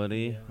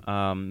responsibility.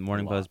 Yeah.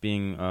 Morning Buzz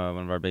being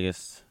one of our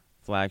biggest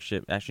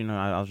flagship. Actually, no,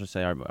 I'll just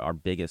say our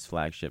biggest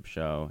flagship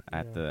show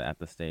at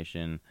the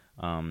station.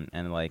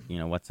 And like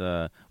what's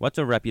a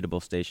reputable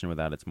station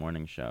without its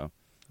morning show?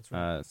 That's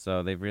right.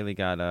 So they've really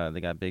got they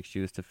got big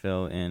shoes to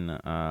fill in.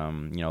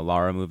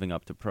 Laura moving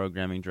up to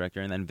programming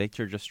director, and then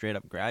Victor just straight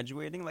up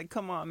graduating. Like,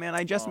 come on, man!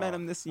 I just met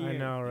him this year. I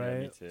know, Yeah, me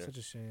right? too. Such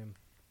a shame.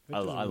 I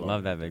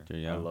love that Victor. I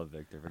Yo, love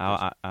Victor.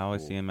 I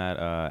always see him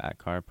at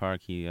Car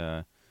Park. He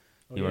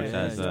works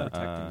as he's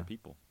protecting the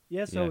people.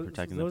 Yeah, so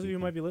protecting those the of you who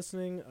people. might be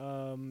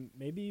listening,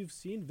 maybe you've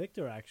seen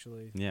Victor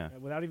actually. Yeah.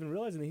 Without even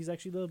realizing that he's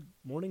actually the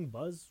Morning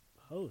Buzz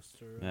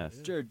host. Yes.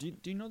 Yeah. Jared,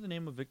 do you know the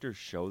name of Victor's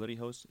show that he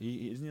hosts?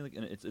 Isn't he like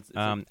it's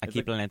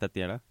Aquí Planeta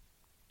Tierra.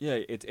 Yeah,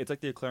 it's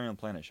like the Aquarium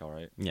Planet show,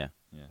 right? Yeah.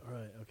 Yeah.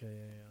 Right. Okay.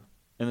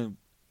 Yeah. And then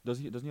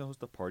doesn't he host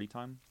the Party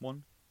Time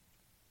one?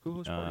 Who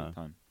hosts Party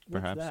Time?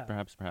 What's that?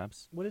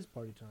 Perhaps. What is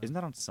Party Time? Isn't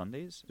that on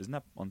Sundays? Isn't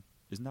that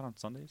on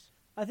Sundays?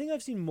 I think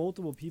I've seen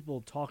multiple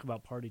people talk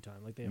about Party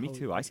Time. Like Me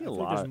too. I see a feel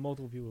lot. Like there's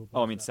multiple people. Who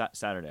Oh, I mean post that.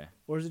 Saturday.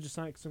 Or is it just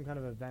like some kind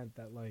of event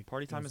that like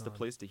Party Time goes is the on?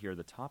 place to hear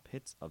the top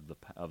hits of the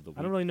week.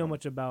 I don't really know from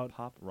much about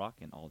pop, rock,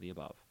 and all the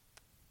above.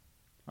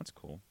 That's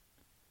cool.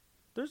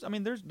 There's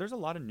a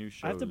lot of new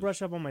shows. I have to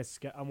brush up on my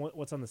on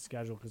what's on the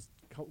schedule because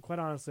quite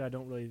honestly, I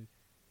don't really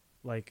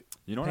like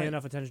pay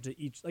enough attention to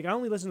each. Like I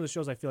only listen to the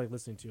shows I feel like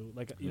listening to.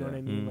 Like you know what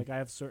I mean. Like I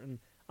have certain.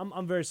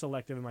 I'm very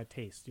selective in my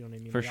taste. You know what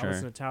I mean. For like, sure. I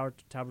listen to Tower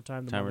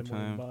Time, the Tower Morning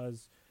Time.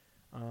 Buzz,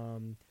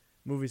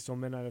 Movies Till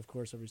Midnight, of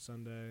course, every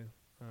Sunday,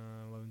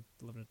 11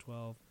 to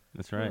 12.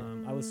 That's right.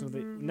 I listen to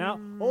the now.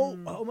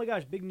 Oh my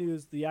gosh! Big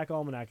news! The Yak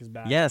Almanac is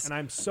back. Yes. and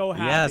I'm so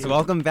happy. Yes,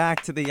 welcome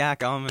back to the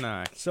Yak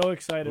Almanac. So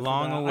excited!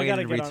 Long-awaited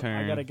I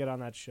return. gotta get on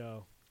that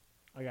show.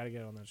 I gotta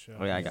get on that show.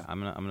 Oh yeah, I'm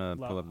gonna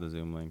pull up the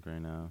Zoom link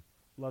right now.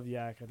 Love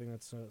Yak. I think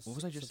that's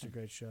such a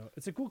great show.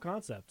 It's a cool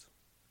concept.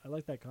 I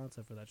like that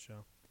concept for that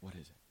show. What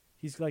is it?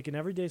 He's like an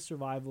everyday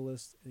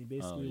survivalist, and he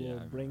basically I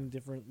will bring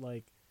different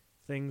like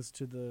things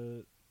to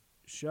the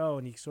show,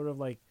 and he sort of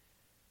like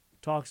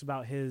talks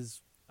about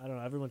his. I don't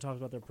know. Everyone talks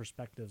about their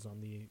perspectives on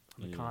the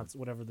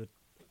whatever the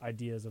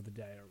ideas of the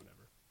day or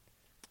whatever.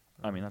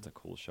 I mean, that's a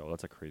cool show.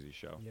 That's a crazy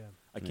show. Yeah.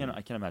 I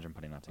can't imagine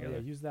putting that together. Yeah,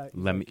 use that.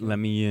 Let me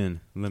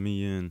in. Let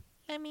me in,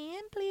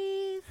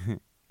 please.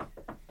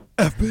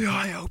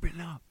 FBI,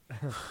 open up.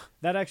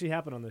 That actually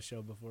happened on this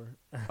show before.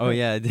 Oh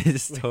yeah, it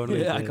just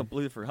totally. Yeah, I did.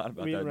 completely forgot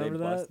about that. Remember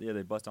that?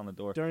 They bust on the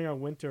door. During our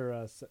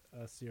winter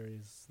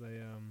series, they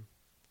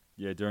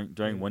Yeah,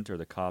 during winter,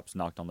 the cops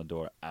knocked on the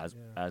door as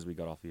we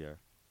got off the air.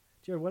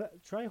 Jared,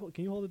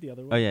 can you hold it the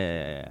other way? Oh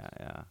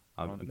yeah.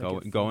 I'll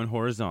going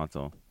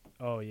horizontal.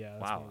 Oh yeah.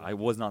 that's Wow, what I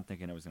was not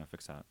thinking it was gonna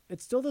fix that. It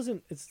still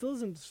doesn't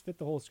fit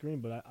the whole screen,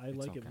 but I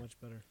like it much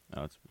better.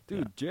 Oh,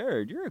 Dude,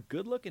 Jared, you're a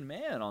good-looking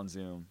man on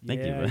Zoom.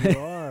 Thank you, Yeah, bro. you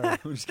are.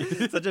 I'm just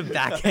kidding. Such a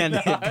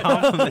backhanded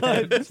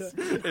compliment.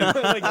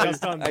 Like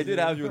just on I did Zoom.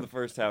 have you in the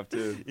first half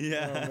too.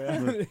 Yeah. Oh,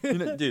 man. You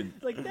know,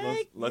 dude. Like,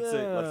 let's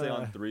say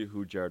on 3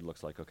 who Jared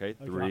looks like. Okay,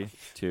 3,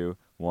 2,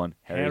 1.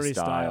 Harry Harry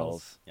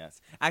Styles. Styles.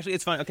 Yes. Actually,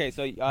 it's fun. Okay,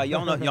 so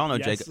y'all know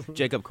Yes.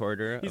 Jacob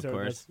Corder, He's of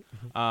heard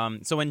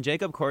course. So when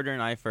Jacob Corder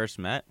and I first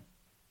met,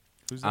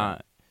 Who's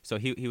that? so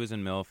he was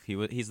in MILF.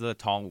 He's the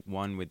tall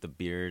one with the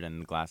beard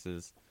and the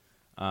glasses.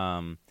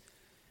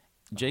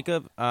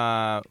 Jacob,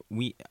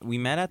 we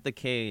met at the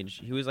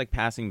Cage. He was like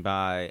passing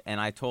by, and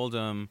I told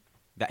him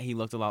that he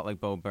looked a lot like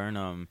Bo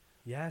Burnham.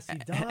 Yes, he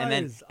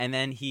does. And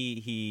then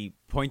he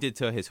pointed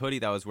to his hoodie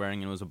that I was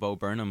wearing, and it was a Bo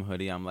Burnham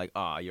hoodie. I'm like,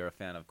 oh, you're a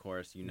fan, of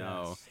course, you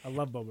know. Yes. I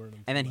love Bo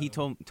Burnham. And then he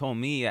told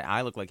me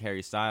I look like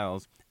Harry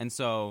Styles, and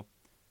so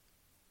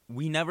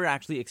we never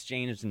actually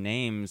exchanged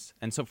names.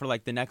 And so for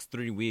like the next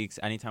 3 weeks,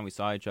 anytime we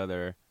saw each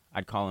other,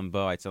 I'd call him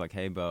Bo. I'd say like,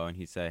 hey Bo, and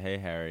he'd say, hey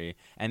Harry.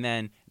 And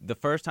then the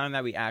first time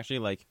that we actually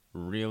like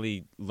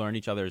really learned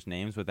each other's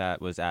names was at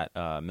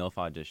MILF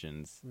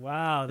auditions.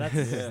 Wow,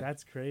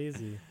 that's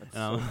crazy. That's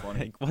so funny.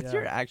 Like, what's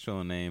your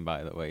actual name,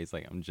 by the way? He's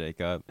like, I'm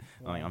Jacob.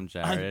 I'm like, I'm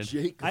Jared.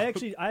 Jacob. I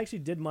actually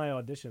did my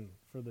audition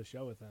for the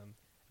show with him.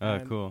 Oh,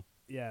 And, cool.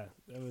 Yeah,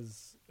 it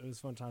was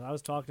fun time. I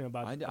was talking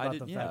about I the did, fact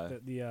yeah.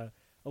 that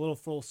little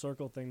full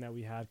circle thing that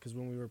we had because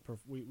when we were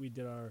we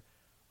did our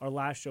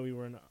last show,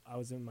 I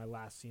was in my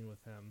last scene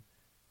with him,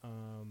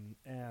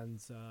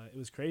 and it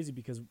was crazy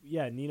because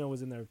Nino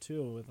was in there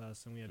too with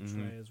us, and we had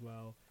Trey as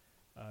well,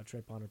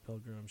 Trey Ponder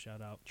Pilgrim,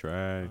 shout out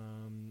Trey.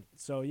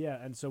 So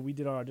we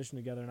did our audition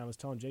together, and I was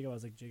telling Jacob, I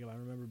was like, Jacob, I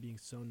remember being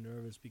so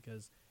nervous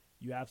because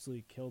you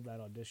absolutely killed that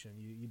audition.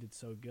 You did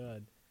so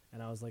good,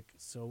 and I was like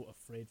so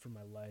afraid for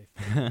my life.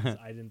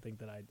 I didn't think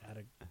that I had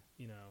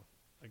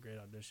a great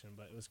audition,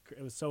 but it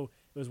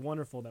was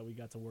wonderful that we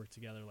got to work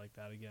together like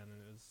that again,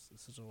 and it was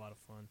such a lot of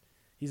fun.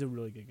 He's a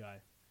really good guy.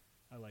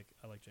 I like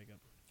Jacob.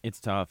 It's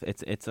tough.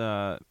 It's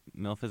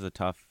MILF is a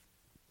tough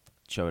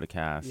show to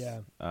cast. Yeah.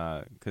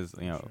 Because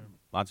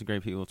lots of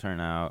great people turn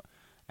out,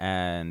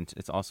 and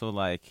it's also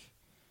like,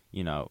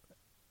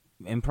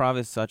 improv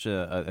is such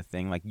a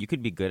thing. Like you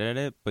could be good at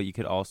it, but you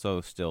could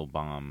also still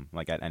bomb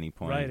like at any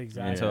point. Right,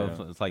 exactly.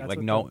 So it's like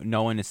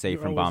no one is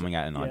safe from bombing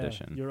at an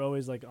audition. You're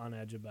always like on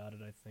edge about it,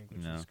 I think,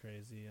 which is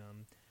crazy.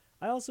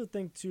 I also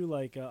think too,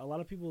 like a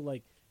lot of people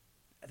like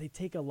they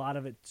take a lot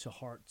of it to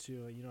heart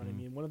too. You know what I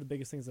mean? One of the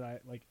biggest things that I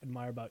like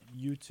admire about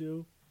you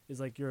two is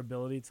like your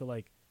ability to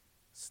like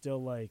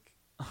still like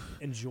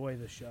enjoy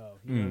the show.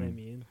 You know what I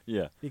mean?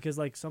 Yeah. Because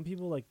like some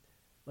people like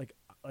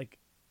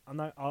I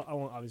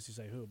won't obviously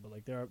say who, but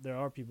like there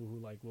are people who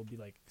like will be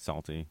like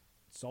salty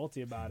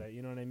about it.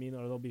 You know what I mean?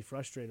 Or they'll be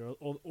frustrated,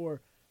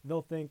 or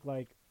they'll think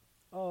like,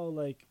 oh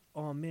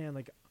man,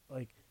 like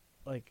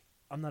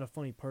I'm not a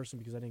funny person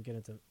because I didn't get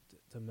into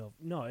MILF.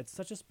 No, it's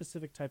such a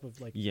specific type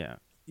of like. Yeah.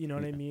 You know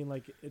what I mean?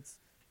 Like it's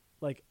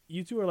like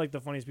you two are like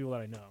the funniest people that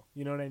I know.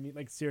 You know what I mean?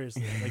 Like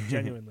seriously, like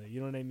genuinely. You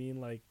know what I mean?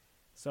 Like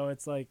so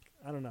it's like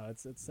I don't know.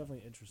 It's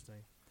definitely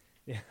interesting.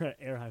 Yeah,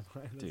 air high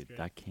five. Dude, great.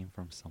 that came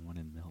from someone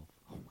in MILF.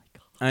 Oh my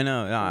god. I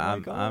know. Yeah,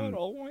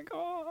 oh my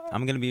god.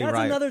 I'm gonna be That's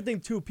right. another thing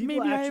too. People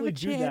Maybe actually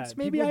do that.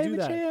 Maybe I have a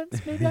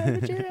chance. Maybe I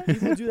have a chance.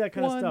 People do that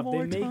kind of One stuff.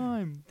 more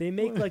time. They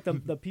make like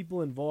the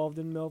people involved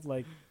in MILF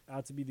like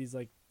out to be these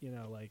like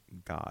like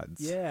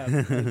gods.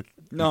 Yeah. Like,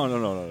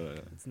 No.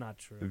 It's not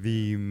true.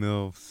 The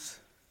MILFs.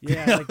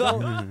 Yeah. Like,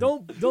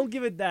 don't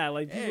give it that.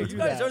 Like people Hey, do you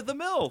guys that. are the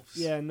MILFs.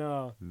 Yeah.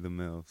 No. The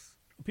MILFs.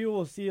 People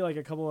will see like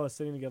a couple of us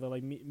sitting together,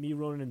 like me,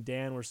 Ronan, and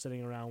Dan were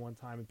sitting around one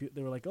time, and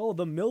they were like, "Oh,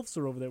 the MILFs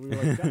are over there." We were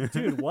like,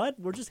 "Dude, what?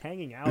 We're just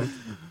hanging out.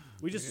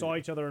 We just saw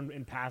each other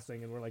in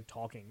passing, and we're like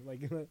talking,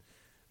 like,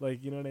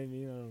 like you know what I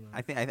mean? I don't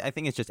know. I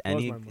think it's just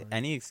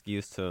any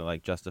excuse to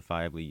like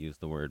justifiably use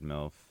the word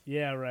MILF.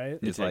 Yeah, right.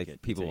 It's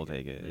like people will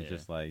take it. It's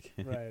just like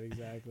right,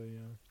 exactly. Yeah.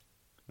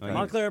 Like,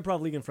 Montclair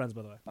Improv League and Friends,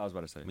 by the way. I was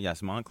about to say.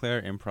 Yes,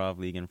 Montclair Improv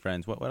League and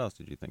Friends. What else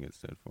did you think it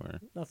stood for?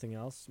 Nothing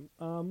else.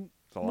 all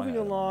Moving I had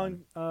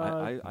along.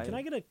 Can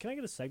I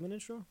get a segment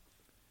intro?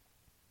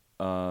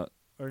 Or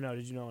no?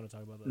 Did you not want to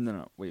talk about this?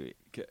 No. Wait.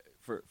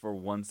 For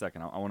 1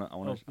 second, I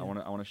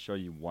want to show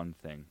you one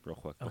thing real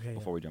quick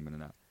before we jump into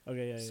that.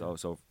 Okay. Yeah.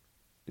 So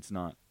it's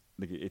not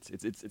like it's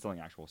something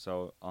actual.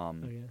 So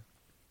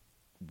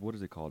what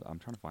is it called? I'm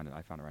trying to find it.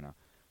 I found it right now.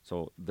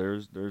 So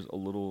there's a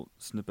little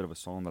snippet of a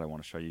song that I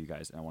want to show you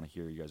guys, and I want to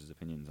hear you guys'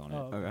 opinions on it.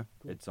 Oh, okay.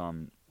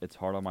 Cool. It's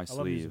Heart on My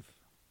Sleeve.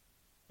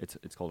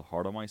 It's called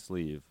Heart on My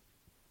Sleeve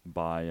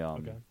by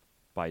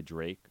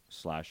Drake /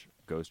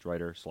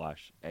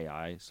 Ghostwriter /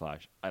 AI /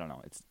 I don't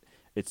know.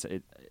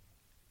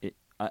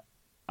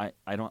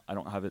 I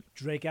don't have it.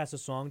 Drake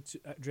asked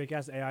Drake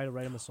asked AI to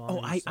write him a song.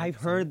 Oh, I've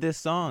heard this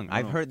song.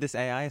 I've heard this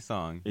AI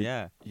song.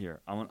 Yeah.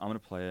 Here, I'm gonna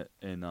play it,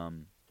 and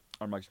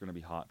our mics are gonna be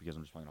hot because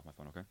I'm just playing it off my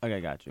phone. Okay.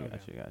 Okay, got you.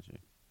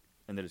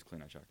 And they just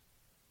clean. I checked.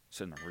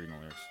 Sitting there reading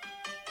the lyrics.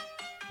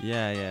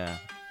 Yeah.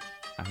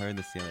 I heard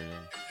this the other day.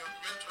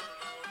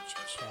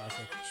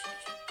 Classic.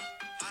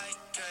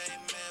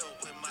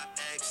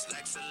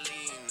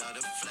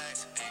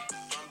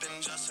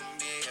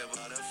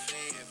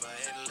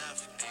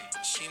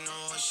 She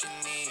know what she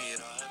need,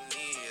 all I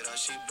need, all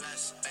she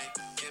blessed, ayy,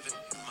 giving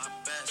my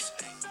best,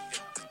 ayy,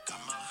 yeah, I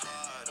got my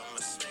heart on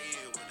my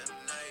sleeve with a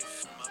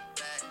knife on my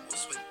back,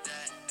 what's with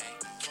that, ayy,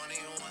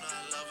 21,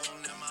 I love him,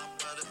 then my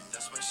brother,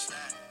 that's my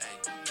stat,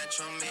 ayy,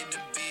 Metro made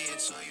the beat,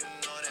 so you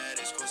know that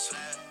it's gon'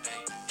 slap,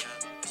 ayy,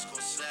 yeah, it's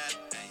gon' slap,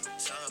 ayy,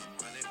 tough,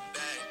 run it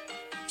back,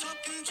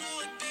 talking to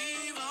a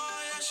diva,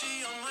 yeah,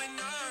 she on my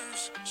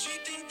nerves,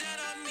 she think that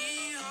I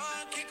need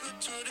her, kick her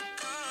to the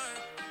curb,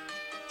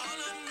 all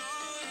I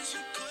know is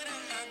you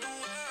couldn't have the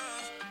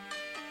world,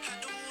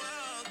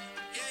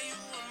 yeah, you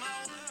were my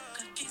world.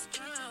 Got these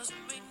girls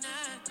on my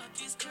neck, got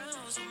these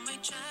girls on my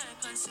track,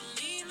 like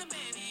Selena,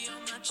 baby,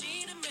 on my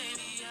Gina,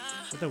 baby,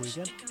 yeah. What, The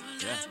Weeknd?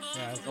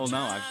 Yeah. Oh no,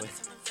 actually.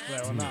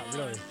 Yeah, well, not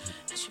really.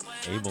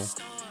 Abel.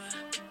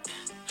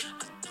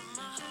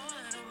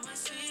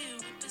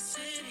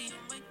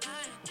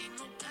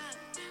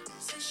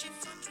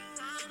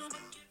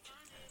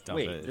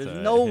 Wait, there's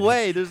no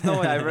way. There's no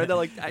way. I read that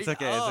like. It's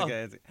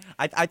okay.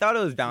 I thought it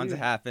was bound to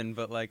happen,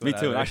 but like me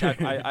too. whatever.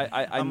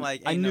 I'm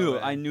like, I knew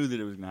that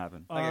it was gonna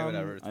happen. Okay,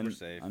 whatever. We're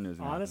safe. I knew it was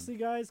gonna Honestly,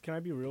 guys, can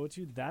I be real with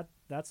you? That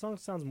song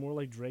sounds more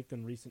like Drake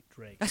than recent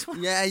Drake.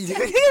 Yeah,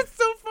 it's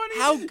so funny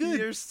How good?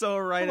 You're so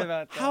right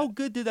about that. How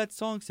good did that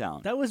song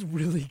sound? That was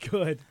really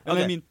good. And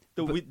Okay, I mean,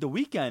 the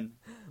weekend.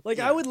 Like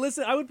I would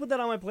listen. I would put that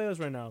on my playlist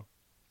right now.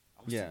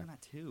 I was Yeah. thinking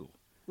that too.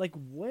 Like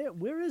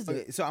where is it?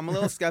 Okay, so I'm a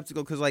little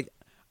skeptical because like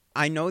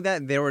I know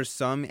that there was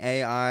some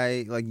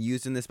AI like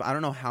used in this, but I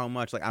don't know how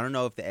much. Like I don't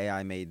know if the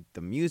AI made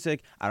the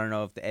music. I don't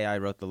know if the AI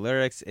wrote the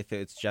lyrics. If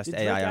it's just Did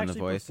Drake AI on the actually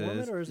perform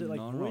voices. it, or is it like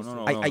voices?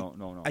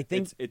 No. I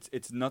think-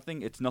 it's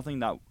nothing. It's nothing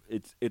that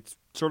it's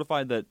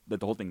certified that the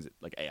whole thing's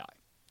like AI.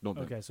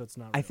 Okay, so it's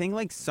not. I real. think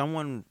like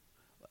someone,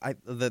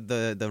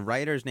 the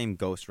writer's named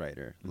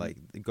Ghostwriter. Mm-hmm. Like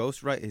the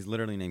Ghostwriter is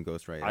literally named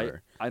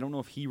Ghostwriter. I don't know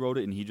if he wrote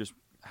it and he just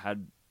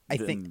had. I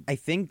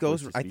think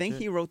voice to I think speech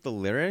he it? wrote the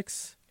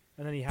lyrics.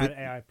 And then he had but-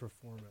 AI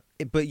perform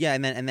it. But yeah,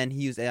 and then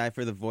he used AI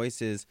for the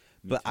voices.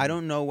 But I too.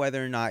 don't know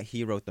whether or not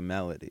he wrote the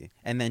melody.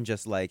 And then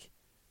just like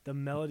The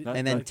melody.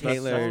 And then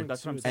Taylor-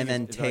 That's what I'm too, saying. and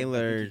then is that I think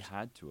Taylor- he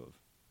had to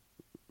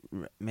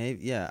have.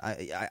 maybe yeah,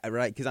 I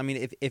right because I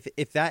mean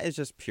if that is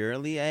just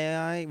purely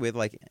AI with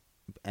like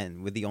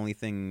and with the only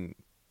thing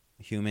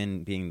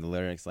human being the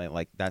lyrics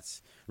like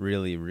that's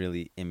really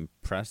really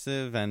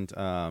impressive and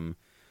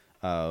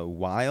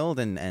wild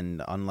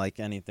and unlike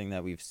anything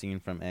that we've seen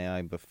from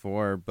AI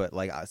before. But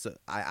like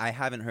I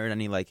haven't heard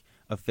any like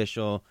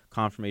official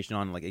confirmation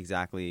on like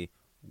exactly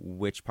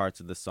which parts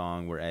of the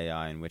song were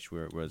AI and which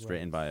was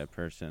written by a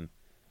person.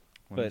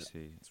 Let me But-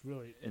 see. It's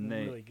really And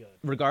they- really good.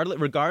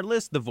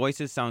 Regardless, the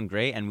voices sound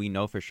great, and we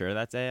know for sure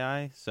that's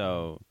AI.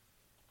 So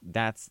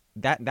that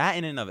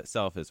in and of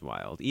itself is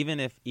wild. Even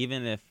if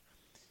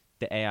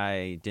the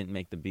AI didn't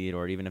make the beat,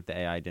 or even if the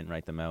AI didn't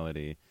write the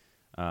melody.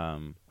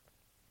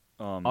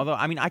 Although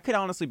I mean, I could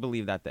honestly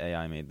believe that the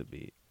AI made the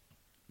beat.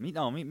 Me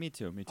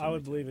too. I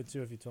would believe it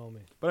too if you told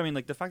me. But I mean,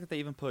 like the fact that they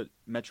even put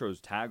Metro's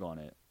tag on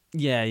it.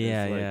 Yeah,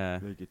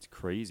 is, like, it's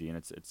crazy, and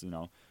it's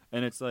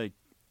and it's like,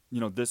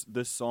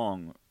 this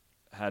song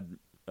had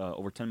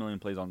over 10 million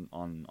plays on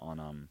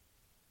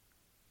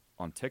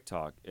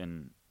TikTok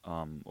and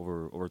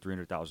over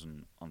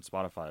 300,000 on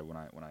Spotify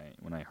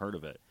when I heard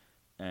of it,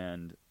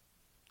 and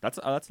that's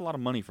a lot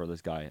of money for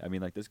this guy. I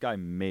mean, like this guy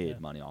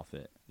made money off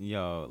it.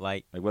 Yo,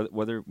 like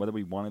whether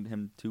we wanted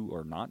him to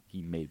or not,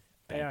 he made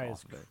bank AI off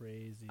is of it.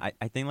 crazy.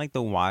 I think like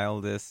the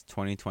wildest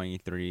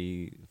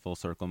 2023 full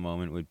circle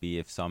moment would be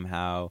if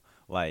somehow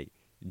like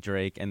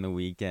Drake and The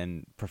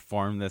Weeknd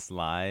perform this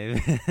live.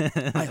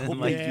 I hope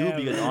like, they do,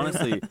 because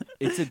honestly,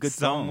 it's a good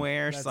song.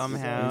 somewhere That's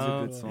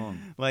somehow. It's a good song.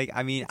 Like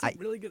I mean, It's a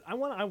really good. I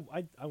want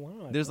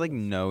to. there's like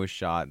no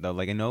shot though.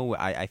 Like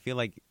I feel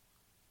like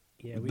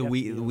Yeah, the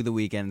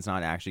Weeknd's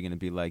not actually gonna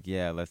be like,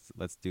 yeah,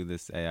 let's do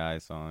this AI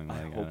song. Like,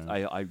 I hope don't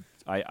know.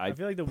 I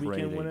feel like the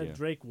pray Weeknd they when do. it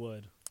Drake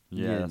would.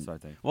 Yeah, that's what I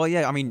think. Well,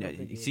 yeah, I mean, I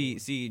think he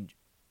see,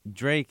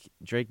 Drake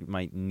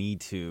might need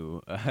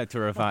to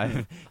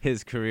revive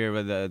his career,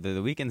 but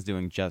the Weeknd's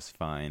doing just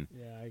fine.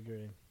 Yeah, I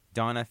agree.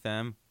 Dawn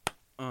FM,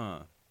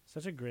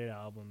 Such a great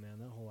album, man.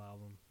 That whole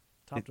album,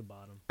 top to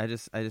bottom. I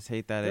just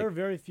hate that. There are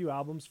very few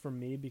albums for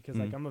me because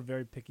like Mhm. I'm a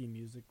very picky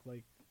music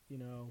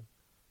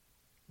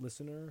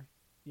listener.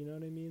 You know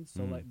what I mean?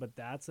 So Mhm. like, but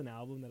that's an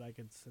album that I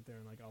could sit there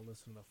and like I'll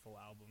listen to the full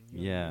album.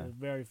 Yeah. There's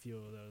very few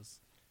of those.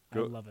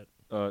 Go- I love it.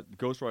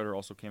 Ghostwriter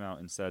also came out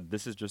and said,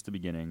 "This is just the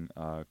beginning."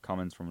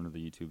 Comments from another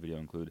YouTube video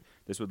include,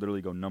 "This would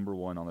literally go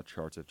 #1 on the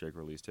charts if Drake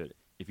released it.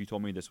 If you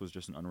told me this was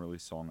just an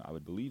unreleased song, I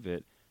would believe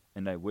it.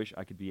 And I wish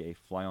I could be a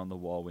fly on the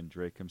wall when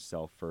Drake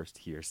himself first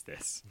hears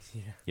this."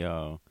 Yeah.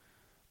 Yo,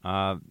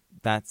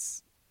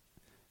 that's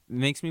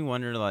makes me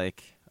wonder.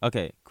 Like,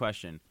 okay,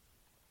 question: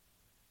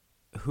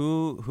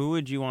 Who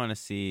would you want to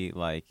see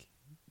like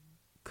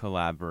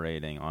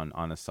collaborating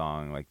on a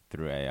song like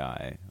through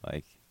AI?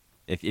 Like,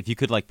 if you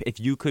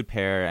could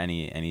pair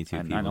any two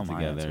I people know my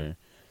together, answer.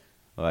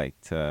 like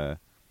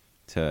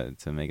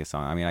to make a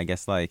song. I mean, I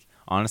guess like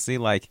honestly,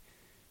 like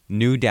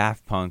new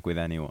Daft Punk with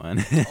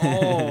anyone.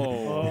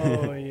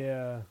 Oh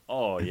yeah.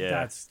 Oh yeah.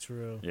 That's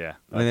true. Yeah.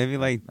 Maybe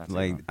like that's a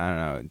like good I don't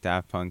know,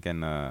 Daft Punk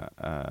and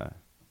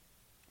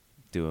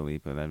Dua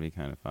Lipa. That'd be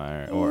kind of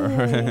fire. Or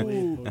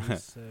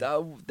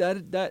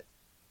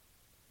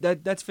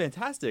That's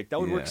fantastic. That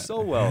would work Yeah.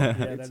 so well. Yeah,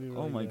 It's- that'd be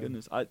oh really my good.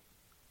 goodness.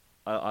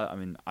 I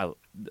mean,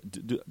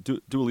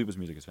 Dua Lipa's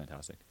music is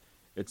fantastic.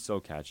 It's so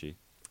catchy.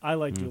 I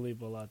like Dua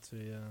Lipa a lot too.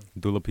 Yeah.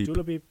 Dua Lipa.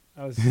 Dua Lipa.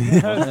 I was.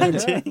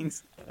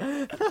 Jinx.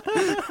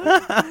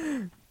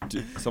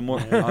 Some more.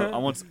 I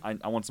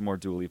want some more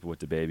Dua Lipa with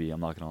the baby. I'm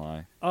not gonna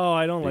lie. Oh,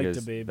 I don't like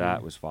Because the baby.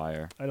 That was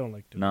fire. I don't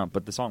like Dua. No,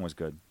 but the song was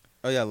good.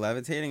 Oh yeah,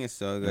 Levitating is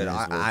so good.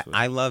 Yeah, it's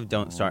I really love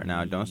Don't Start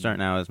Now. Don't Start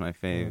Now is my And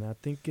fave. I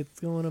think it's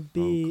gonna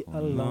be Oh,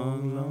 a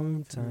long,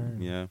 long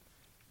time. Yeah.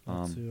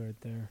 That's two right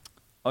there.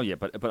 Oh yeah,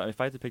 but if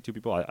I had to pick two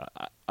people,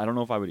 I don't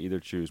know if I would either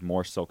choose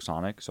more Silk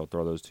Sonic, so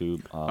throw those two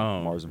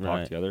Mars and Pop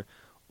right. together,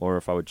 or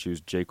if I would choose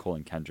J. Cole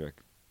and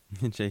Kendrick.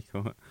 J.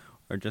 Cole.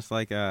 Or just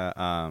like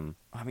I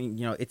mean,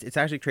 you know, it's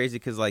actually crazy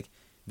because like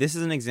this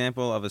is an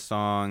example of a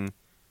song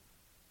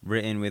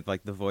written with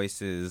like the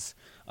voices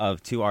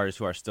of two artists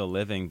who are still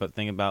living. But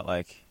think about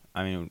like,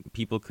 I mean,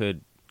 people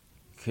could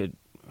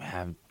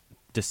have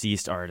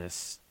deceased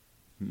artists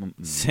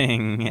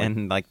sing,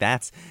 and like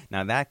that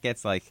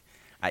gets like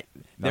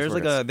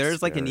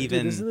there's like an even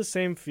Dude, this is the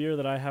same fear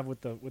that I have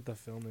with the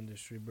film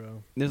industry,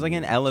 bro. There's like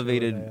an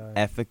elevated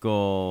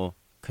ethical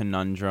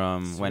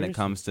conundrum when it Seriously?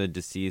 comes to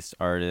deceased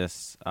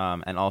artists,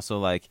 and also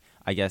like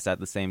I guess at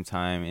the same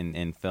time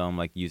in film,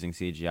 like using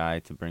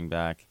CGI to bring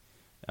back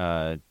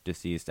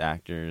deceased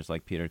actors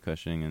like Peter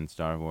Cushing in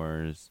Star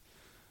Wars,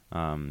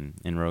 in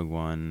Rogue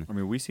One. I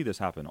mean, we see this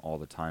happen all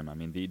the time. I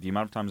mean, the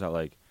amount of times that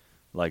like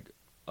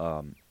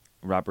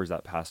rappers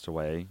that passed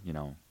away,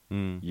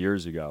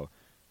 years ago,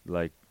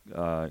 like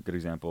good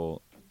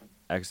example,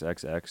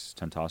 XXX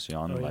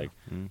Tentacion. Oh, yeah.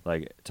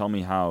 Like tell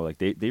me how like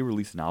they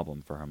release an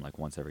album for him like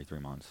once every 3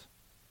 months.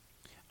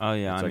 Oh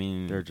yeah, It's I like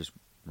mean they're just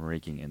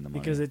raking in the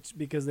money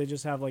because they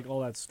just have like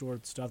all that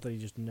stored stuff that you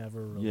just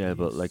never release. Yeah,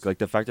 but like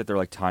the fact that they're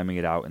like timing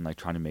it out and like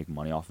trying to make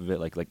money off of it,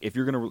 like if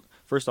you're gonna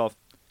first off,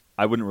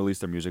 I wouldn't release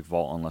their music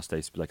vault unless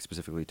they like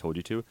specifically told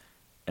you to,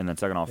 and then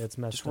second off, Yeah, it's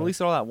messed just up. release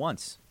it all at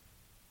once.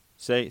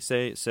 Say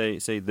this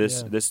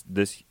Yeah.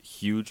 this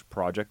huge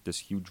project, this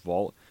huge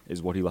vault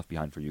is what he left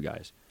behind for you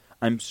guys.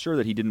 I'm sure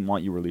that he didn't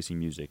want you releasing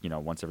music,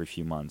 once every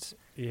few months,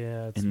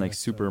 Yeah, it's and like messed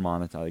super up.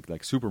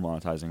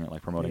 monetizing it,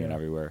 like promoting it Yeah.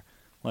 everywhere.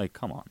 Like,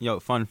 come on. Yo,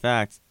 fun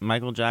fact: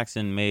 Michael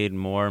Jackson made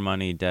more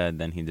money dead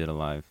than he did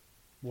alive.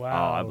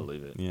 Wow. Oh, I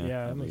believe it. Yeah.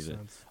 Yeah, I that makes believe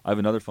it. sense. I have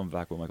another fun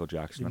fact with Michael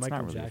Jackson. The That's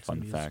Michael not really Jackson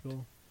a fun fact.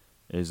 musical?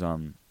 Is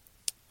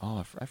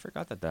I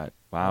forgot that.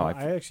 Wow.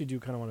 I actually do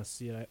kind of want to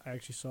see it. I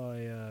actually saw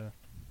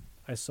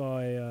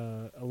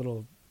a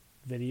little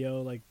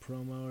video like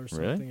promo or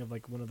something Really? of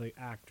like one of the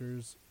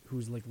actors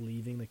who's like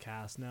leaving the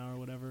cast now or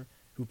whatever,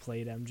 who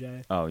played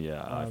MJ. Oh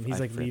yeah. He's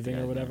like I leaving or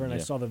forget whatever, his and I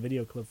name, saw the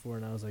video clip for it,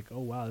 and I was like, oh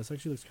wow, this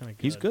actually looks kind of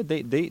good. He's good.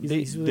 They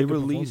He's a really good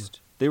released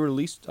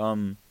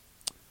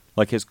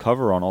like his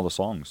cover on all the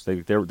songs. They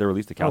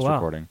released the cast wow.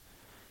 recording.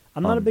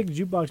 I'm not a big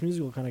jukebox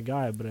musical kind of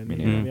guy, but I mean,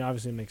 neither.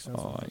 obviously it makes sense.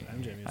 Oh, with the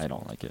MJ musical. I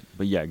don't like it,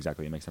 but yeah,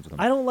 exactly, it makes sense with him.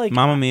 I don't like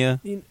Mamma Mia.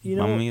 You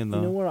Mamma Mia,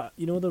 though.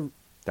 the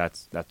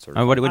That's sort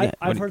Oh, of. what do you-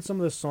 I've heard some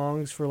of the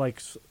songs for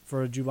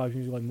for a jukebox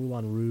music like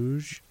Moulin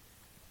Rouge.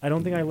 I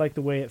don't think I like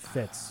the way it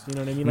fits. You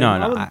know what I mean? Like,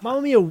 No,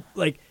 Mamma Mia,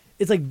 like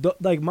it's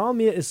like Mamma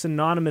Mia is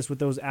synonymous with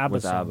those ABBA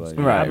With songs.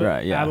 ABBA, yeah.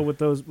 Right, yeah. ABBA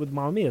with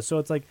Mamma Mia. So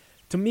it's like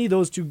to me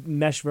those two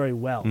mesh very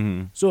well.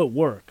 Mhm. So it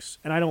works,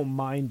 and I don't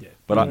mind it.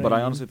 But You I, know but what I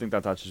mean? honestly think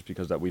that's just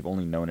because that we've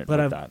only known it But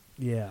with I've- that.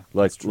 yeah,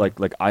 Like that's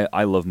true.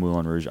 I love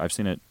Moulin Rouge. I've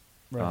seen it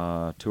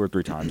Right. 2 or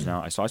 3 times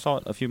now. I saw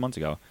it a few months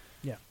ago.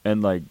 Yeah.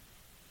 And like,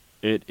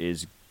 it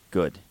is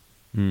good.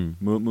 Hmm.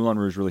 Moulin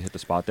Rouge really hit the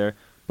spot there,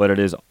 but it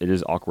is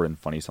awkward and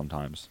funny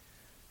sometimes.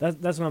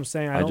 That's what I'm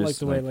saying. I I don't like just,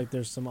 the way like- like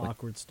there's some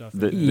awkward stuff.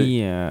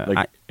 Yeah,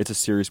 Like it's a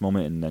serious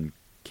moment, and then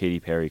Katy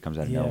Perry comes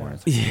out of Yeah. nowhere.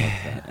 And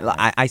it's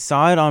like, I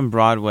saw it on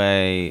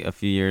Broadway a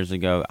few years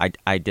ago.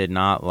 I did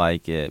not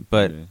like it,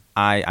 but Yeah.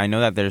 I know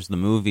that there's the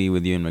movie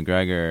with Ewan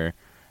McGregor,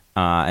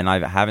 and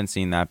I haven't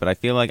seen that, but I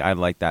feel like I'd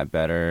like that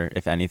better,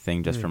 if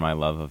anything, just for my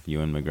love of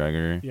Ewan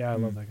McGregor. Yeah, I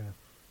love that guy.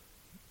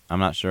 I'm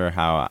not sure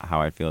how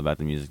I feel about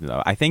the music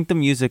though. I think the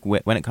music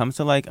when it comes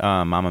to like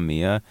Mamma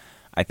Mia,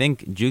 I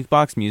think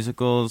jukebox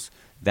musicals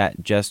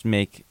that just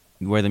make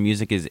where the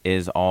music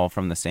is all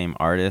from the same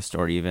artist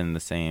or even the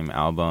same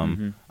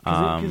album.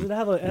 Because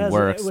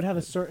works. it would have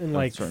a certain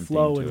like certain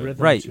flow theme and to it.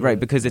 rhythm. Right, to right, it.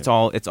 because it's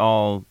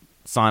all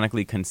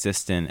sonically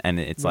consistent, and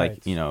it's Right.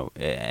 like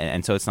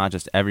and so it's not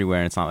just everywhere,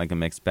 and it's not like a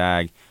mixed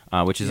bag,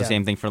 which is the Yeah.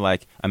 same thing for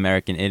like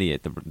American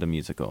Idiot, the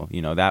musical.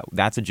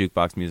 That's a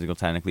jukebox musical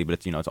technically, but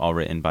it's all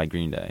written by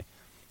Green Day,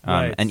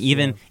 Right, and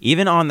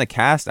even on the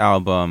cast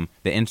album,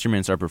 the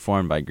instruments are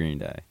performed by Green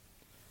Day.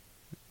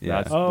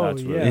 Yeah,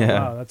 That's really- Yeah.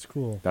 Wow, that's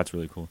cool. That's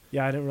really cool.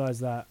 Yeah, I didn't realize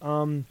that.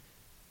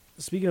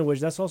 Speaking of which,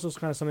 that's also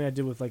kind of something I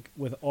did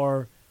with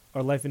our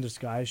Life in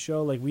Disguise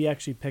show. Like we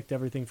actually picked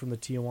everything from the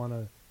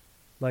Tijuana,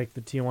 like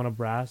the Tijuana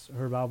Brass,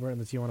 Herb Albert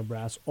and the Tijuana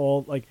Brass,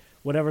 all like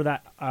whatever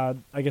that.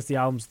 I guess the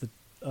album's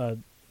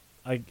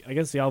I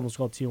guess the album's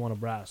called Tijuana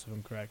Brass, if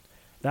I'm correct.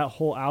 That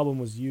whole album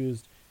was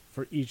used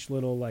for each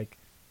little like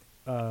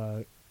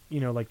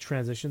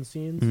transition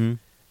scenes. Mhm.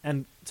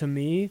 And to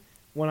me,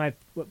 when I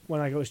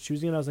was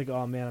choosing it, I was like,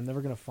 oh man, I'm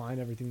never gonna find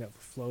everything that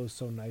flows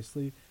so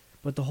nicely.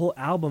 But the whole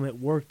album, it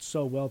worked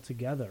so well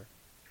together,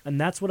 and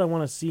that's what I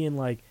want to see in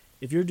like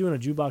if you're doing a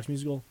jukebox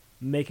musical,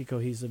 make it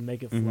cohesive,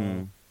 make it flow.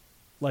 Mhm.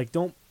 Like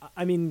don't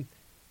I mean,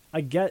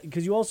 I get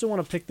because you also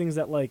want to pick things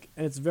that like,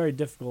 and it's very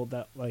difficult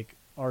that like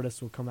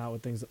artists will come out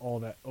with things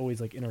that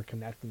always like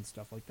interconnect and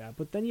stuff like that.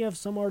 But then you have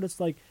some artists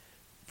like,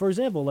 for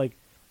example, like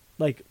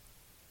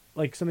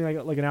something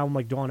like an album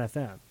like Dawn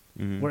FM.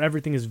 Mhm. Where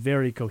everything is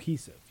very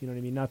cohesive, you know what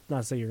I mean? Not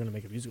to say you're gonna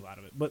make a musical out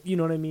of it, but you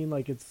know what I mean.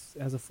 Like it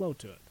has a flow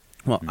to it.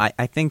 Well,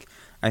 I think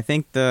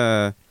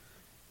the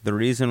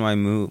reason why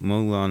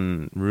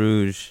Moulin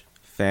Rouge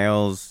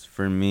fails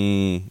for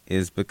me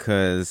is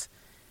because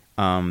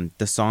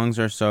the songs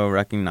are so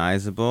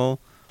recognizable,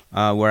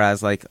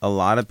 whereas like a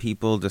lot of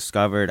people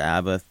discovered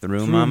ABBA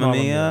through Mamma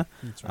Mia.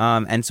 That's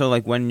right. And so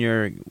like when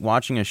you're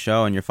watching a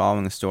show and you're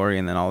following a story,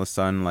 and then all of a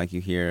sudden like you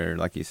hear,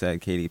 like you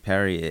said, Katy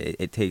Perry,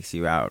 it takes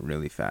you out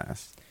really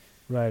fast.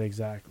 Right,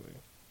 exactly.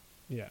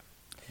 Yeah.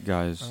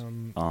 Guys,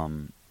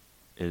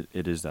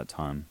 it is that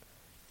time.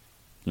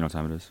 You know what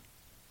time it is?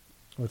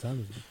 What time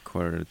is it?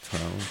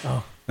 11:45.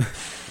 Oh.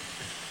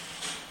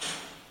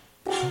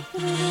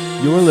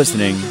 You're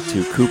listening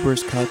to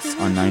Cooper's Cuts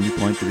on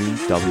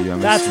 90.3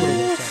 WMSC. That's what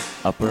it is.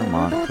 Upper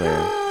Montclair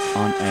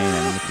on AM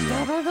and the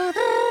PM.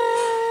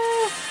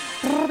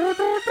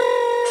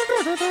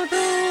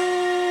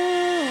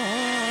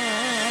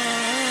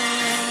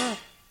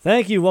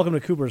 Thank you. Welcome to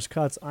Cooper's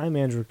Cuts. I'm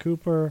Andrew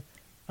Cooper.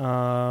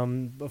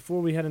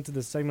 Before we head into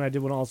this segment, I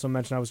did want to also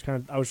mention I was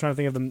trying to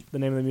think of the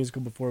name of the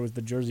musical before. It was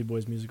the Jersey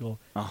Boys musical.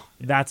 Oh,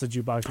 that's a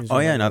jukebox musical. Oh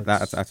yeah, no,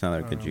 that's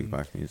another good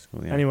jukebox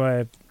musical. Yeah.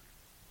 Anyway,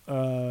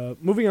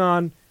 moving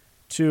on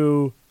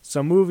to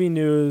some movie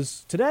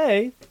news.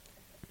 Today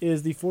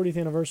is the 40th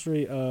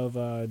anniversary of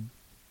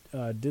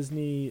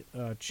Disney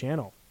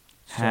Channel.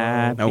 So,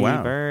 Happy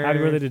birthday. Happy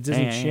birthday to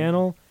Disney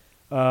Channel.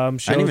 Shows I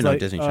didn't even know like,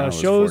 Disney Channel was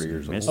shows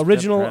 40 years old.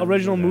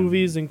 original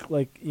movies,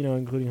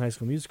 including High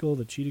School Musical,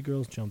 The Cheetah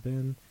Girls, Jump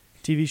In,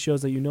 TV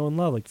shows that you know and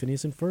love, like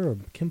Phineas and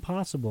Ferb, Kim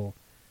Possible,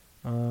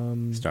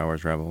 Star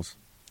Wars Rebels.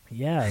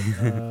 Yeah,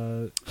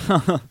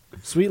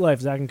 Sweet Life,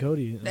 Zach and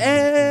Cody.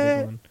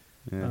 Big one.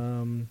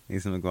 Yeah.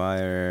 Lisa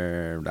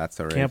McGuire, That's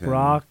a Raven. Camp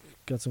Rock,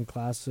 got some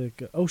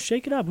classic.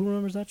 Shake It Up. Who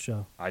remembers that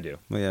show? I do.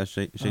 Well, yeah,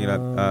 Shake It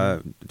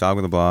Up. Dog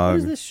with a Blog. What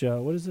is this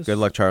show? What is this? Good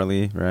Luck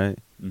Charlie, right?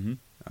 Mm-hmm.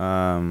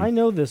 I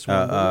know this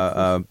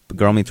one.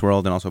 Girl Meets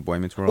World and also Boy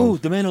Meets World. Ooh,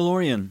 The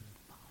Mandalorian.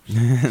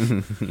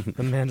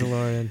 The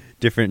Mandalorian.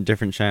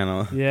 Different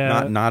channel.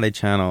 Yeah. Not a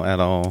channel at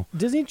all.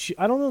 Disney.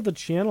 I don't know if the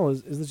channel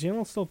is. Is the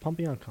channel still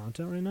pumping out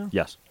content right now?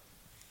 Yes.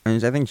 I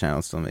think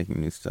Channel's still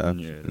making new stuff.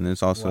 Yeah. And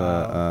there's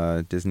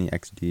also Disney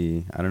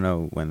XD. I don't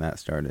know when that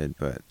started,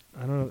 but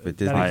I don't know. But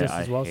Disney exists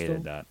I as well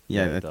hated still? that.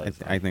 Yeah,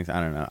 I think so. I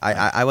don't know.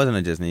 I wasn't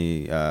a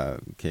Disney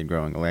kid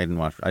growing up. I didn't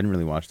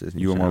really watch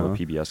Disney. You were Channel. more of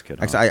a PBS kid.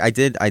 Huh? Actually, I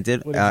did. What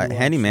did you watch?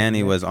 Handy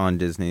Manny was on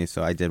Disney,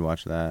 so I did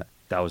watch that.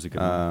 That was a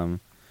good one.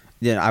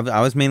 Yeah, I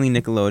was mainly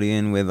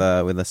Nickelodeon with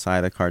a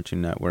side of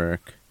Cartoon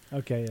Network.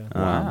 Okay, yeah.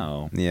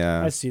 Wow.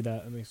 Yeah. I see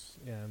that. It makes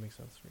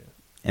sense for you.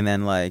 And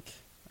then I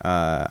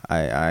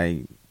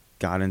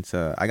got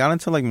into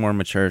like more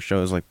mature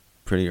shows like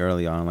pretty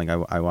early on. Like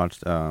I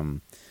watched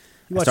You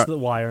watched The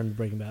Wire and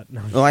Breaking Bad.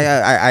 No, well,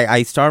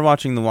 I started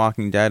watching The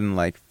Walking Dead in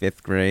like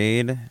 5th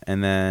grade,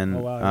 and then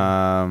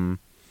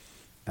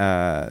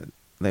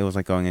it was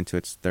like going into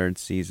its 3rd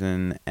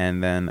season,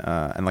 and then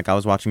and like I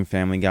was watching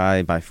Family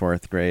Guy by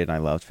 4th grade. And I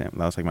loved Family.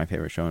 That was like my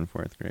favorite show in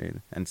 4th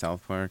grade, and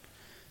South Park.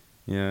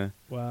 Yeah.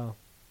 Wow.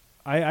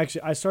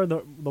 I started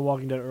the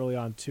Walking Dead early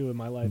on too in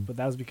my life, but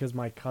that was because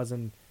my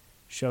cousin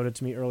showed it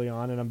to me early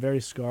on, and I'm very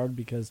scarred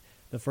because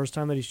the first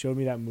time that he showed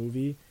me that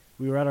movie,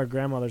 we were at our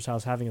grandmother's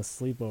house having a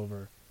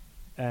sleepover,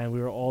 and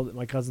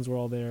my cousins were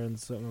all there, and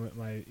so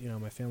my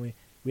family.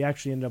 We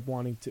actually ended up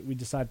we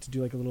decided to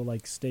do like a little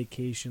like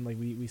staycation, like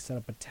we set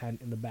up a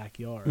tent in the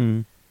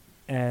backyard,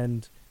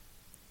 and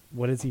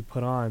what does he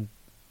put on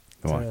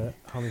to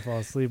help me fall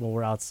asleep while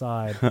we're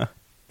outside?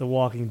 The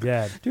Walking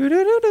Dead.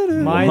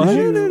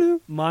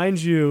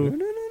 Mind you,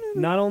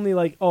 not only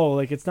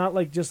it's not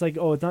like just like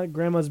it's not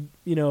grandma's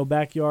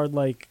backyard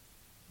like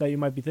that you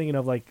might be thinking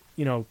of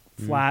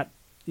flat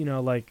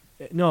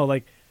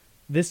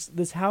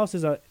this house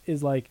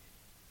is like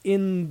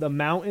in the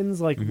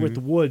mountains with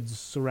woods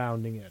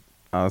surrounding it.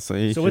 Oh, so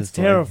it's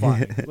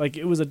terrifying.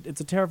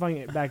 It's a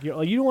terrifying backyard.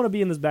 Like you don't want to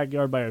be in this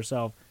backyard by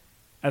yourself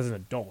as an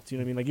adult. You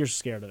know what I mean? Like you're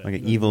scared of it. Like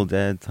an Evil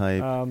Dead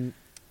type.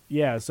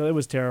 Yeah. So it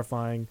was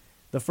terrifying.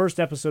 The first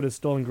episode is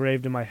still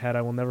engraved in my head.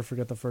 I will never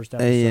forget the first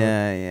episode.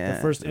 Yeah.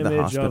 The first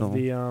image of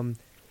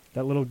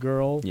that little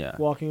girl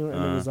walking, and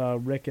it was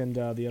Rick and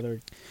the other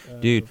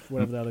dude.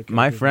 Whatever the other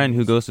my friend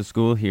who goes to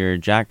school here,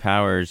 Jack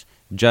Powers,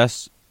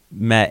 just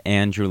met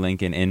Andrew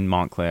Lincoln in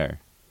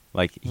Montclair.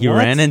 Like he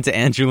ran into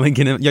Andrew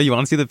Lincoln. Yo, you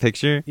want to see the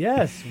picture?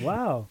 Yes.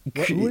 Wow.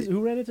 Who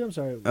ran into him?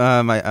 Sorry.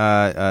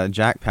 My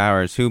Jack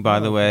Powers, who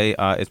by the way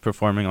is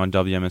performing on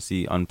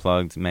WMSC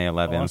Unplugged May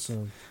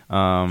 11th.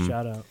 Awesome.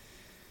 Shout out.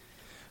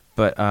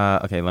 But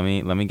okay, let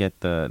me get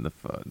the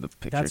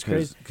picture. That's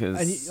crazy.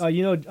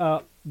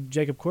 And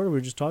Jacob Corder, we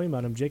were just talking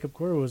about him. Jacob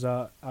Corder was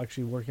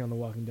actually working on The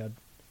Walking Dead.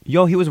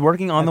 Yo, he was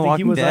working on The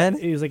Walking Dead.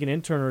 He was like an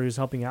intern, or he was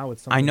helping out with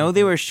something. I know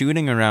they were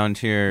shooting around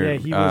here. Yeah,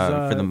 he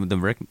was for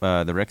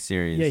the Rick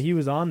series. Yeah, he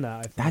was on that.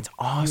 I think. That's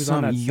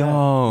awesome. That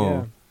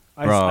Yo,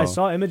 yeah. I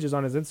saw images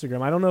on his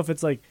Instagram. I don't know if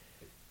it's like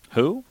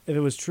who, if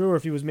it was true, or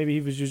if he was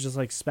just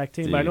like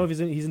spectating. Dude. But I know if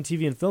he's in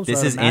TV and film. So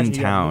this is in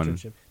town.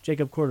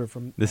 Jacob Corder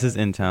from. This is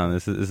in town.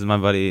 This is my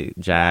buddy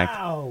Jack.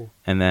 Wow.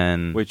 And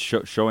then wait,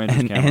 show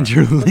Andrew's camera.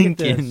 Andrew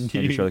Lincoln.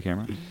 Can you show the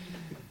camera?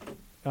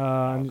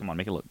 Come on,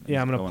 make it look.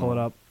 Yeah, I'm gonna pull it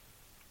up.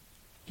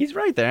 He's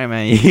right there,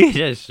 man. You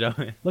just show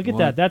it. Look at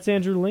that. That's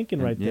Andrew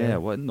Lincoln right there. Yeah.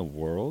 What in the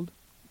world?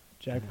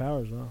 Jack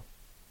Powers. Wow,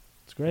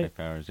 it's great. Jack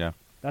Powers. Yeah.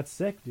 That's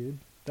sick, dude.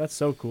 That's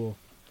so cool.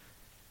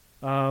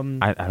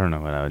 I don't know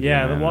what I would do.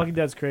 Yeah, The Walking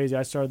Dead's crazy.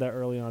 I started that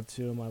early on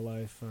too in my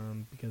life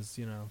because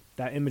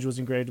that image was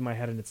engraved in my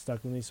head and it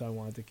stuck with me, so I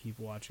wanted to keep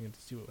watching it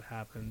to see what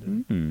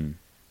happened. And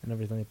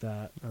and everything like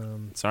that.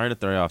 Sorry to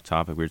throw you off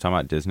topic. We were talking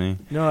about Disney.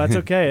 No, that's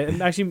okay.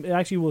 It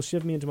actually will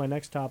shift me into my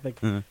next topic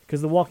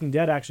because The Walking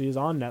Dead actually is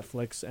on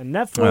Netflix, and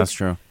Netflix That's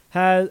true.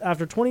 has,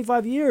 after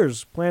 25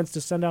 years, plans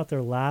to send out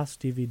their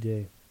last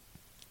DVD.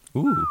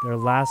 Ooh. Their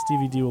last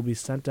DVD will be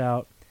sent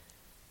out,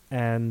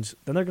 and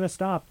then they're going to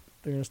stop.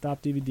 They're going to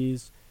stop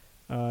DVDs.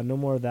 No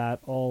more of that.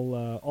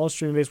 All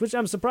streaming based, which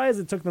I'm surprised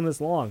it took them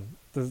this long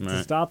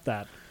to stop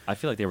that. I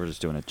feel like they were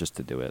just doing it just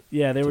to do it.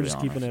 Yeah, they were just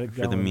honest. keeping it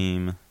going. For the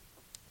meme.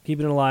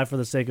 Keeping it alive for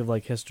the sake of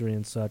like history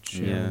and such.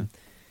 Yeah.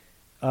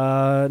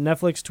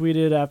 Netflix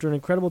tweeted, after an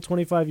incredible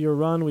 25-year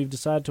run, we've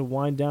decided to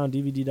wind down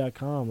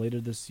DVD.com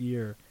later this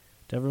year.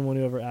 To everyone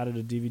who ever added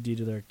a DVD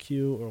to their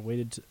queue or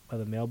waited by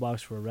the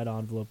mailbox for a red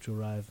envelope to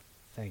arrive,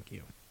 thank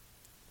you.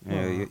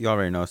 Yeah, you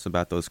already know us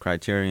about those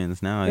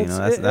criterions now.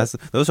 It's-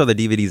 Those are the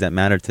DVDs that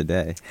matter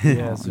today.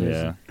 Yeah,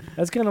 seriously.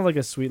 That's kind of like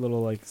a sweet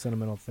little like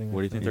sentimental thing.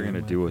 What do you think they're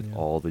gonna do with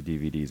all the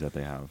DVDs that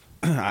they have?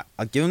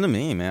 I'll give them to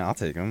me, man. I'll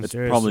take them. It's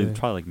probably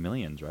like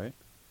millions, right?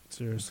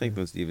 Seriously. Take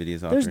those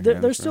DVDs off.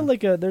 There's still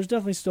like there's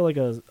definitely still like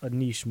a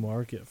niche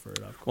market for it.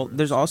 Of course. Well,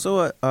 there's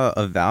also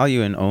a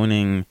value in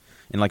owning.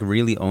 And like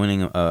really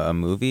owning a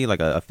movie,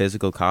 like a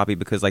physical copy,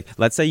 because like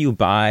let's say you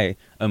buy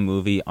a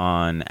movie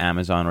on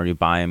Amazon or you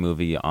buy a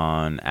movie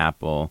on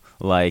Apple,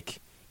 like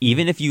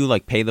even if you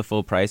like pay the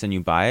full price and you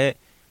buy it,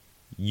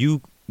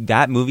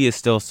 that movie is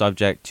still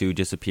subject to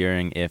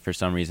disappearing if for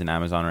some reason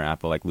Amazon or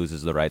Apple like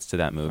loses the rights to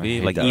that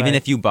movie. Like even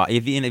if you buy,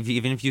 even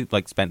if you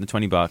like spent the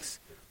 $20,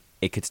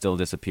 it could still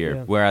disappear.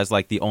 Yeah. Whereas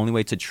like the only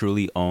way to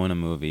truly own a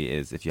movie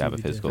is if you have a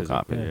DVD. physical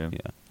copy. Yeah.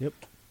 Yep,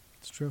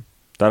 it's true.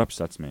 That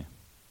upsets me.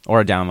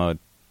 Or a download.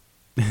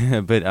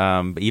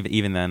 but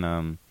even then,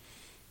 not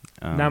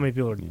many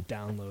people are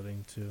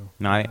downloading too.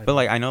 No,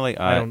 I know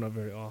I don't know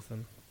very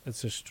often.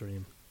 It's just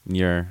stream.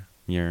 You're.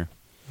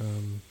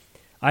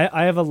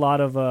 I have a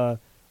lot of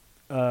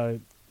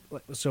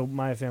so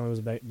my family was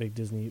big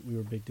Disney. We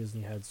were big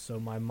Disney heads. So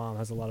my mom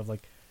has a lot of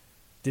like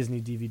Disney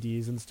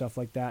DVDs and stuff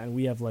like that, and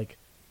we have like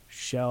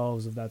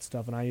shelves of that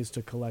stuff. And I used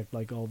to collect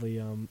like all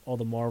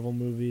the Marvel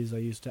movies.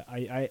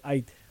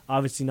 I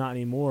obviously not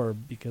anymore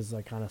because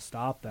I kind of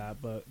stopped that,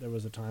 but there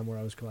was a time where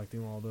I was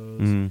collecting all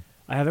those. Mm-hmm.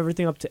 I have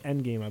everything up to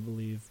Endgame, I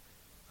believe.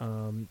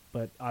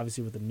 But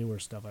obviously with the newer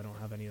stuff, I don't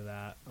have any of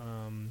that.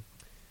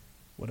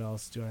 What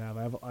else do I have?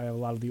 I have a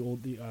lot of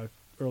the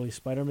early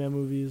Spider-Man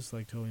movies,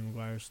 like Tobey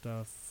Maguire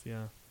stuff.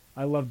 Yeah,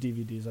 I love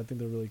DVDs. I think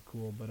they're really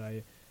cool, but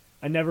I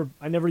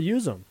never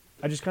use them.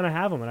 I just kind of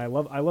have them, and I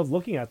love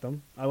looking at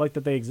them. I like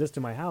that they exist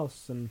in my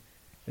house, and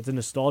it's a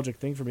nostalgic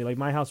thing for me. Like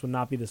my house would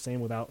not be the same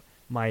without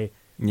my.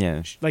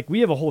 Yeah. Like we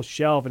have a whole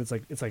shelf, and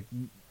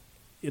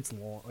it's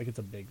long. Like it's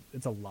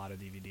a lot of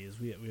DVDs.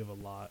 We have a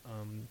lot.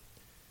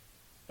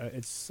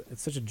 It's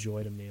such a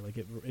joy to me. Like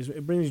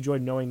it brings me joy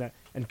knowing that,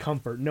 and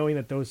comfort knowing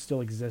that those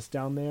still exist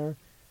down there.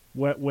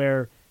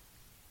 Whereas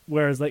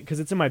like because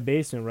it's in my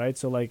basement, right?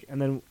 So like,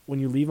 and then when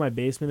you leave my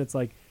basement, it's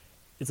like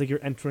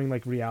you're entering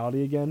like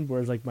reality again.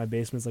 Whereas like my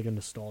basement's like a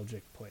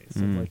nostalgic place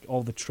of like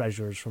all the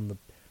treasures from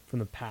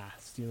the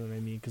past. You know what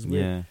I mean? Because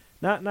we're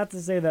not to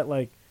say that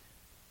like.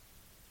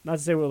 Not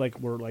to say we're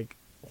like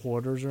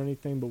hoarders or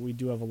anything, but we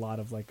do have a lot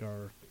of like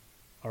our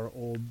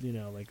old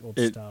old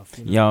stuff.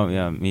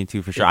 Yeah, me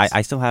too for sure.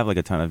 I still have like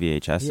a ton of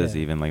VHSs,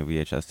 even like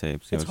VHS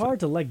tapes. It's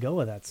hard to let go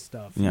of that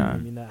stuff. Yeah,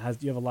 you know what I mean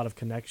you have a lot of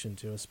connection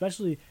to,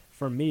 especially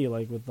for me,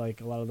 like with like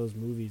a lot of those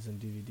movies and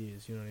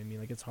DVDs. You know what I mean?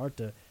 Like it's hard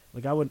to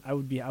like I would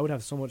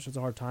have such a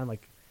hard time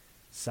like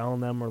selling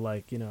them or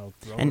like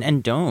throwing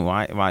and don't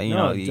why don't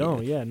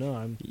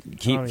I'm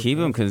keep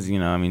them because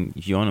I mean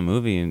if you own a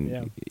movie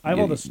and I have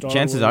all the Star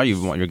chances Wars. are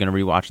you're gonna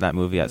rewatch that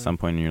movie at some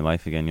point in your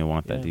life again. You'll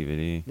want that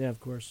DVD. Yeah,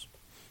 of course.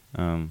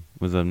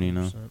 What's up,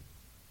 Nino? 100%.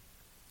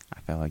 I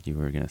felt like you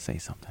were gonna say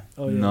something.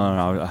 Oh yeah.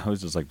 No, I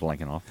was just like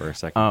blanking off for a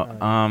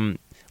second.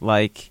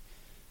 Like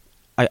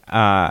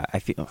I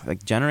feel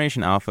like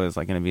Generation Alpha is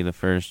like gonna be the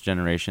first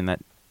generation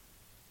that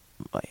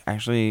like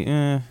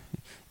actually.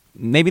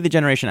 Maybe the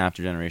generation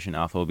after Generation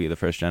Alpha will be the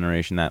first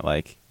generation that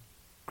like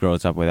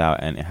grows up without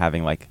and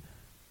having like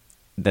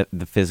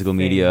the physical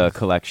media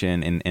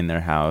collection in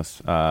their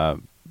house.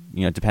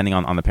 Depending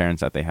on the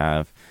parents that they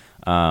have.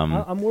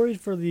 I'm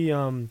worried for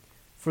the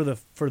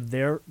for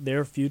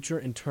their future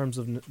in terms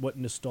of what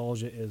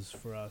nostalgia is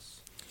for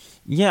us.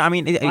 Yeah, I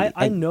mean,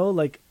 I know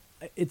like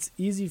it's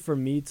easy for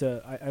me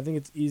to. I think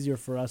it's easier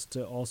for us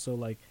to also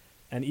like,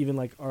 and even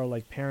like our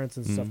like parents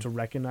and stuff to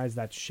recognize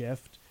that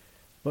shift.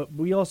 But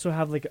we also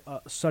have like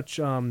such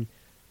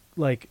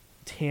like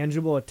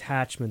tangible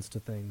attachments to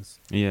things.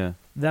 Yeah.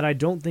 That I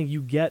don't think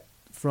you get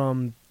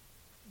from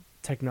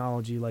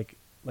technology like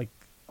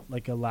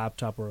a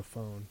laptop or a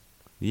phone.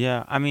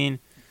 Yeah, I mean,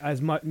 as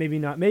much maybe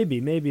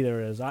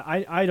there is.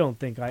 I don't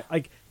think I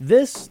like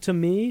this to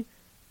me.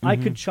 I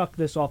could chuck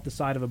this off the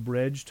side of a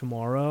bridge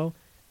tomorrow,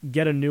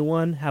 get a new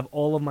one, have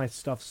all of my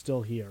stuff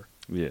still here.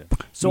 Yeah.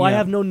 So I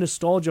have no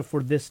nostalgia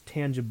for this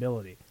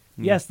tangibility.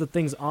 Yes, the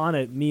things on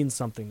it mean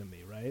something to me,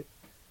 right?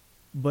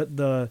 But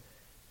the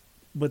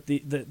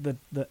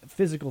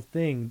physical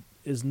thing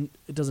it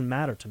doesn't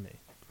matter to me.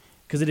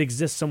 because it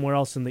exists somewhere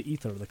else in the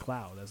ether, the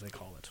cloud, as they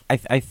call it.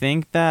 I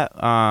think that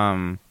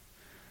I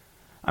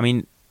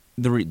mean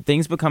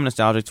things become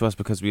nostalgic to us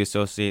because we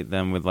associate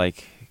them with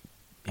like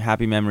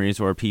happy memories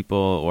or people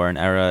or an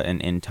era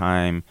in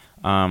time,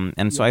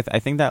 and so I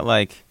think that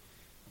like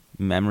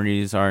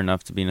memories are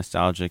enough to be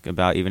nostalgic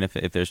about, even if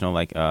there's no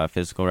like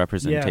physical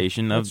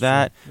representation of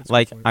that.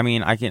 Like I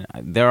mean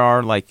there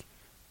are like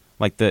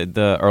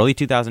the early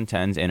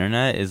 2010s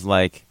internet is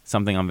like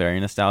something I'm very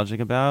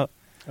nostalgic about.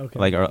 Okay.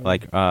 Like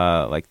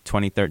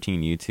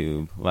 2013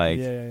 YouTube, like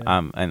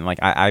and like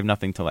I have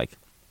nothing to like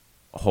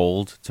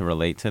hold to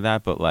relate to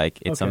that, but like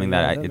it's something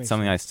that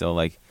I still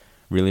like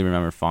really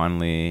remember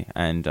fondly,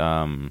 and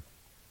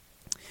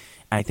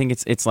I think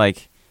it's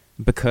like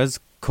because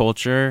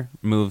culture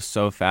moves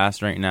so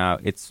fast right now,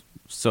 it's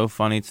so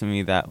funny to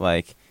me that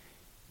like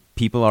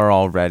people are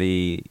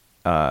already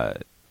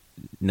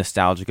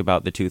nostalgic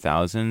about the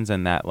 2000s,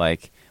 and that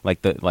like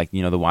the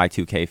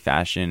Y2K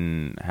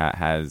fashion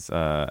has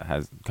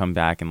come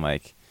back, and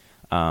like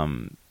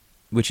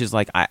which is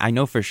like I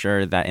know for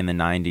sure that in the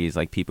 90s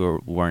like people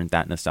weren't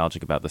that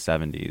nostalgic about the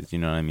 70s, you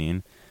know what I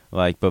mean?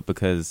 Like but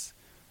because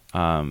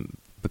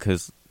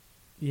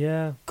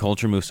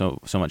culture moves so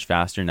much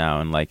faster now,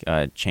 and like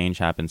change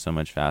happens so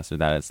much faster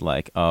that it's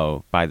like,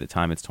 oh, by the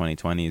time it's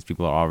 2020s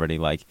people are already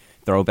like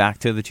throw back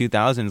to the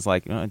 2000s,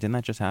 like didn't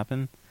that just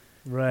happen?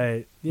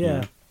 Right.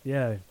 Yeah.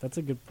 That's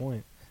a good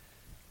point.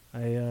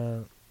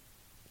 I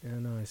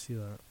see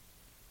that.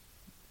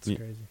 It's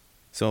crazy.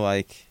 So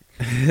like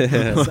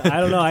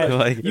I don't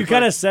know. You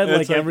kind of said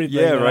like everything.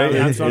 Yeah,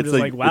 right. So I'm just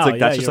like, wow. It's like,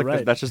 that's just you're like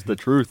right. that's just the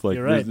truth. Like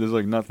You're right. there's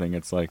like nothing.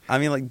 It's like, I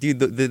mean, like, dude,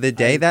 the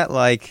day that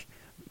like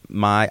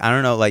I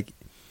don't know, like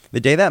the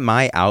day that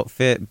my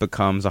outfit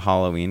becomes a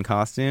Halloween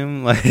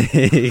costume, like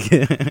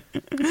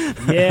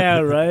yeah,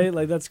 right.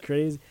 Like that's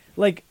crazy.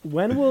 Like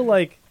when will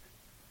like?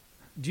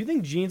 Do you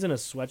think jeans and a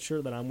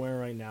sweatshirt that I'm wearing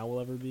right now will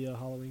ever be a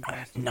Halloween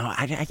costume? No,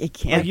 I can't.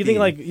 Like, you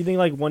think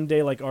like one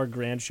day like our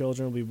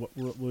grandchildren will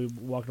be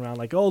walking around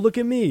like, oh, look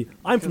at me,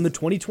 I'm from the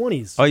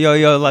 2020s. Oh,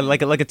 yo,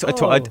 like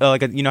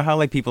a you know how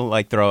like people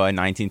like throw a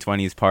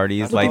 1920s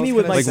parties, like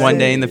one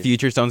day in the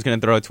future someone's gonna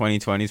throw a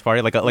 2020s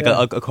party, like a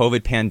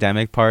COVID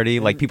pandemic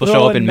party, like people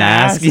show up in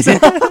masks. you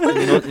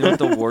know what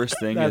the worst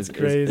thing That's is?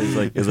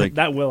 crazy. Is like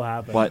that will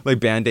happen. But like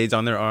band-aids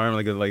on their arm,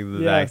 like the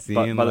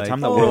vaccine. By the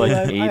time that we're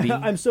like 80,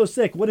 I'm so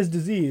sick. What is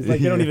disease?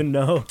 Like they don't even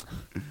know.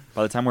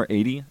 By the time we're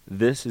 80,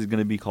 this is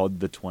gonna be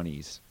called the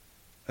 20s.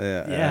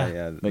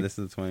 Yeah. Like, this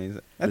is the 20s.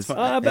 That's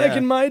fine. Back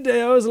in my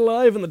day, I was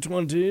alive in the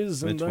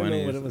 20s, and The I know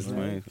 20s, what it was the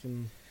like.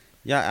 20s.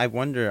 Yeah, I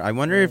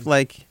wonder if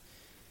like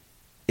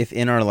if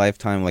in our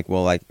lifetime like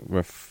we'll like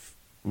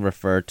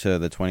refer to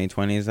the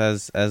 2020s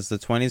as the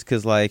 20s,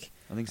 because like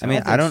I think so.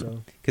 I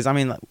don't because I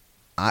mean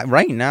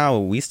right now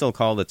we still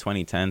call the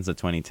 2010s the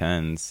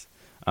 2010s.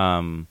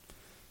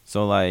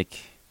 So like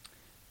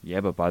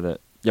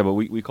but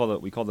we call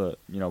like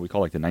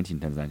the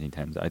 1910s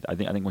 1910s. I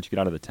think once you get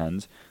out of the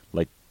 10s,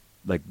 like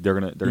they're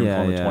gonna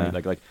call them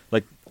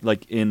 20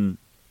 like in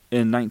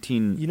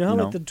 19. You know how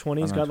like the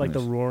 20s got like the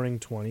Roaring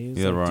 20s.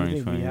 Yeah, like, Roaring do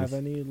you think 20s. we have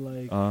any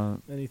like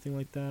anything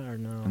like that or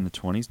no? In the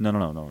 20s?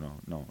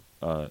 No.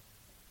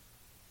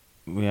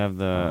 We have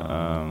the.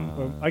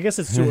 Well, I guess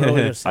it's too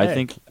early to say. I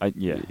think.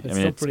 It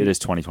is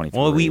 2023.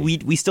 Well,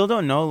 we still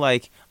don't know.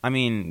 Like, I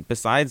mean,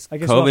 besides I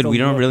guess we'll have COVID, to we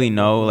don't look really at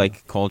know it.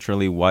 like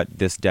culturally what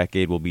this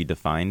decade will be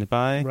defined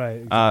by. Right.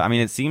 Exactly. I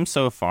mean, it seems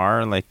so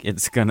far like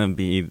it's gonna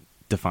be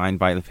defined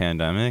by the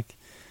pandemic.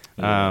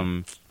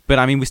 Yeah. But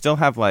I mean, we still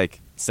have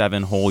like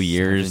 7 whole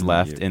years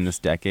left in this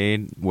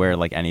decade where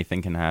like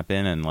anything can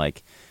happen, and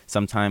like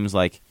sometimes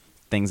like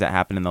things that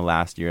happen in the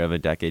last year of a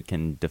decade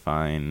can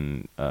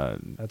define that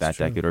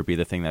true. decade or be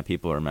the thing that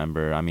people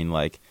remember. I mean,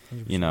 like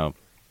 100%. you know,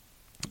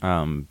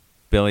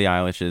 Billie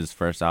Eilish's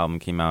first album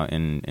came out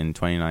in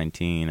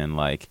 2019, and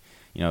like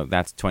you know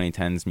that's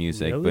 2010s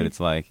music, Really? but it's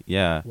like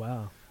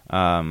Wow.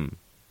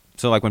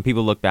 So like when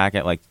people look back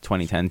at like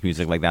 2010s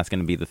music, like that's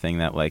gonna be the thing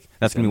that like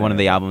that's gonna be one of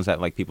the albums that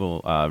like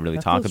people really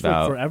That talk feels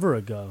about. like forever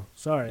ago.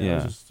 Sorry, I Yeah.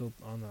 was just still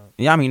on that.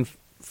 Yeah, I mean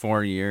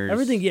 4 years.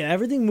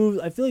 Everything moves.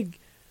 I feel like.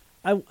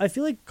 I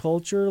feel like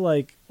culture,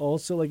 like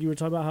also like you were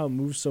talking about how it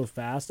moves so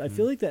fast. I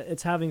feel like that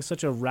it's having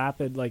such a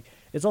rapid, like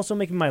it's also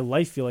making my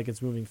life feel like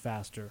it's moving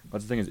faster. But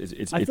the thing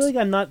is, I feel like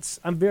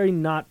I'm very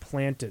not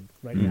planted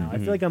right now. I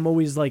feel like I'm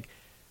always like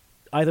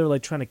either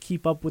like trying to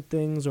keep up with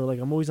things or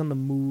like I'm always on the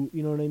move.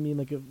 You know what I mean?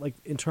 Like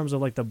in terms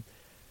of like the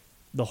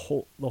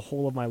whole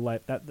of my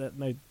life. That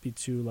might be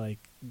too like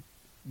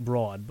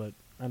broad, but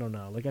I don't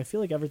know. Like I feel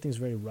like everything's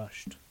very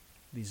rushed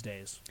these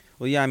days.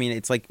 Well, yeah, I mean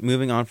it's like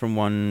moving on from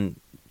one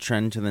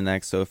trend to the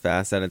next so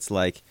fast that it's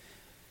like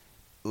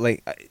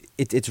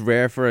it's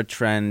rare for a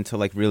trend to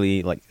like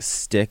really like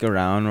stick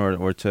around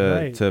or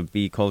to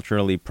be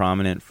culturally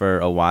prominent for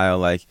a while.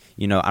 Like,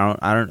 you know,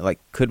 I don't like,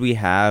 could we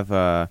have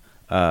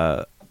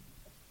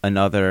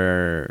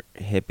another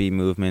hippie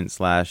movement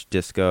 /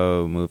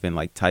 disco movement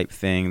like type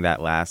thing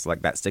that lasts,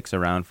 like that sticks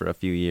around for a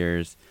few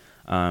years?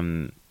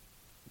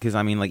 Because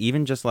I mean, like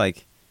even just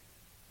like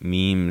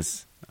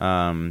memes,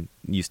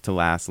 used to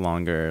last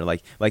longer.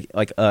 Like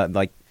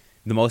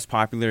the most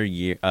popular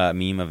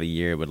meme of a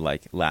year would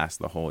like last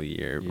the whole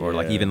year, or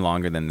like even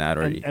longer than that.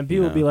 Or and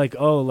people would be like,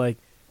 oh, like,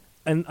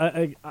 and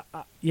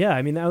yeah,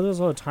 I mean, there was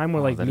a time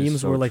where like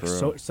memes were like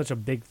such a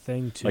big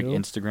thing too, like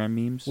Instagram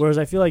memes. Whereas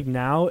I feel like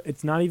now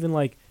it's not even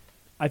like,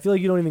 I feel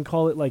like you don't even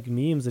call it like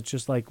memes. It's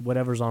just like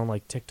whatever's on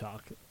like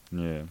TikTok.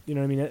 Yeah, you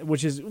know what I mean?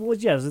 Which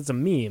yes, it's a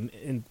meme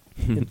in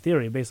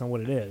theory based on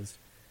what it is,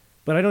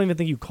 but I don't even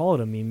think you call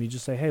it a meme. You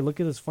just say, hey, look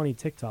at this funny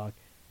TikTok.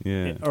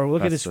 Yeah. Or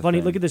look at this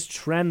look at this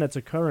trend that's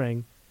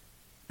occurring,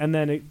 and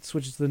then it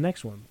switches to the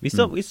next one. We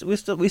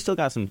still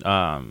got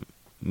some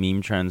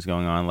meme trends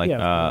going on, like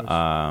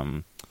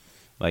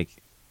like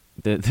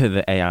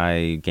the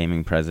AI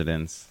gaming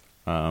presidents.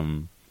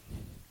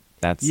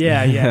 That's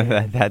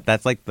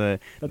that's like the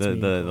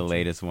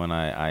latest one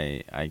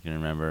I can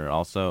remember.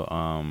 Also,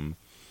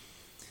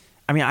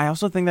 I mean, I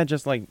also think that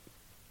just like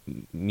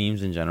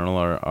memes in general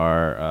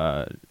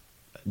are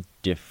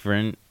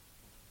different.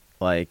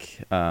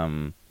 Like,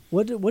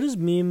 what does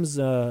memes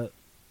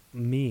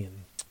mean?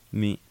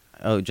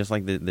 Just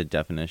like the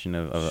definition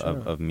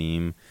of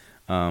meme.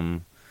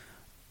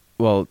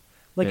 Well,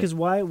 like, because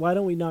why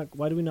do we not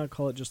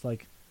call it just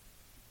like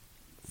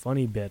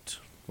funny bit?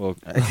 Well,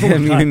 I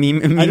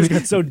just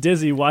got so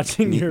dizzy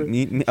watching your.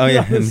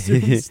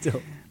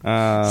 Still.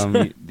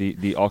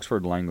 The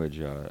Oxford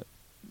language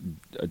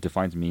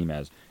defines meme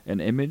as an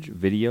image,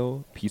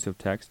 video, piece of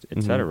text,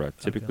 etc.,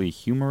 typically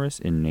humorous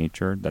in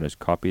nature that is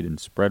copied and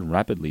spread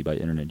rapidly by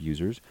internet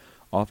users,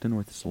 often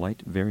with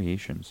slight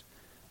variations.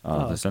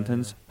 The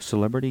sentence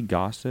 "celebrity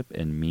gossip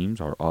and memes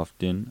are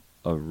often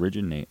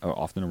originate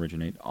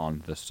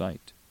on the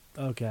site."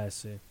 Okay, I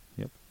see.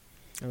 Yep.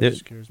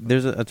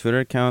 There's a Twitter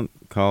account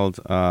called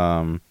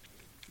like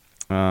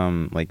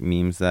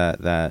memes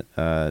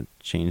that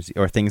change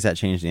or things that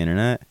change the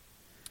internet.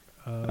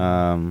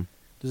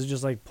 Does it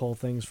just like pull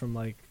things from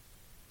like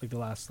the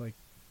last like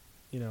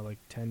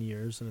 10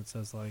 years and it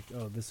says like,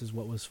 oh, this is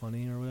what was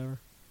funny or whatever?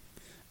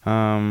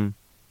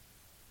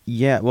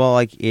 Yeah, well,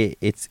 like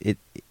it's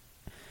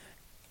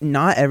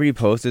not every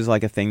post is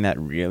like a thing that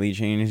really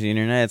changed the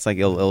internet. It's like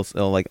it'll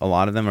like a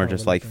lot of them are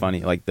just like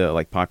funny, like the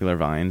like popular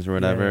vines or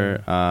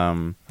whatever.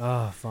 Fine,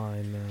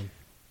 man.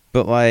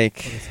 But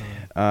like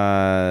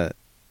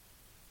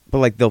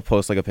they'll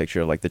post like a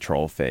picture of like the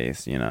troll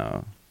face,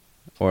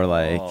 or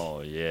like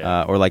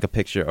or like a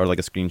picture or like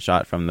a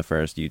screenshot from the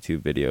first YouTube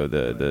video,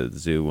 the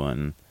zoo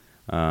one,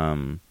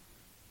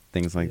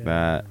 things like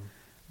that.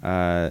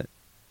 I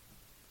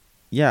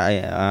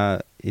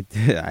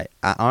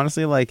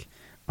honestly like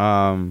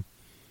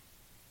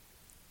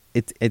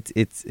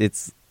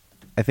it's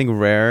I think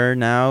rare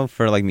now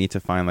for like me to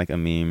find like a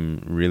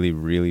meme really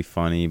really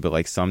funny, but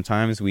like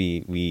sometimes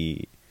we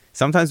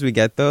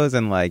get those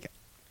and like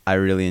I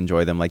really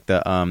enjoy them, like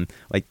the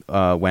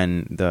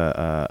when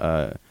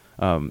the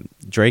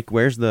Drake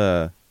wears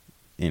the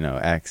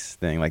X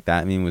thing, like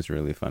that meme was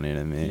really funny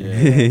to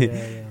me.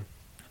 Yeah.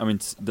 I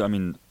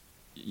mean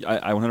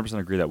I 100%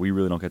 agree that we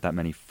really don't get that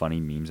many funny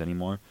memes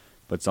anymore.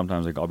 But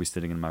sometimes, like, I'll be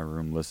sitting in my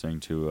room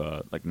listening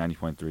to like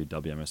 90.3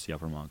 WMSC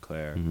Upper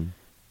Montclair,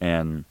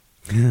 and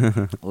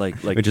like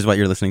which is what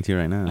you're listening to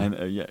right now.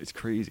 And yeah, it's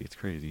crazy.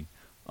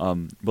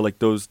 But like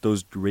those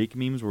Drake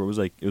memes where it was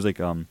like like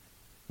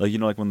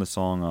like when the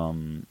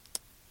song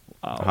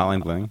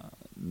Hotline Bling.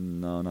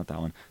 No, not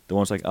that one. The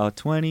one's like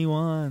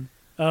 21.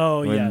 Oh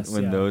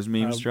when those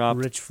memes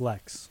dropped. Rich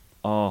Flex.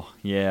 Oh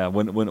yeah,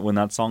 when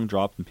that song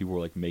dropped and people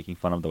were like making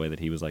fun of the way that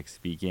he was like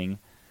speaking.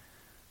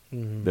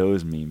 Mm-hmm.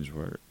 Those memes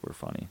were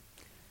funny.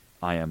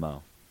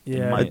 IMO.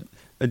 Yeah.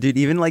 Dude,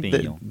 even like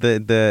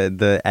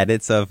the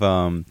edits of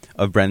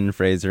Brendan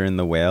Fraser in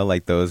The Whale,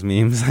 like those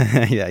memes,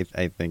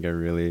 I think are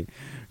really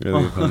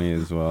really funny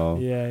as well.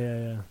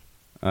 Yeah.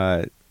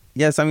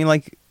 Yes, I mean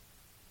like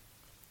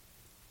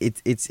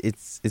it's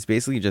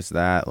basically just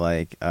that.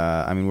 Like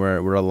I mean we're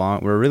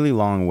a really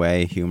long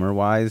way humor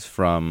wise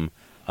from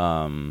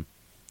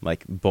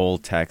like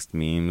bold text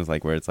memes,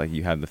 like where it's like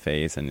you have the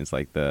face and it's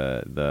like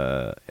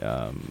the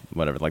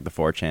whatever, like the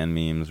 4chan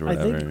memes or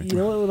whatever. I think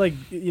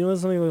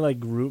something like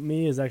Group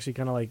Me is actually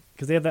kind of like,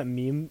 because they have that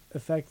meme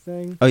effect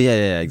thing. Oh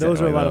yeah, exactly.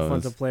 Those are a lot of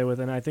fun to play with,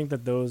 and I think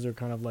that those are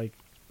kind of like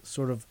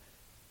sort of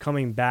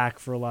coming back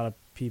for a lot of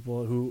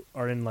people who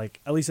are in like,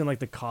 at least in like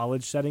the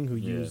college setting, who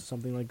use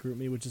something like Group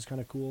Me, which is kind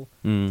of cool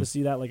to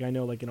see that. Like I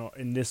know like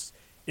in this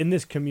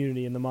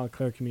community, in the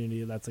Montclair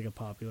community, that's like a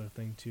popular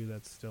thing too.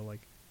 That's still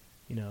like,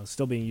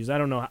 still being used. I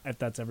don't know if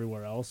that's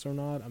everywhere else or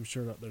not. I'm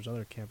sure that there's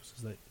other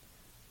campuses that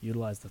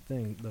utilize the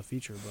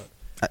feature.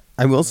 But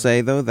I will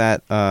say though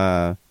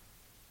that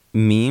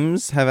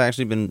memes have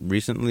actually been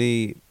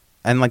recently,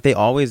 and like they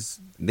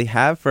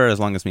have for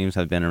as long as memes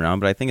have been around.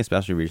 But I think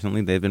especially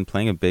recently they've been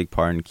playing a big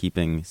part in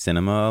keeping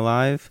cinema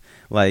alive.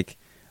 Like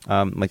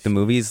the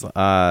movies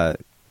that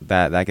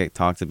get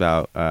talked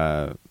about,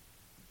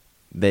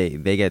 they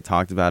get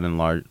talked about in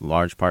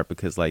large part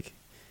because like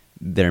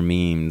they're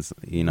memes,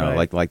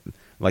 right. like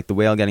like the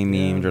whale getting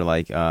memed, or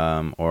like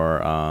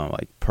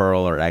like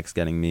Pearl or X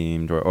getting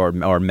memed,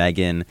 or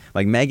Megan.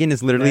 Like Megan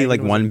is literally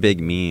like one big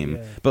meme.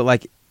 Yeah. But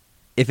like,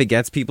 if it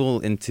gets people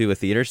into a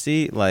theater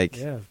seat, like,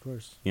 Yeah, of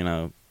course. you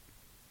know,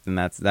 then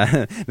that's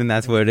that. Then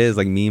that's what it is.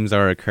 Like memes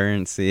are a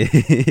currency.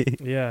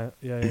 Yeah.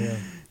 You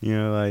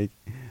know, like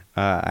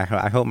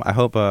I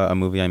hope a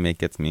movie I make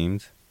gets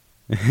memed.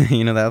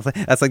 You know,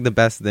 that's like the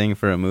best thing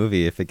for a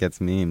movie if it gets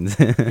memed.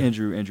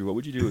 Andrew, what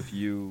would you do if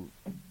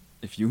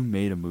you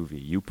made a movie?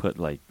 You put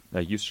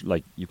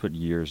you put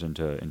years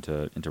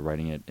into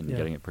writing it and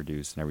getting it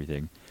produced and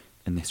everything,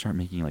 and they start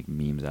making like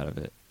memes out of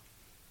it.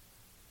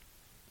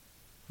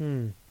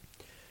 I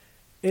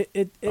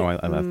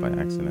left by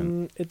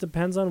accident. It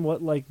depends on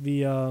what like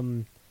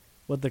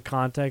what the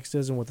context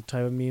is and what the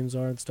type of memes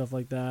are and stuff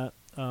like that.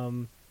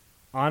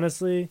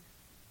 Honestly,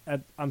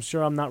 I'm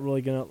sure I'm not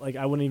really gonna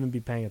I wouldn't even be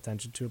paying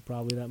attention to it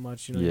probably that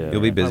much. You know, Yeah.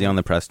 You'll be busy on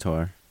the press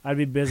tour. I'd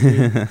be busy,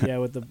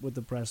 with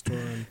the press tour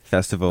and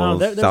Festivals,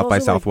 there's South by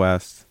also,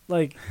 Southwest.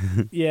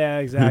 Yeah,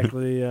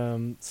 exactly,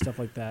 stuff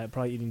like that.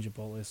 Probably eating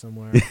Chipotle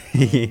somewhere.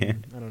 Yeah.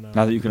 I don't know.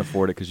 Now that you can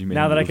afford it because you made.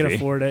 Now a that I movie. can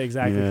afford it,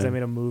 exactly, because Yeah. I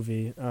made a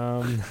movie.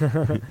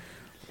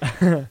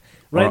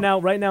 Right now,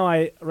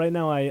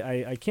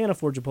 I can't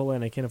afford Chipotle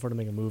and I can't afford to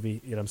make a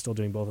movie. Yet I'm still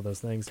doing both of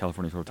those things.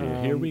 California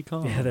tortilla. Here we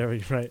come. Yeah, there we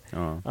go. Right.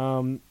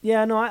 Oh.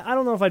 Yeah, no, I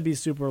don't know if I'd be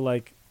super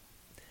like.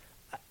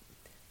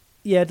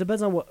 Yeah, it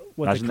depends on what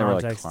Imagine the they were,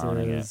 context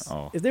clowning it. is.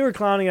 Oh. If they were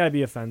clowning it, I'd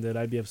be offended.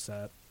 I'd be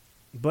upset.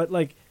 But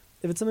like,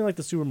 if it's something like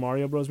the Super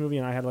Mario Bros. Movie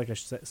and I had like a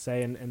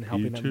say in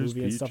helping that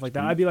movie and stuff like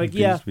that, I'd be like,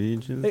 yeah,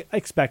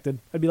 expected.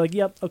 I'd be like,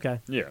 yep, okay,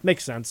 Yeah.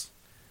 makes sense.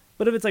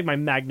 But if it's like my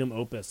magnum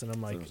opus and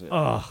I'm like,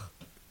 ugh.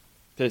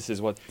 This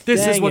is what Dang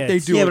they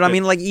it. do. Yeah, with but I it.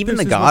 mean, like, even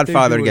This The is what they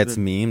Godfather do with gets it.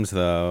 memes,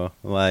 though.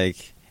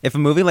 Like, if a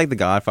movie like The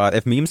Godfather,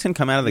 if memes can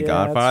come out of The Yeah,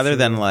 that's Godfather,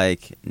 then, true.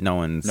 like, no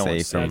one's No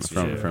one's safe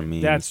safe, from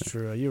memes. That's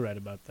true. You're right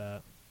about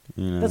that.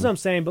 You know? That's what I'm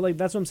saying. But like,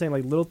 that's what I'm saying.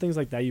 Like little things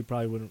like that, you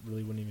probably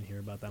wouldn't even hear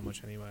about that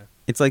much anyway.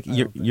 It's like I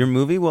your don't think. your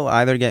movie will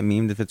either get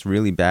memed if it's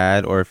really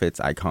bad or if it's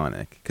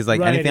iconic. Because,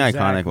 like, Right, anything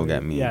iconic will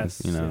exactly. get memes,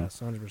 Yes, you know?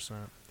 yes, 100%.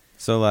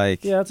 So,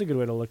 like... Yeah, that's a good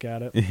way to look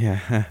at it.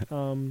 Yeah.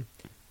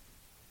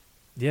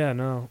 Yeah,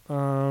 no.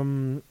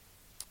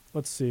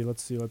 Let's see.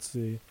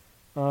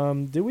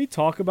 Did we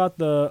talk about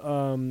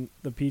the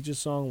Peaches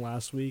song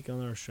last week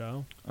on our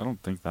show? I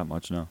don't think that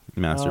much. No.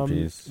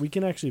 Masterpiece. We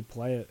can actually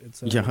play it.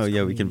 It's Yeah, it's we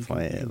clean. can You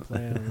play you it. can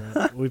play it on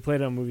that. We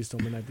played it on Movies Till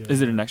Midnight. the other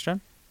Is it day. a next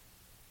gen?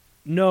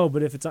 No,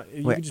 but if it's on,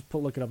 you Wait, can just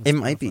look it up. on It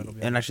might Spotify, be. it'll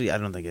And actually, I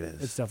don't think it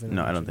is. It's definitely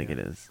No, not I don't Peaches, think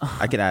yeah. it is.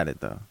 I can add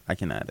it, though. I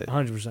can add it.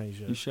 100% you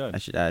should. You should. I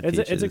should add It's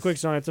a Peaches. quick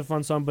song. It's a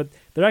fun song, but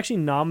they're actually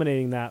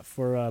nominating that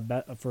for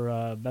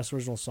best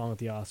original song at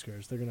the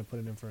Oscars. They're gonna put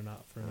it in for a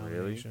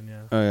nomination.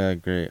 Yeah. Oh, yeah,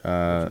 great.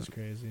 Which is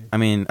crazy. I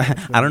mean,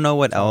 I don't know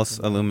what talk else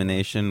about.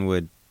 Illumination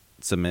would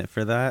submit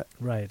for that.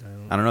 Right.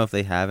 I don't know if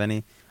they have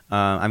any.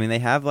 I mean, they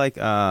have, like...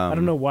 I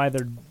don't know why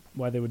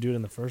they would do it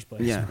in the first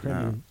place. Yeah,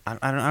 I mean,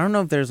 I don't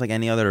know if there's, like,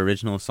 any other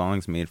original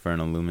songs made for an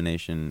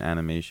Illumination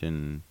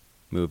animation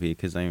movie,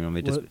 because, I mean,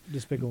 they just...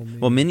 Despicable Me.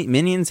 Well,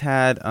 Minions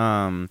had,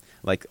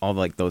 like, all,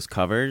 like, those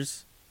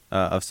covers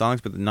of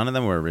songs, but none of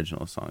them were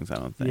original songs, I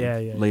don't think. Yeah,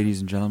 yeah. Ladies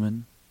and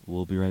gentlemen,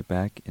 we'll be right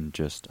back in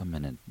just a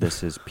minute.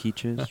 This is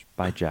Peaches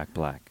by Jack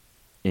Black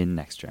in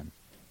Next Gen.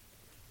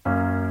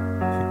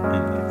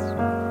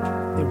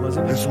 It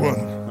wasn't. This one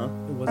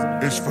It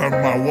wasn't. is from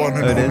my one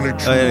and Oh, it is? only Oh,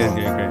 true yeah, love,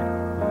 yeah, great.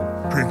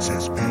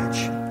 Princess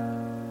Peach.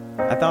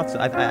 I thought so.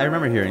 I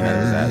remember hearing that it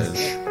was Peach,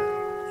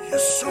 you're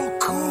so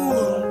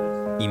cool.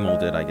 Emo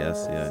did, I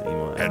guess. Yeah,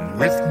 Emo. And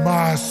with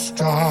my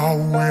star,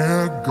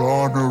 we're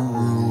gonna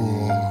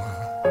rule.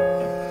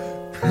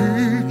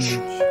 Peach,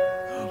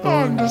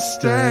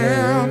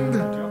 understand.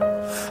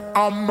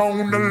 I'm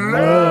gonna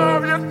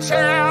love you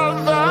till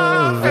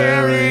the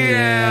very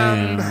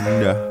end.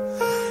 Yeah.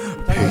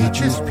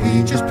 Peaches,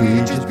 peaches,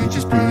 peaches,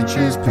 peaches,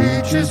 peaches,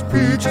 peaches,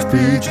 peaches,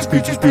 peaches,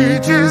 peaches,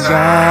 peaches.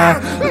 I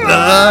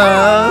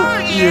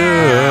love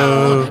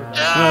you.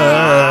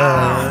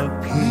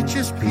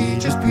 Peaches,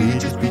 peaches,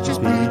 peaches, peaches,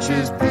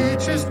 peaches,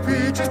 peaches,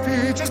 peaches,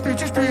 peaches,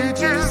 peaches,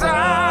 peaches. I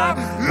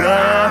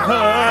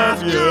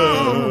love you.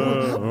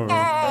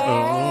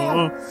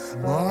 Oh,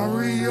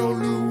 Mario,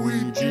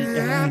 Luigi,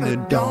 and a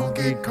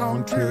Donkey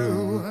Kong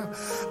too.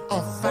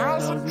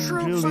 1,000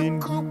 troops of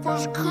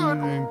Koopas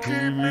couldn't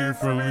keep me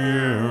from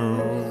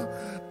you.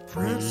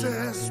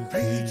 Princess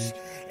Peach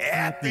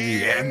at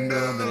the end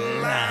of the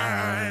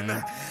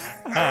line.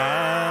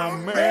 I'll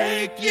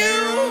make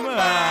you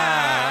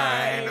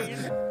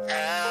mine.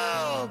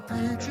 Oh,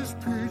 peaches,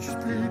 peaches,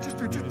 peaches,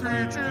 peaches,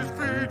 peaches,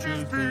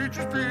 peaches,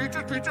 peaches,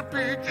 peaches, peaches,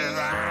 peaches.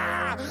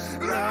 I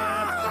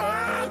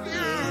love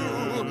you.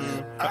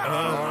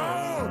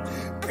 Oh,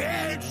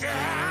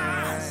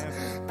 peaches,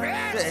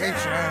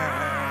 peaches.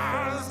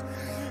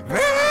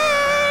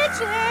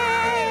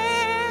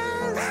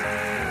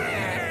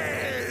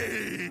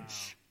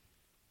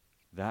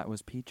 That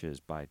was Peaches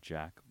by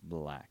Jack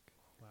Black.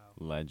 Wow.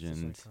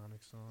 Legend.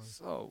 Iconic song.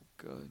 So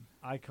good.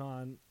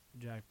 Icon,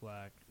 Jack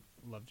Black.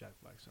 love Jack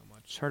Black so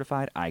much.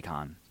 Certified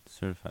icon.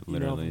 Certified, You know,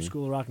 literally. from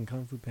School of Rock and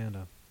Kung Fu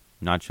Panda.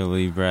 Nacho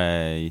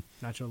Libre.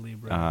 Nacho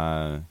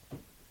Libre.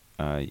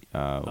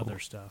 Other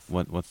stuff.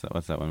 What's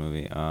that one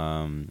movie?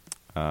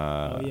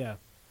 Oh yeah.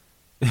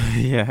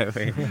 Yeah.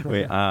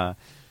 Wait.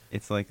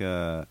 It's like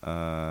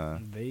a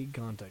vague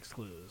context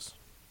clues.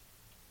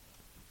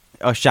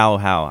 Oh, Shallow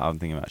Hal. I'm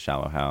thinking about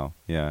Shallow Hal.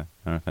 Yeah.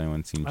 I don't know if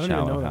anyone's seen I don't even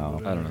Shallow know that Hal.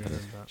 movie. I don't know what that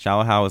is.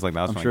 Shallow Hal was like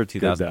that was I'm from sure like it's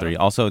good, though. 2003.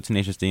 Also,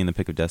 Tenacious D and the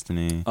Pick of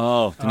Destiny.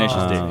 Oh,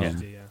 Tenacious D.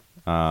 Tenacious D,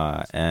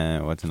 yeah.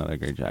 And what's another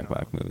great Jack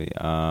Black movie?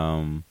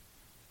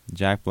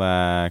 Jack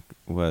Black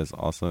was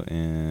also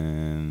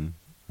in.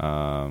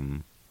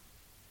 Wasn't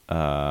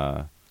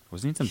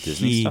he in some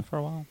Disney stuff for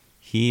a while?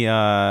 He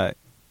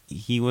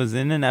was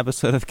in an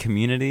episode of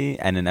Community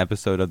and an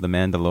episode of The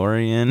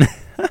Mandalorian.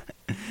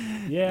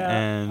 Yeah,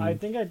 And- I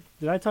think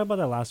did I talk about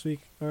that last week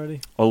already?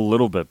 A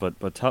little bit,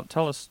 but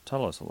tell us a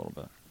little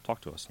bit.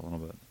 Talk to us a little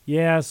bit.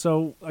 Yeah,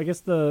 so I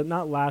guess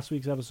not last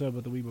week's episode,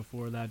 but the week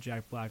before that,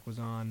 Jack Black was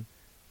on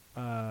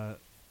The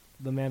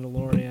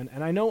Mandalorian,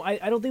 and I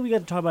don't think we got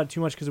to talk about it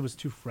too much because it was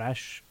too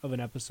fresh of an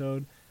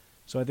episode,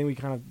 so I think we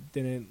kind of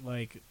didn't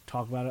like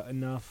talk about it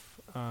enough.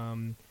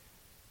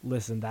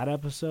 Listen, that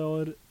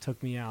episode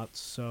took me out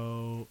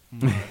so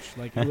much.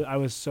 Like I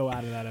was so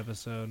out of that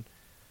episode.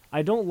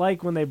 I don't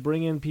like when they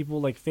bring in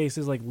people like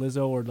faces like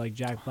Lizzo or like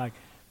Jack Black.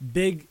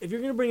 Big, if you're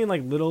gonna bring in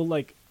like little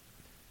like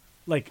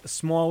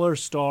smaller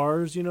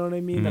stars, you know what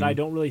I mean, that I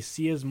don't really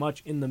see as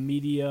much in the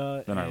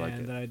media, Then I and like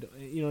it. that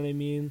you know what I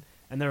mean,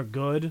 and they're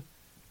good,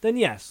 then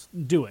yes,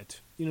 do it.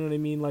 You know what I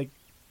mean? Like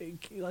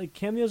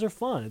cameos are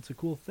fun. It's a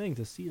cool thing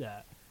to see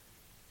that.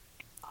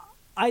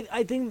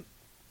 I think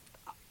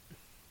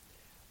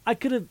I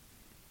could have.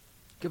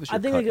 I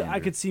think I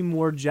could see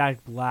more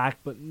Jack Black,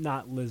 but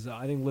not Lizzo.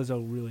 I think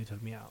Lizzo really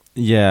took me out.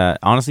 Yeah,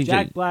 honestly,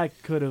 Jack Black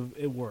could have.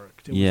 It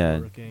worked. It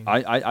was working.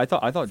 I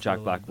thought for Jack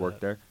a Black little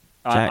worked bit.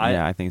 there.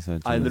 yeah, I think so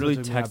too. I literally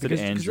Took me out texted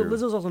because Andrew.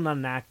 Lizzo's also not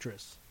an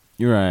actress.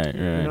 You're right.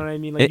 You know what I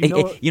mean?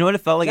 You know what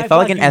it felt like? Jack It felt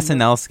like Black an is more-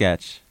 SNL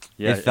sketch.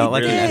 Yeah, it felt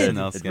like really an did.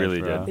 SNL It sketch.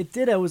 really bro. did. It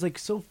did. It was like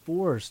so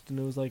forced, and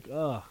it was like,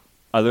 ugh.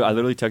 I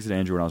literally texted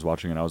Andrew when I was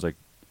watching it. I was like,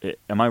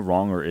 "Am I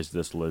wrong or is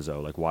this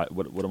Lizzo? Like, why?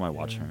 What am I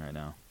watching right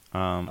now?"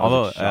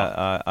 Although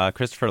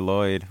Christopher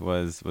Lloyd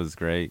was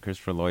great.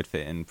 Christopher Lloyd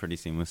fit in pretty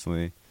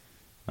seamlessly.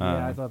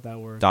 Yeah, I thought that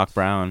worked. Doc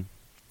Brown.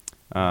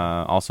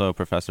 Also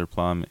Professor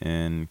Plum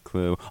in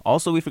Clue.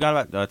 Also, we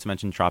forgot about to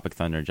mention Tropic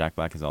Thunder. Jack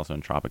Black is also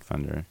in Tropic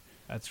Thunder.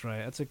 That's right.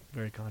 That's a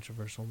very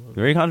controversial movie.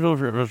 Very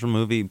controversial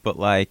movie, but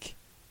like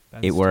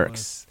Ben it Stiller.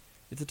 works.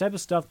 It's the type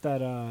of stuff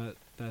that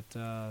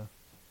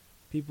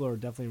people are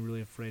definitely really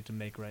afraid to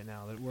make right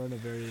now. That we're in a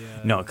very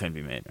No, it couldn't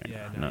be made right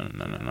yeah,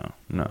 now.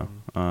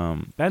 No.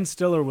 Ben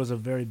Stiller was a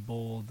very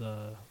bold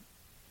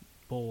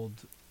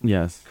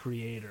Yes,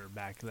 creator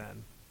back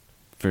then.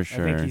 for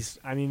sure. I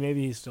think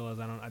maybe he still is.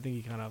 I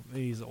think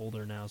maybe he's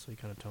older now, so he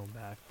kind of toned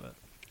back. But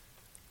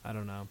I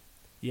don't know.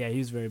 Yeah,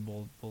 he's very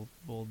bold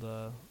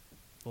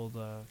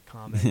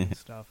comedy and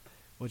stuff,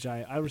 which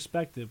I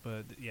respect it.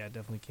 But yeah,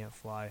 definitely can't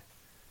fly.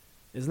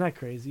 Isn't that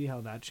crazy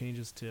how that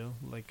changes too?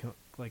 Like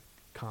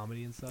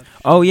comedy and such.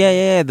 Oh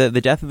yeah.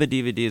 The death of the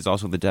DVD is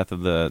also the death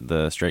of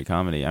the straight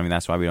comedy. I mean,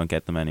 that's why we don't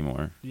get them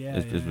anymore. Yeah,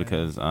 It's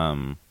because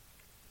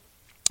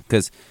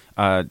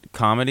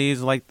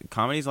comedies like the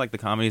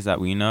comedies that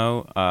we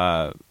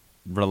know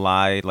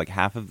relied like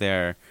half of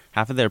their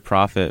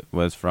profit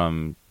was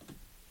from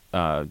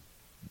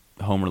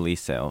home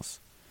release sales.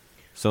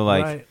 So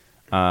like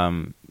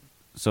Right.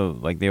 so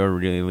like they were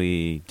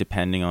really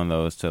depending on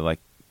those to like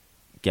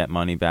get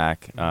money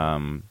back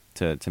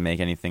to make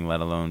anything,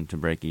 let alone to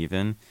break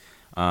even.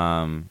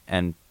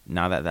 And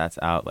now that that's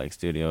out, like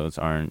studios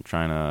aren't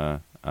trying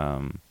to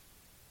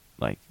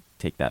like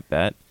take that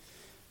bet.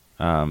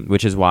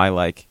 Which is why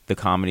like the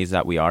comedies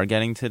that we are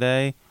getting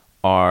today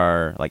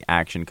are like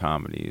action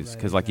comedies,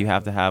 because like you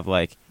have to have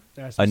like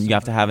you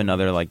have to have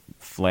another like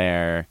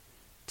flair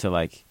to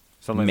like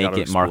Something's make gotta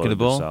it explode to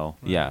marketable. sell.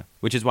 Yeah,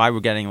 which is why we're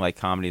getting like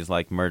comedies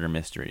like Murder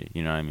Mystery.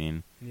 You know what I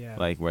mean? Yeah.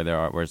 Like where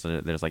there's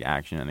like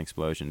action and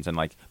explosions and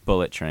like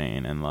Bullet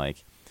Train and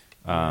like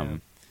you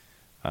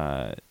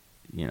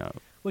know.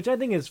 Which I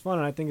think is fun,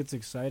 and I think it's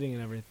exciting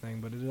and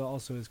everything, but it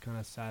also is kind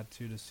of sad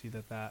too to see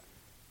that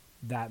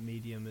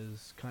medium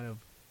is kind of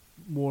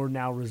more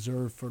now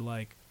reserved for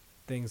like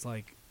things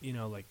like, you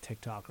know, like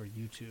TikTok or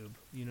YouTube.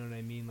 You know what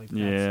I mean? Like that's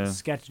Yeah.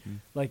 sketch,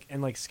 like,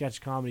 and like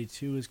sketch comedy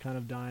too is kind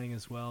of dying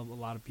as well. A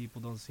lot of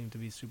people don't seem to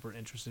be super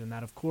interested in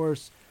that. Of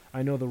course,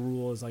 I know the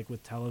rule is like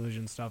with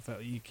television stuff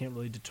that you can't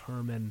really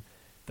determine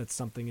that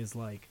something is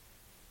like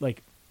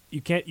you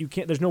can't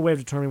there's no way of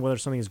determining whether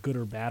something is good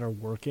or bad or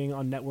working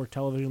on network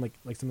television, like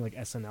something like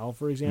SNL,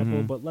 for example.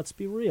 Mhm. But let's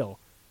be real.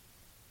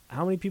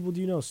 How many people do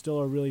you know still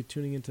are really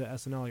tuning into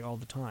SNL like all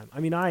the time? I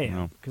mean, I am,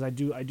 No. because I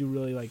do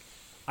really like.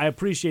 I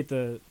appreciate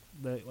the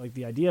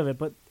the idea of it,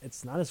 but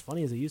it's not as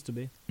funny as it used to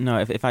be. No,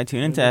 if I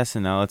tune into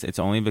SNL, it's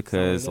only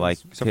because like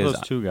except for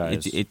those two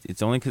guys.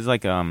 It's only because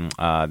like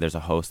there's a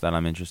host that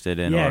I'm interested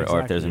in,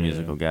 or if there's a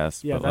musical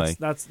guest. Yeah, but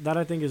that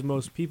I think is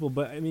most people.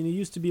 But I mean, it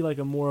used to be like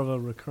a more of a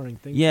recurring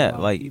thing. Yeah, for a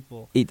lot like of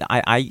people.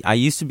 I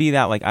used to be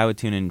that like I would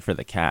tune in for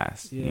the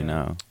cast, you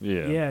know.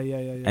 Yeah.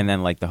 And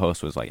then like the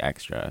host was like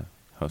extra.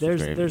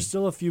 There's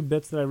still a few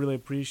bits that I really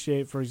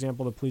appreciate. For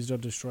example, the Please Don't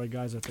Destroy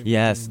guys. I think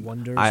yes,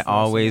 wonders. I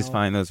always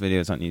find those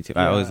videos on YouTube.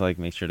 I always like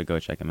make sure to go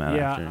check them out.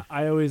 Yeah, after.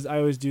 I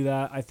always do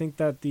that. I think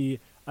that the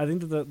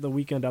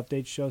Weekend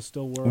Update show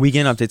still works.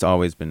 Weekend Update's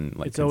always been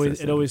like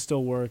it always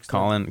still works.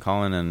 Colin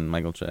and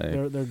Michael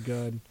Che. They're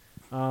good.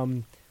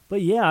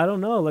 But yeah, I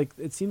don't know. Like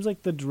it seems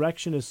like the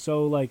direction is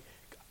so like,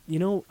 you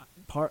know,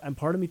 part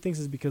of me thinks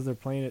is because they're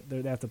playing it.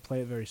 They have to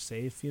play it very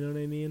safe. You know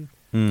what I mean?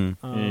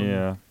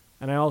 Yeah.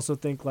 And I also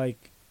think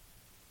like.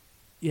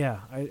 Yeah,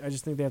 I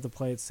just think they have to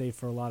play it safe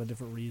for a lot of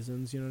different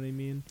reasons. You know what I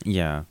mean?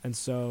 Yeah. And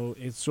so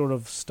it sort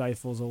of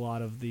stifles a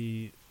lot of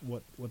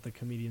what the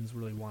comedians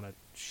really want to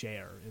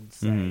share and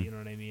say. Mm-hmm. You know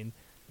what I mean?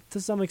 To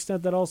some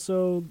extent, that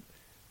also,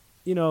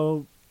 you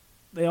know,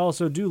 they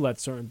also do let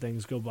certain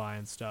things go by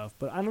and stuff.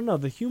 But I don't know.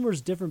 The humor's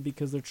different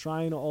because they're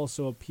trying to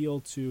also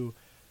appeal to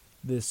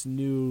this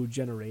new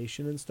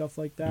generation and stuff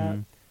like that.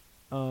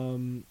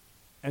 Mm-hmm.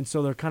 And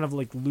so they're kind of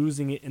like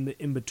losing it in the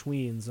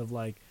in-betweens of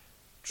like,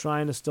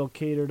 trying to still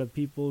cater to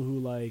people who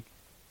like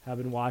have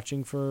been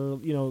watching for,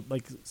 you know,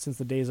 like since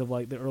the days of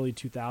like the early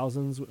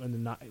 2000s and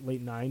the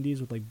late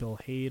 90s with like Bill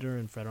Hader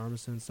and Fred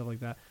Armisen and stuff like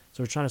that.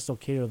 So they're trying to still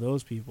cater to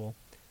those people,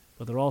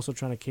 but they're also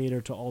trying to cater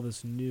to all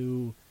this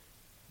new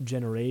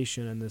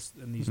generation and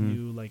these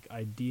new like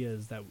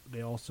ideas that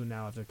they also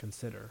now have to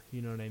consider.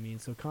 You know what I mean?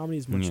 So comedy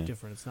is much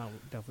different.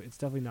 It's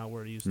definitely not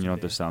where it used to be. You know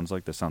what this sounds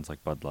like? This sounds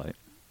like Bud Light.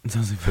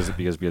 Because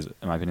in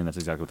my opinion, that's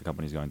exactly what the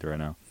company's going through right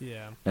now.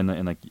 Yeah.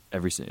 And like I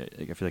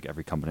feel like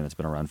every company that's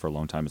been around for a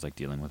long time is like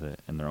dealing with it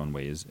in their own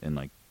ways, and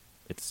like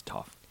it's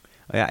tough.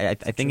 I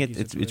think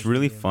it's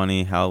really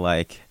funny how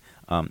like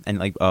and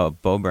like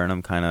Bo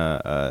Burnham kind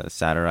of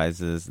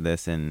satirizes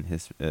this in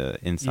his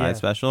Inside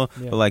special,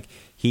 but like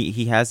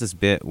he has this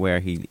bit where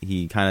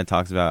he kind of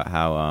talks about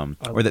how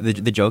or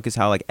the joke is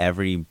how like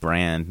every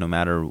brand, no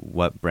matter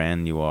what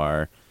brand you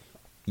are,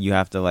 you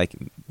have to like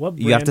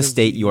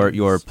state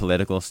your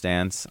political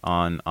stance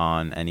on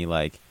any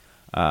like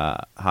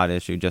hot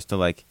issue just to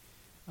like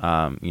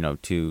you know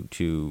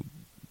to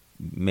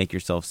make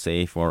yourself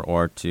safe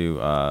or to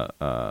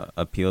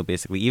appeal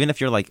basically. Even if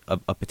you're like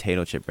a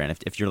potato chip brand,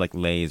 if you're like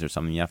Lay's or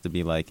something, you have to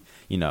be like,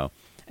 you know,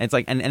 and it's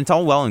like and it's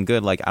all well and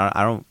good. Like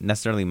I don't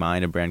necessarily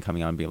mind a brand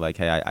coming on and be like,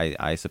 hey,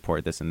 I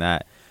support this and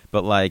that,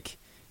 but like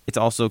it's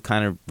also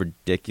kind of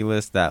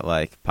ridiculous that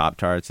like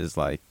Pop-Tarts is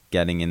like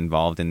getting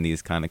involved in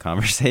these kind of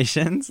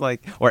conversations, like,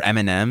 or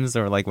M&Ms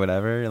or like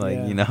whatever, like,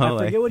 you know,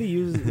 I forget what he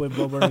uses, what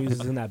Bo Burnham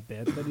uses in that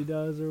bit that he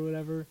does or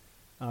whatever,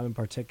 in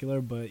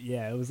particular. But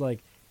yeah, it was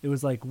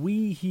like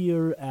we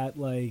here at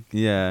like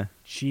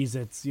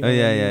Cheez-Its, you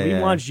know,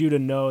 we want you to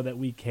know that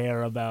we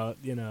care about,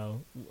 you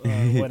know,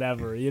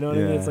 whatever, you know what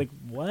I mean? It's like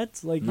what,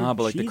 like nah,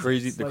 but like the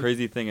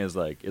crazy thing is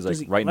like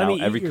right now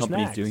every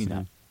company's doing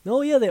that.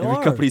 No, yeah, they are.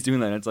 Every company's doing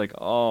that, and it's like,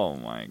 oh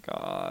my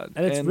god,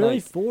 and it's really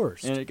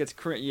forced. And it gets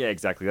yeah,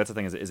 exactly. That's the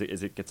thing is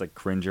it gets like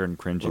cringer and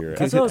cringier.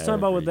 That's what I was talking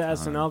about with the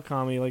SNL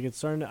comedy. Like it's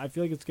starting. I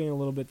feel like it's getting a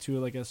little bit to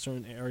like a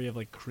certain area of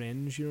like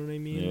cringe. You know what I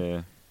mean?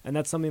 Yeah. And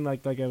that's something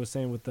like I was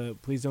saying with the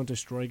Please Don't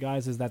Destroy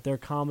guys is that their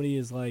comedy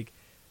is like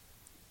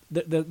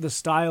the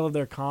style of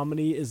their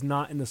comedy is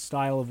not in the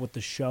style of what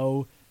the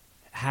show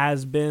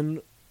has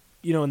been,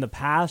 you know, in the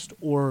past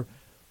or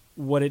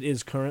what it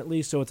is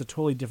currently, so it's a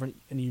totally different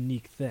and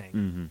unique thing.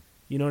 Mm-hmm.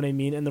 You know what I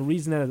mean? And the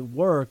reason that it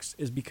works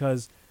is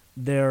because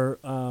they're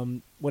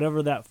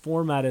whatever that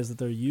format is that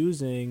they're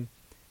using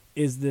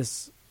is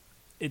this.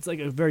 It's like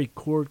a very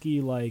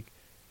quirky, like,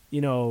 you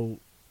know,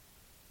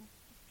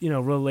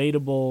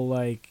 relatable,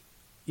 like,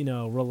 you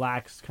know,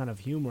 relaxed kind of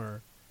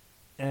humor,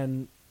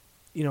 and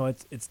you know,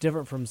 it's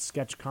different from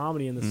sketch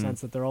comedy in the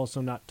sense that they're also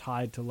not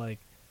tied to like,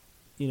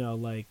 you know,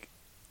 like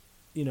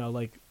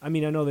I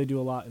mean, I know they do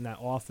a lot in that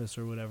Office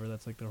or whatever.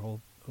 That's like their whole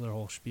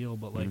spiel,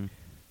 but like,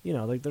 you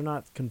know, like they're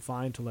not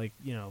confined to like,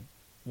 you know,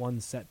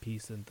 one set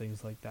piece and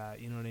things like that.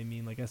 You know what I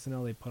mean? Like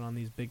SNL, they put on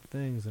these big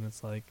things, and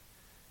it's like,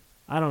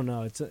 I don't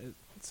know. It's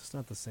just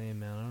not the same,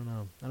 man.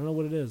 I don't know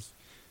what it is.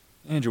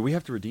 Andrew, we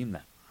have to redeem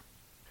that.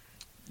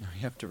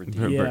 We have to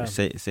redeem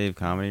save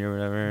comedy or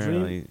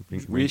whatever.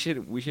 We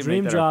should dream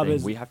make that job our thing.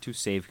 is We have to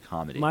save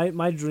comedy.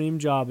 My dream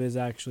job is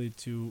actually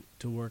to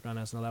work on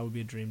SNL. That would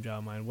be a dream job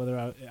of mine.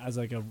 Whether as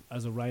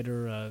a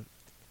writer,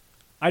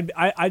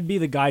 I'd be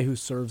the guy who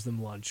serves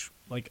them lunch.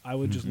 Like I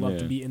would just love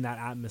to be in that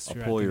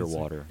atmosphere. I'll pour your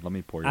water. Let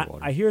me pour your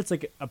water. I hear it's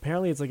like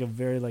apparently it's like a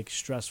very like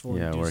stressful,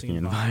 working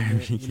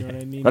environment. You know what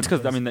I mean? That's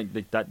because I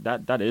mean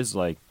that is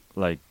like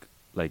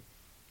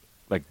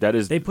that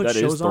is they put that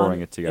shows is throwing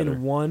on it together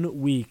in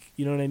 1 week.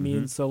 You know what I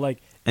mean? So like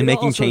and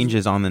making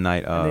changes on the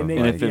night of.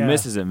 And if it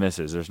misses, it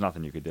misses. There's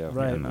nothing you could do.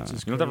 Right. You know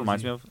what that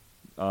reminds me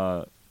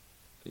of?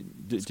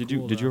 Did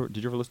you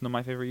ever listen to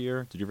My Favorite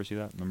Year? Did you ever see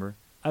that? Remember?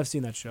 I've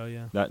seen that show.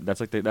 Yeah. That's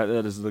like that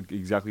is like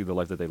exactly the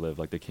life that they live,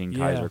 like the King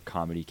Kaiser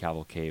comedy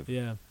cavalcade.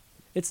 Yeah,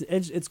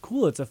 it's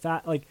cool. It's a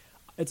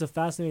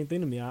fascinating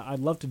thing to me. I'd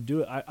love to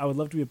do it. I would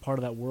love to be a part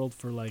of that world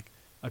for like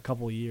a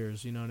couple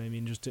years. You know what I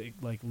mean? Just to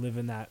like live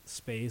in that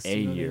space. A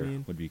you know year what I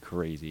mean? would be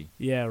crazy.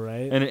 Yeah,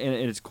 right. And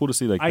it's cool to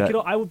see like I that.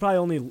 could. I would probably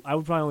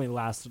only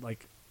last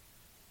like.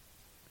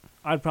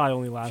 I'd probably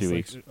only last Few like,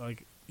 weeks.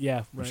 like yeah.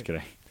 Right. I'm just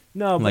kidding.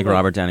 No, but like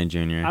Robert Downey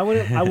Jr. I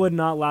would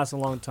not last a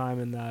long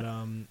time in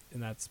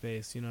that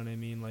space. You know what I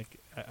mean? Like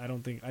I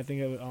don't think I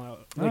think it would.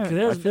 Like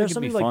there's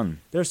some people like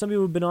there's some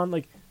people who've been on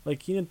like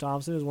Kenan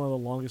Thompson is one of the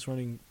longest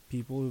running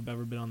people who've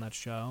ever been on that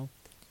show.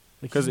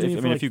 Because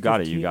if you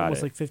got it, you got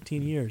almost it. like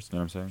 15 years. You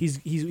know what I'm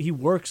saying? He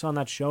works on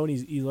that show and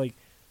he's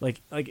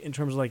like in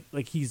terms of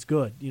like he's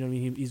good. You know what I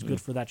mean? He's good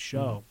for that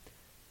show,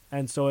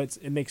 and so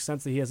it makes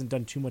sense that he hasn't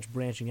done too much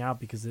branching out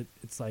because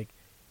it's like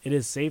it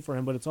is safe for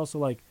him, but it's also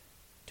like.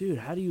 Dude,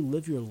 how do you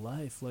live your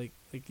life? Like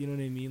you know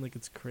what I mean? Like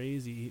it's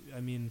crazy.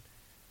 I mean,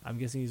 I'm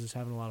guessing he's just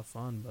having a lot of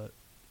fun, but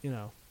you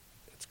know,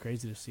 it's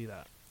crazy to see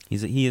that.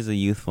 He is a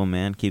youthful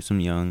man, keeps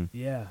him young.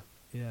 Yeah,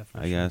 for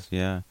I guess,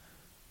 yeah.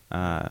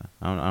 I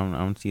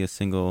don't see a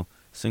single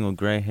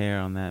gray hair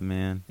on that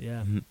man.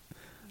 Yeah,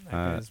 that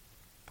guy's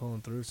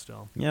pulling through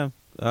still. Yeah,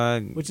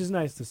 which is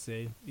nice to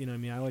see. You know what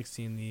I mean? I like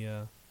seeing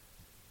the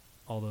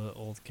all the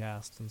old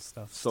cast and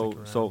stuff. So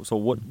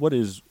what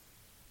is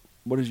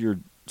your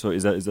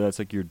is that's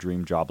like your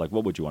dream job? Like,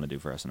 what would you want to do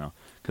for SNL?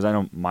 Because I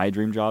know my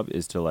dream job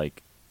is to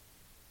like,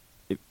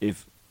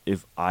 if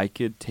I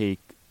could take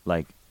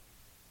like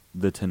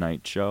the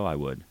Tonight Show, I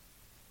would.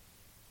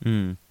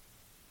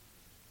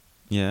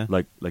 Yeah.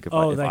 Like if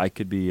I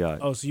could be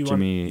so you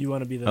Jimmy,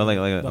 want to be the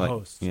the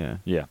host? Yeah.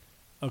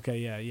 Okay,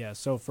 yeah.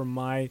 So for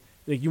my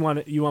like you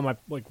want my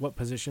like what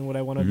position would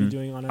I want to be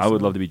doing on SNL? I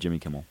would love to be Jimmy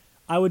Kimmel.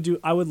 I would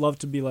love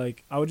to be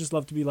like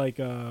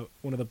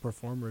one of the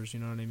performers, you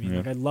know what I mean?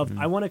 Yeah. Like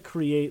I want to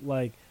create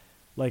like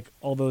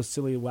all those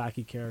silly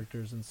wacky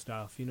characters and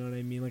stuff, you know what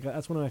I mean? Like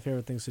that's one of my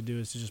favorite things to do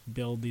is to just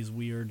build these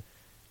weird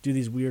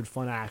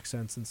fun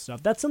accents and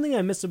stuff. That's something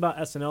I miss about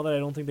SNL that I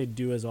don't think they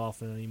do as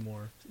often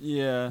anymore.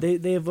 Yeah.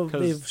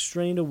 They've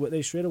strayed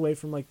away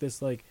from like this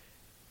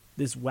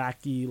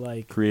wacky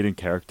like creating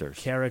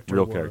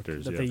real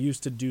characters that they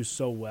used to do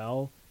so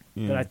well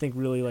that I think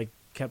really like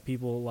kept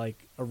people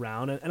like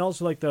around and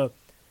also like the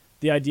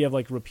idea of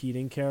like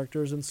repeating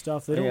characters and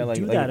stuff. They don't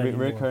do that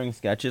anymore. Recurring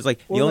sketches like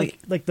or the only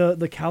like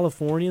the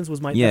Californians was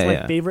my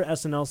favorite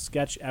SNL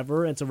sketch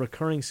ever. It's a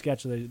recurring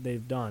sketch that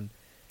they've done.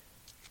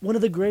 One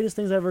of the greatest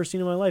things I've ever seen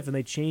in my life, and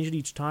they changed it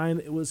each time.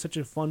 It was such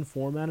a fun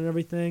format and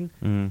everything.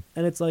 And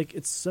it's like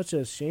it's such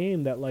a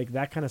shame that like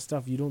that kind of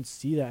stuff you don't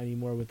see that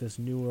anymore with this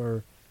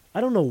newer.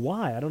 I don't know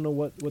why. I don't know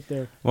what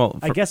they're. Well,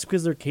 I guess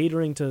because they're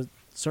catering to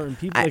certain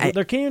people.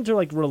 They're catering to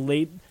like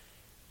relate.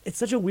 It's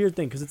such a weird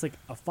thing because it's like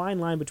a fine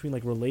line between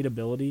like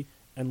relatability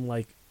and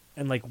like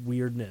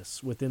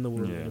weirdness within the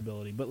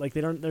relatability. But like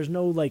there's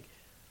no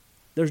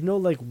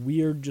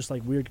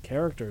weird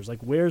characters. Like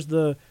where's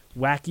the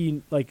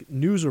wacky like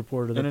news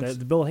reporter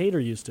that Bill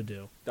Hader used to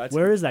do?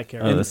 Where is that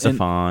character? The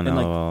Stefan.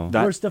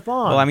 Where's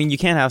Stefan? Well, I mean, you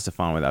can't have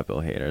Stefan without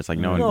Bill Hader. It's like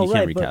you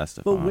can't recast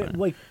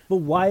Stefan. But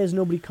why is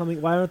nobody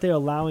coming? Why aren't they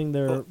allowing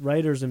their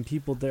writers and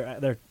people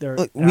their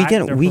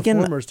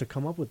performers to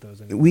come up with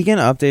those? Weekend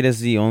Update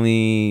is the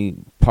only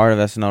part of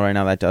SNL right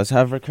now that does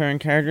have recurring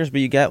characters,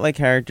 but you get like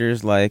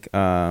characters like they're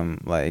a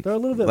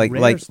little bit like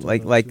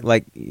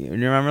you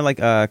remember like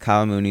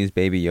Kyle Mooney's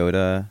Baby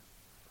Yoda.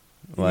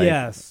 Like,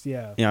 yes,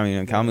 yeah. I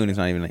mean, Kyle Mooney's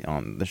not even like,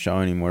 on the show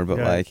anymore, but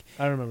like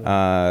I remember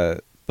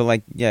that. But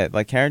like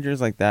like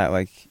characters like that,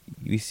 like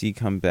you see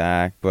come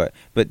back, but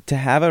to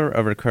have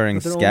a recurring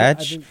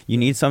sketch, you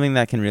need something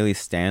that can really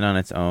stand on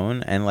its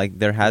own, and like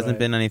there hasn't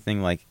been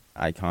anything like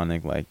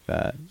iconic like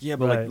that. Yeah,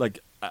 but like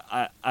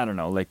I don't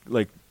know, like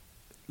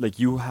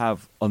you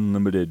have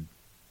unlimited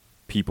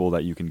people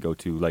that you can go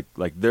to, like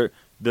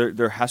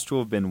there has to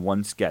have been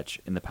one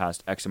sketch in the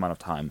past X amount of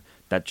time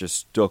that just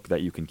stuck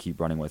that you can keep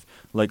running with.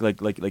 Like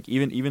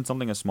even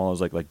something as small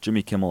as like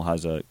Jimmy Kimmel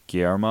has a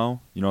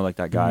Guillermo, you know, like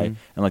that guy, and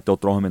like they'll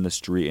throw him in the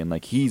street and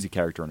like he's a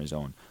character on his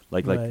own.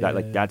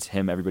 That's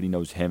him. Everybody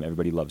knows him.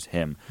 Everybody loves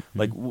him.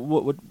 Like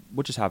what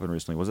just happened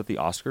recently? Was it the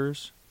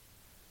Oscars?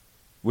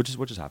 What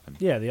just happened?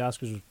 Yeah, the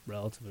Oscars was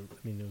relatively.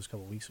 I mean, it was a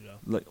couple of weeks ago.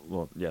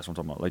 Yes, what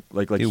I'm talking about.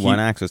 Like Dude, One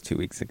Axe was 2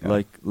 weeks ago.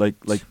 Like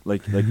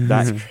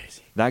that.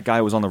 Crazy. That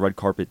guy was on the red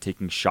carpet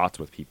taking shots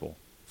with people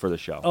for the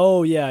show.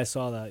 Oh yeah, I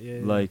saw that. Yeah.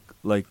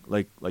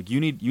 Like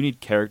you need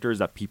characters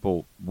that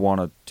people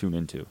want to tune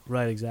into.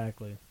 Right.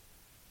 Exactly.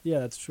 Yeah,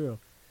 that's true.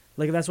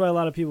 Like that's why a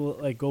lot of people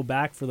like go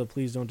back for the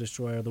Please Don't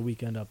Destroy or the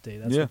Weekend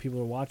Update. That's what people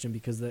are watching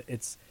because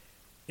it's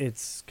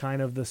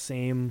kind of the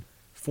same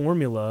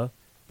formula.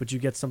 But you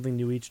get something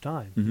new each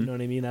time. You know what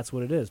I mean? That's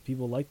what it is.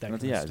 People like that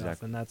kind of stuff,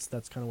 exactly. And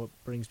that's kind of what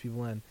brings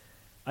people in.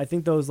 I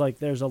think those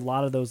there's a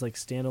lot of those like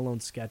standalone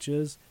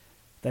sketches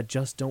that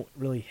just don't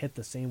really hit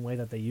the same way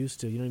that they used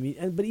to. You know what I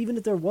mean? But even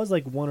if there was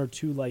like one or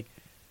two like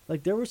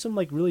like there were some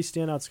like really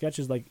standout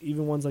sketches, like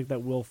even ones like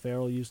that Will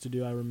Ferrell used to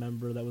do. I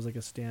remember that was like a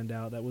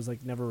standout. That was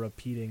like never a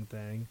repeating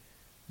thing.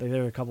 Like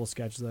there are a couple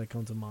sketches that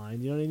come to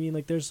mind. You know what I mean?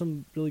 Like there's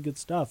some really good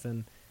stuff,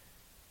 and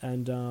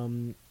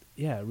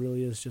yeah, it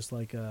really is just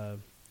like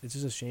it's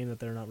just a shame that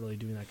they're not really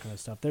doing that kind of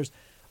stuff.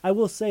 I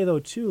will say though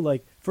too,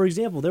 like for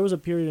example, there was a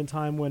period in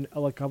time when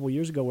like a couple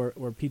years ago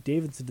where Pete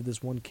Davidson did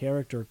this one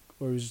character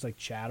where it was just like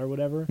Chad or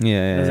whatever.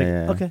 Yeah, and I was like,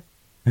 yeah. okay,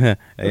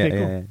 Okay,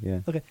 cool. yeah.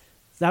 Okay,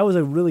 that was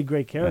a really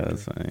great character. That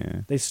was funny,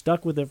 yeah. They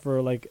stuck with it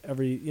for like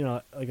every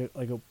like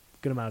a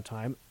good amount of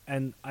time,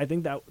 and I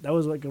think that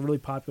was like a really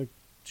popular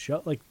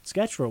show, like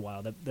sketch for a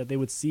while. That they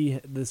would see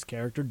this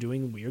character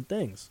doing weird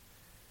things.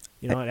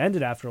 It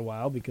ended after a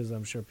while because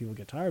I'm sure people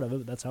get tired of it,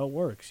 but that's how it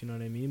works. You know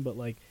what I mean? But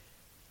like,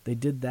 they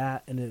did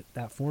that, and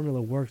that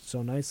formula worked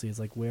so nicely. It's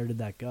like, where did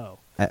that go?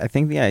 I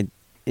think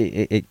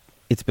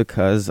it's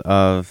because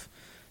of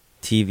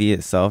TV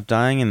itself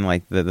dying, and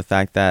like the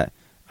fact that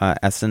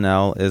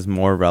SNL is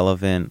more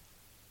relevant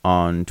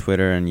on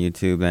Twitter and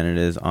YouTube than it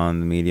is on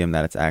the medium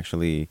that it's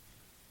actually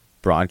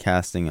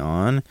broadcasting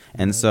on.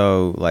 And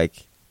so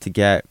like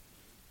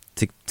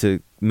to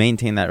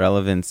maintain that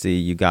relevancy,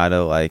 you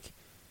gotta like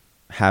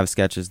have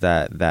sketches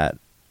that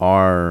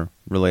are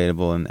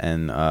relatable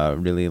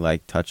and really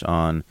like touch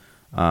on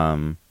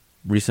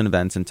recent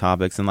events and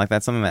topics, and like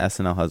that's something that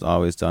SNL has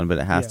always done, but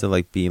it has to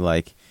like be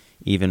like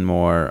even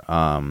more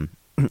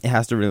it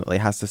has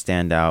to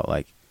stand out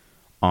like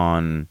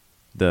on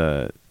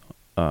the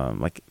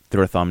like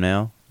through a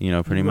thumbnail,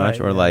 pretty much,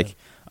 or like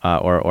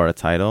or a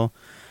title,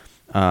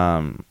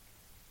 and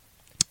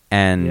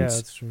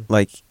that's true.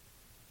 like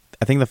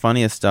I think the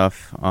funniest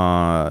stuff,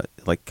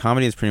 like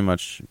comedy has pretty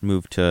much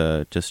moved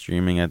to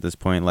streaming at this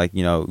point. Like,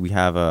 we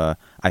have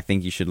I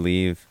Think You Should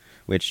Leave,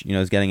 which,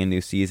 is getting a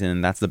new season,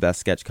 and that's the best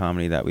sketch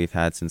comedy that we've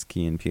had since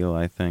Key and Peele,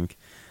 I think.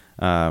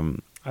 I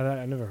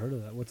never heard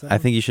of that. What's that? I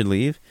Think You Should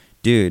Leave.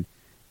 Dude,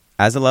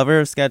 as a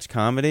lover of sketch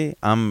comedy,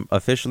 I'm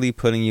officially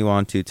putting you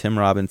onto Tim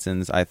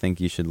Robinson's I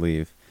Think You Should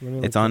Leave.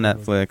 It's on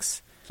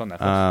Netflix. It's on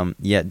Netflix?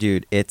 Yeah,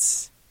 dude,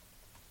 it's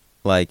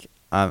like...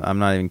 I'm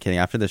not even kidding.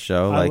 After the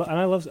show, like,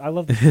 I love I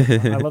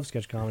love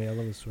sketch comedy. I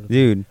love this sort of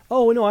dude. Thing.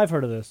 Oh no, I've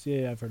heard of this.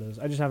 Yeah, I've heard of this.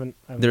 I just haven't.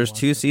 There's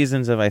 2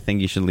 seasons of I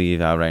Think You Should Leave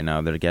out right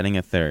now. They're getting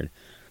a 3rd.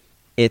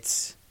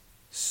 It's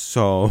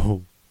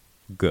so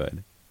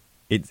good.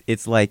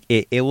 It's like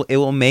it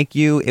will make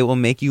you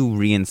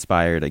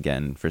re-inspired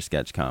again for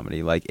sketch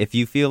comedy. Like if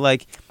you feel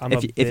like I'm a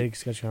big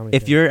sketch comedy.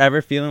 If you're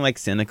ever feeling like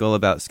cynical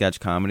about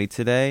sketch comedy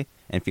today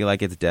and feel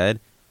like it's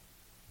dead,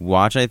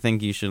 watch I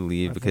Think You Should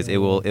Leave, because it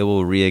will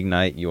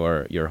reignite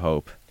your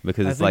hope,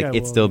 because it's like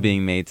it's still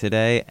being made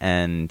today,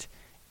 and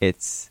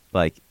it's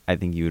like I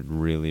think you would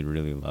really,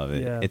 really love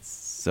it. Yeah. It's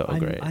so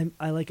great. I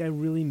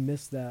really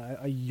miss that.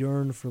 I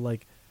yearn for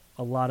like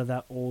a lot of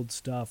that old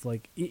stuff,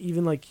 like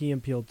even like Key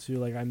and Peele too.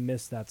 Like I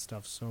miss that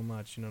stuff so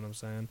much. You know what I'm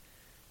saying?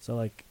 So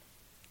like,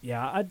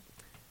 yeah,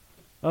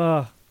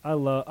 I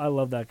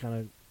love that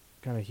kind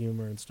of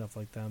humor and stuff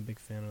like that. I'm a big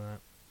fan of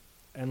that.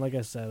 And like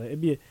I said, it'd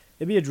be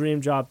a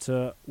dream job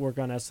to work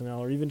on SNL,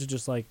 or even to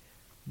just like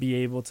be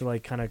able to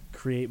like kind of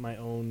create my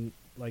own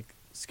like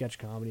sketch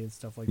comedy and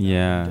stuff like that.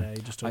 Yeah. One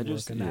day, just to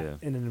work in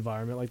an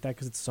environment like that,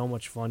 because it's so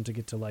much fun to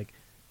get to like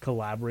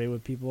collaborate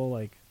with people,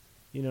 like,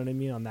 you know what I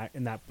mean,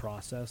 in that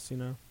process,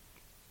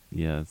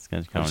 Yeah,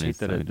 sketch comedy. I hate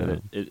that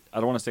I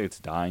don't want to say it's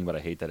dying, but I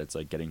hate that it's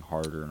like getting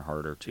harder and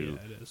harder to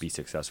be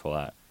successful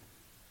at.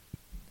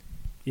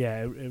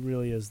 Yeah, it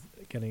really is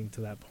getting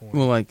to that point.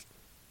 Well, like,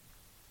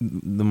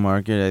 the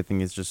market, I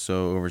think, is just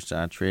so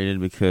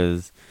oversaturated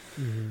because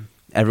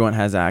everyone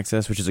has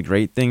access, which is a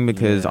great thing,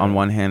 because on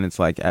one hand, it's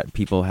like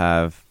people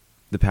have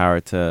the power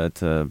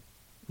to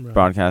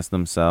broadcast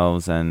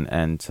themselves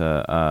and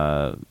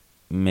to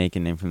make a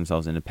name for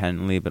themselves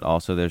independently, but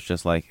also there's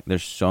just like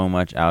there's so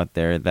much out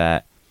there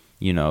that,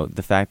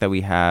 the fact that we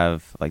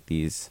have like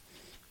these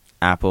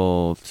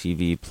Apple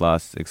TV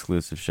Plus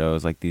exclusive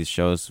shows, like these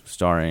shows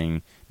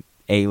starring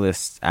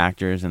A-list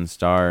actors and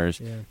stars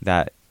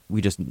that we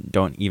just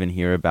don't even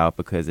hear about,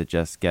 because it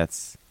just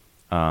gets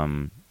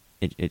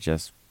it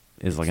just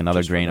is like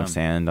another grain of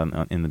sand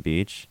in the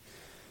beach,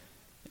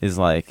 is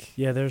like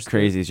there's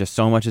crazy. It's just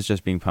so much is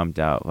just being pumped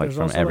out, like,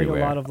 from everywhere.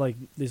 Like a lot of like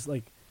this,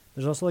 like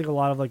there's also like a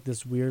lot of like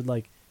this weird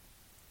like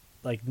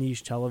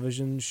niche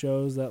television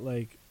shows that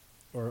like,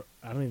 or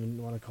I don't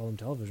even want to call them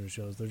television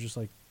shows. They're just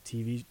like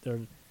TV. They're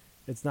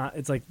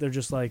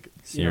just like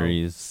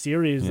series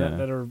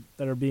that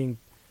are being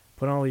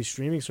put on all these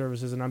streaming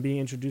services, and I'm being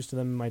introduced to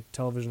them in my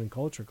television and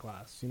culture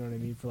class. You know what I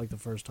mean? For like the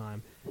first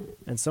time,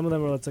 and some of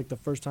them are, it's like the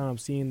first time I'm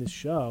seeing this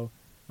show.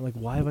 I'm like,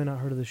 why have I not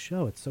heard of this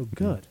show? It's so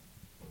good.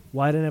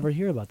 Why did I never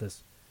hear about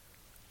this?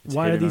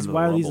 Why are these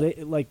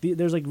like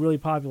there's like really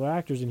popular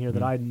actors in here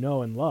that I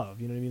know and love.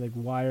 You know what I mean? Like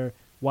why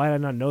did I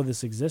not know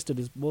this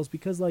existed? It's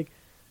because like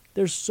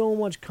there's so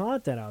much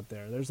content out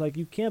there. There's like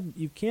you're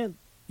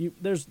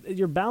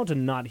bound to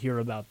not hear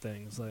about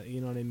things. Like,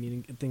 you know what I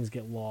mean? Things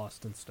get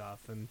lost and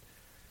stuff, and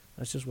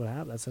that's just what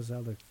happens. That's just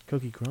how the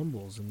cookie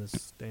crumbles in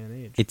this day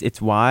and age.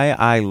 It's why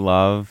I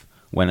love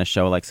when a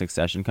show like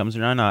Succession comes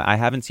around. Now, I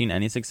haven't seen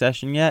any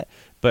Succession yet,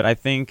 but I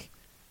think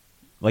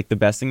like the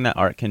best thing that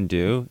art can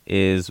do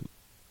is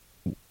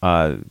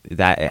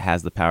that it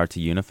has the power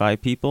to unify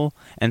people.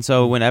 And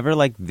so whenever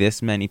like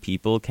this many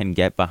people can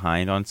get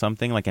behind on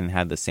something like and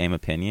have the same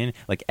opinion,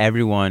 like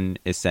everyone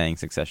is saying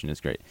Succession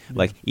is great.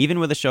 Like even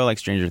with a show like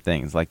Stranger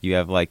Things, like you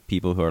have like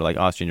people who are like,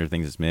 oh, Stranger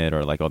Things is mid,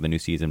 or like, oh, the new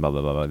season, blah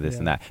blah blah blah, this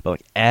and that. But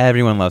like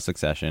everyone loves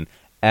Succession.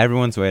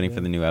 Everyone's waiting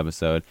for the new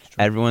episode.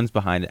 Everyone's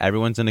behind it.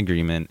 Everyone's in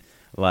agreement.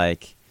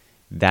 Like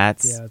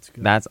that's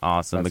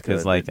awesome. That's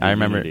because good. Like I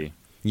remember unity.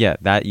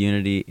 That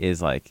unity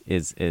is like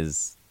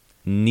is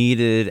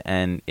needed,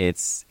 and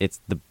it's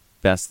the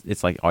best.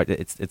 It's like art.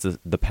 It's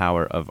the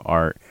power of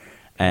art,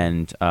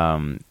 and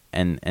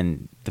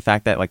the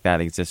fact that like that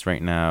exists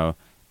right now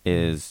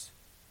is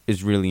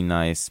really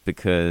nice,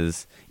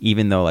 because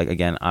even though like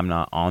again I'm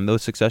not on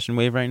those Succession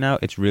wave right now,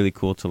 it's really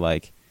cool to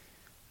like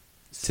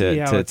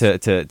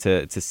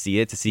to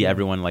see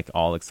everyone like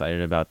all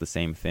excited about the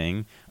same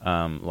thing.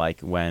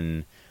 Like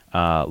when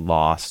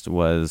Lost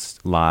was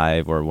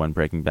live, or when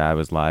Breaking Bad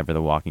was live, or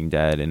The Walking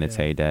Dead in its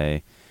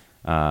heyday.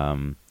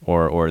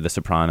 Or The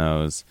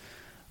Sopranos,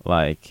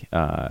 like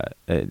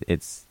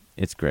it's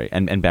great,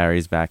 and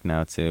Barry's back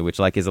now too, which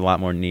like is a lot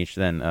more niche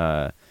than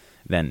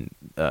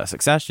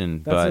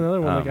Succession. That's but,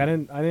 another one.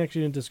 Like I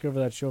actually didn't discover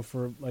that show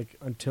for like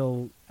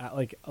until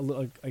I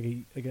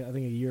think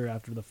a year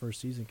after the first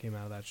season came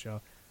out of that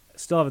show. I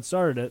still haven't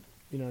started it,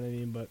 you know what I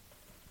mean? But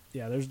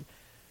yeah,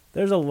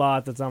 there's a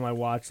lot that's on my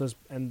watch list,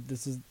 and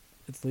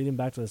it's leading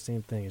back to the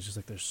same thing. It's just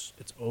like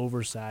it's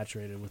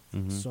oversaturated with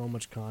so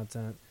much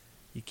content.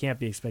 You can't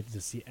be expected to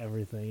see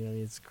everything. You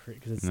know, it's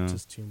because it's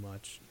just too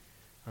much.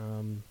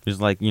 There's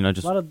like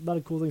just a lot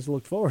of cool things to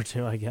look forward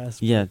to, I guess.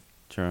 Yeah,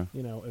 true.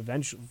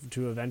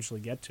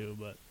 Eventually get to,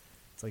 but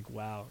it's like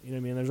wow. You know what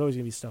I mean? There's always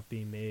gonna be stuff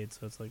being made,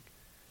 so it's like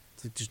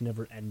just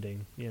never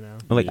ending. You know.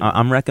 Like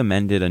I'm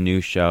recommended a new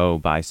show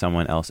by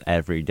someone else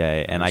every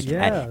day, and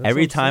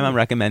every time I'm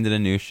recommended a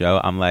new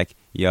show, I'm like,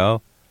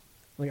 yo.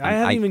 Like I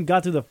haven't even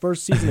got through the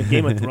first season of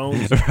Game of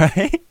Thrones.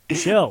 Right?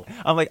 Chill.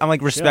 I'm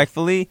like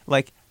respectfully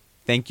like.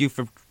 Thank you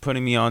for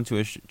putting me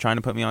onto trying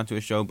to put me onto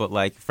a show, but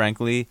like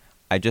frankly,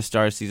 I just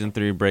started season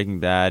 3 of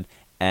Breaking Bad,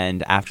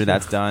 and after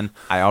that's done,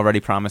 I already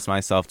promised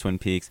myself Twin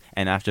Peaks,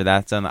 and after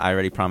that's done, I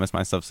already promised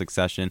myself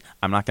Succession.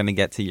 I'm not gonna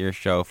get to your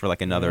show for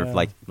like another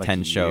like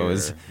 10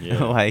 shows.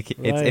 Yeah. like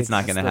it's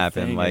not gonna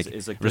happen. Like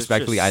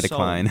respectfully, I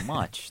decline.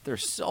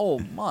 There's so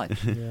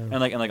much. And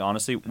like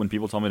honestly, when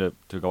people tell me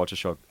to go watch a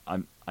show,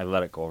 I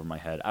let it go over my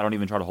head. I don't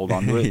even try to hold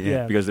on to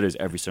it because it is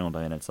every single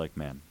day, and it's like,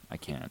 man, I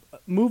can't.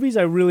 Movies,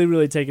 I really,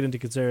 really take it into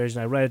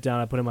consideration. I write it down.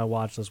 I put it in my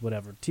watch list.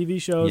 Whatever.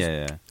 TV shows,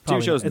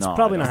 TV shows, it's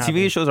probably not.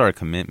 TV shows are a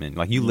commitment.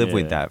 Like you live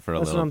with that for a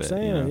little bit. That's what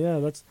I'm saying. You know? Yeah,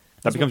 that's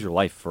that becomes your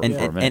life for a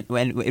minute.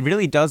 And it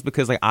really does,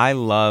 because like I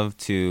love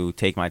to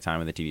take my time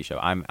with a TV show.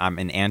 I'm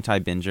an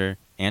anti-binge.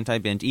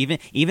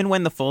 Even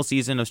when the full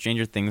season of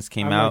Stranger Things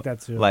came out,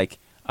 like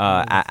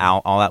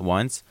all at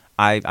once,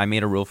 I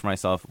made a rule for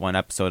myself, 1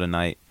 episode a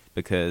night,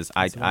 because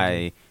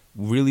I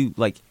really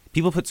like.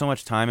 People put so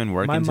much time and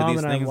work into these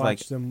things. My mom and I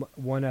watched them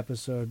 1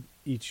 episode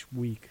each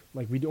week.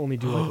 Like we'd only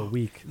do like a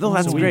week. No,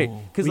 that's great.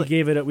 Because we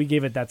gave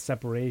it that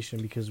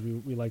separation because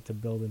we like to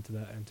build into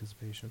that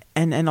anticipation.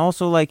 And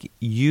also like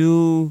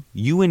you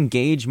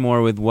engage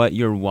more with what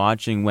you're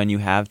watching when you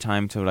have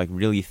time to like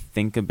really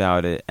think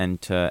about it and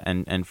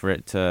for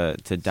it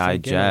to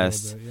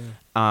digest.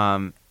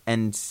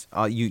 And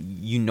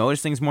you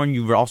notice things more, and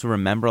you also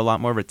remember a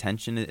lot more.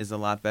 Retention is a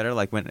lot better.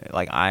 Like when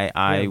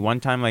one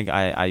time like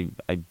I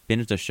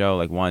binged a show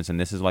like once, and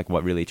this is like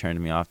what really turned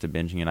me off to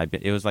binging. And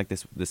it was like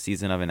the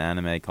season of an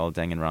anime called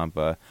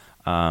Danganronpa.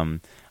 I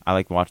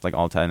like watched like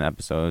all 10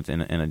 episodes in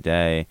a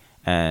day,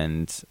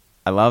 and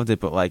I loved it.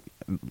 But like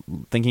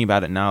thinking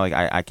about it now, like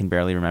I can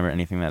barely remember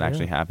anything that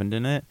actually happened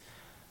in it.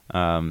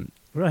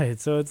 Right.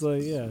 So it's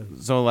like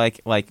So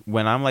like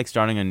when I'm like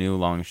starting a new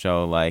long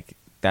show, like.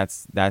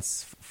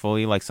 That's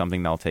fully like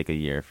something that'll take a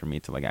year for me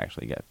to like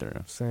actually get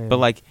through. Same. But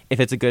like if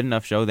it's a good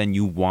enough show, then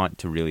you want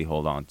to really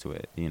hold on to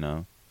it, you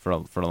know, for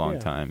a long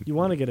time. You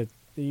want to get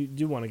you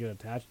do want to get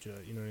attached to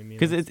it, you know what I mean?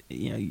 Because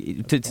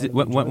it's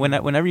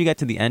whenever you get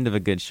to the end of a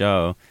good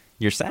show,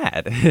 you're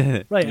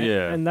sad. Right.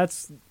 Yeah. And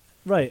that's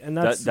right, and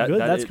that's good.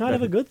 That's kind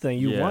of a good thing.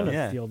 You want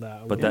to feel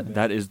that. But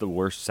that is the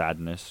worst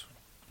sadness.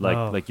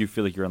 Like you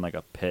feel like you're in like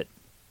a pit.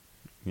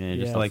 Yeah,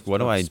 just like, what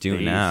do I do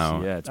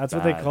now? Yeah, that's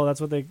bad.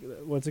 What they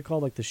call. What's it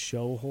called? Like the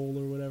show hole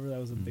or whatever. That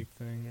was a big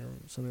thing or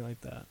something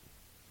like that.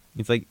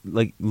 It's like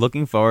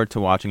looking forward to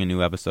watching a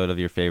new episode of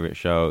your favorite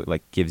show.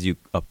 Like gives you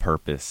a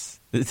purpose.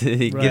 It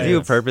gives you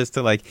a purpose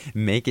to like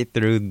make it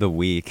through the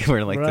week.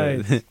 Where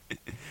like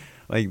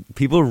like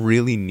people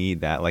really need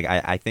that. Like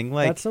I think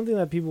like that's something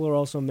that people are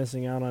also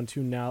missing out on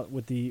too now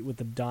with the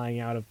dying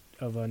out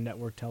of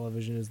network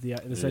television is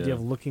this idea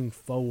of looking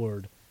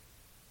forward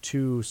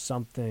to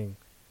something.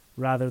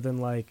 Rather than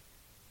like,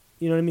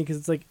 you know what I mean? Because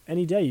it's like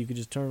any day you could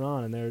just turn it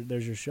on and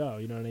there's your show.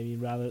 You know what I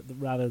mean?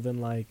 Rather than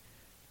like,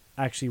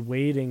 actually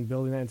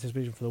building that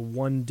anticipation for the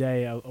one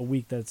day a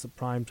week that's a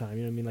prime time.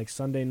 You know what I mean? Like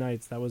Sunday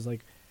nights, that was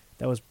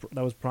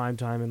prime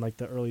time in like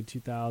the early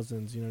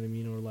 2000s. You know what I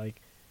mean? Or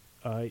like,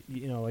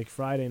 like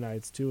Friday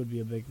nights too would be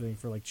a big thing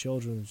for like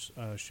children's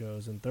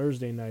shows, and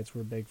Thursday nights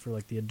were big for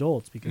like the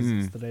adults because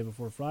it's the day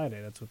before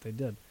Friday. That's what they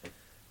did.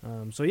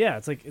 So yeah,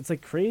 it's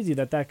like crazy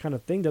that kind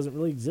of thing doesn't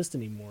really exist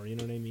anymore. You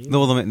know what I mean?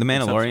 Well, the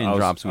Mandalorian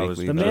drops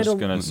weekly.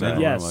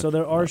 Yes, so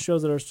there are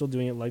shows that are still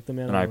doing it, like the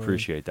Mandalorian, and I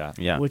appreciate that.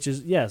 Yeah, which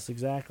is yes,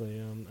 exactly.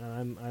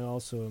 And I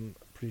also am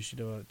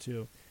appreciative of it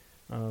too,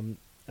 and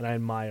I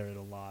admire it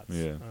a lot.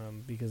 Yeah,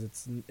 because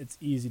it's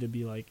easy to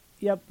be like,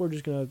 yep, we're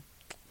just gonna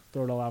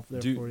throw it all out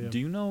there for you. Do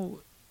you know?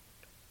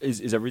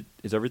 Is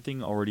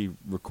everything already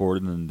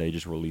recorded and they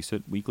just release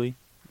it weekly?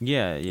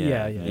 Yeah.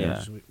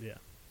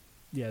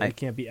 Yeah, they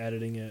can't be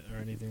editing it or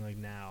anything like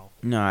now.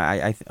 No,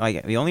 I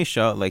the only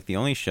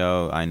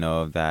show I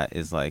know of that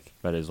is like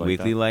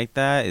weekly like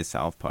that is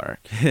South Park.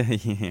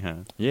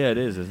 Yeah, it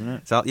is, isn't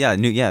it?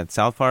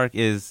 South Park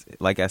is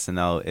like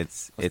SNL.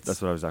 It's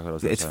that's what exactly what I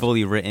was. It's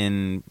fully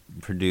written,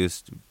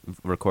 produced,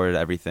 recorded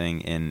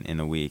everything in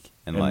a week,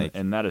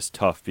 and that is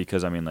tough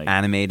because I mean like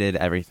animated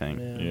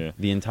everything. Yeah.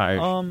 The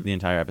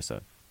entire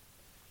episode.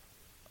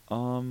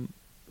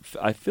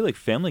 I feel like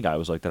Family Guy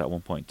was like that at one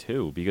point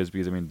too, because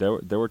I mean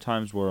there were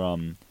times where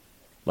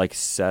like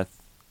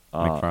Seth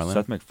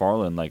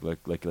MacFarlane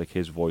like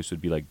his voice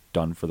would be like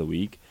done for the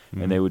week,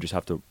 and they would just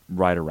have to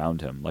ride around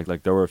him.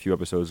 Like there were a few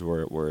episodes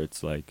where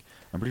it's like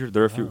I'm pretty sure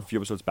there are a few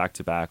episodes back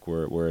to back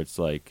where it's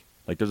like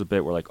there's a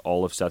bit where like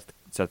all of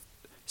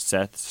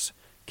Seth's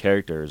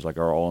characters like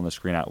are all on the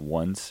screen at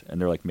once,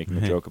 and they're like making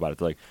a joke about it.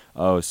 They're like,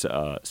 oh,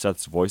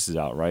 Seth's voice is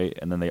out, right?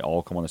 And then they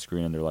all come on the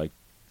screen and they're like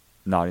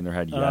nodding their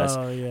head yes,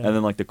 and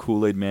then like the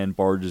Kool-Aid man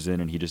barges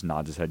in and he just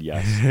nods his head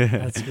yes.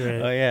 That's great.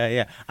 Oh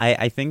yeah.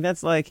 I think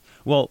that's like,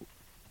 well,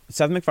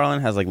 Seth MacFarlane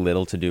has like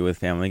little to do with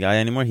Family Guy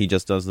anymore. He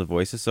just does the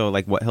voices. So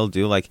like what he'll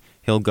do, like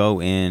he'll go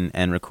in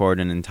and record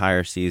an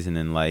entire season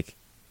in like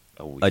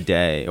a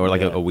day or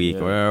like a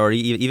week or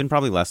even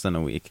probably less than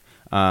a week.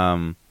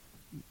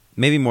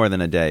 Maybe more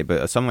than a day,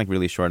 but some like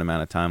really short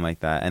amount of time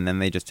like that. And then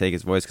they just take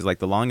his voice, because like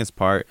the longest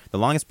part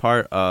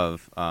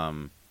of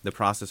the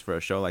process for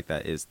a show like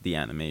that is the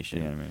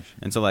animation.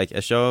 And so like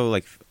a show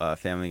like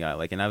Family Guy,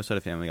 like an episode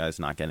of Family Guy is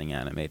not getting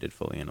animated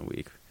fully in a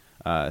week.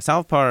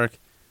 South Park,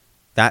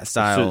 that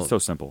style, it's so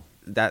simple.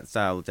 That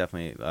style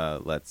definitely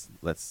lets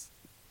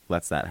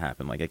that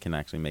happen. Like it can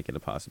actually make it a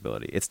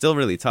possibility. It's still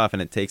really tough,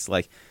 and it takes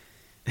like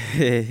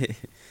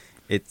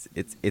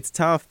it's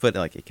tough, but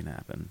like it can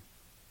happen.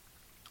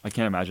 I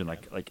can't imagine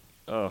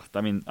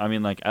I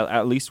mean like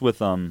at least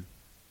with at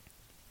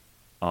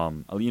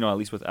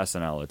least with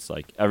SNL, it's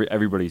like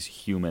everybody's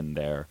human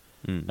there,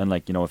 and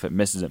like if it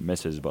misses, it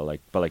misses. But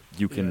like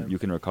you can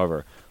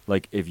recover.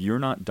 Like if you're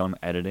not done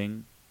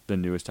editing the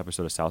newest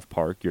episode of South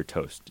Park, you're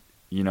toast.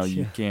 You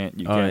can't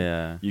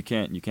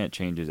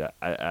change it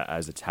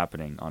as it's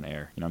happening on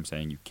air. You know what I'm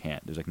saying? You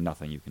can't. There's like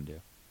nothing you can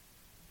do.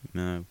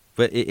 No,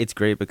 but it's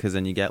great because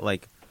then you get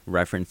like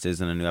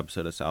references in a new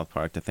episode of South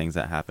Park to things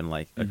that happened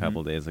like a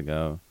couple days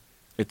ago.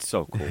 It's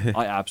so cool.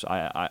 I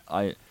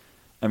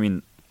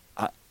mean.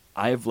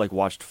 I've like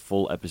watched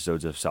full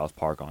episodes of South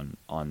Park on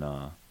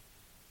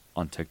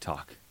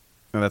TikTok.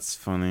 Oh, that's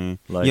funny.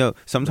 Like,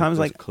 sometimes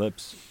like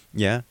clips.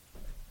 Yeah.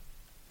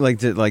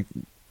 Like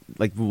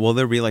will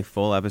there be like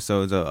full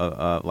episodes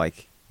of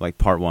like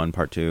part 1,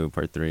 part 2,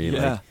 part 3?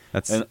 Yeah. Like,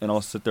 that's and I'll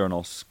sit there and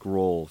I'll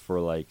scroll for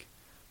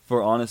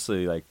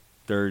honestly like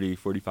 30,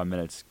 45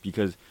 minutes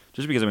because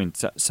I mean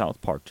South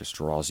Park just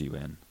draws you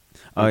in.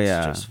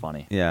 It's just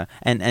funny. Yeah.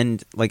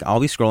 And like I'll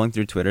be scrolling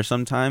through Twitter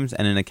sometimes,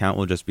 and an account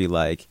will just be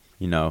like,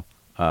 yo,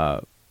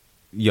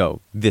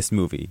 this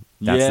movie.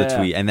 That's the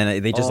tweet. And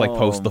then they just like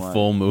post the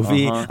full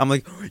movie. I'm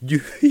like, you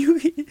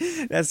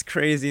that's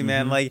crazy,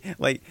 man. Like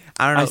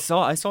I don't know.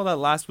 I saw that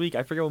last week.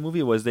 I forget what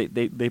movie it was.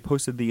 They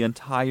posted the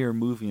entire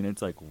movie, and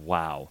it's like,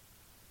 wow.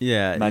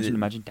 Yeah.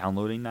 Imagine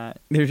downloading that.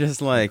 They're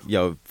just like,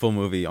 yo, full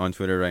movie on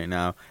Twitter right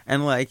now.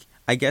 And like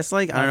I guess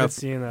like I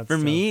don't know. For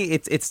me,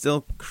 it's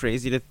still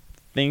crazy to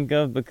think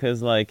of,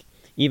 because like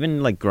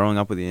even like growing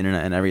up with the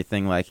internet and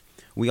everything, like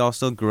we all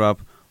still grew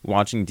up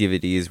watching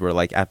DVDs where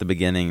like at the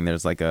beginning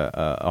there's like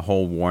a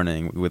whole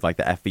warning with like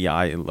the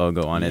FBI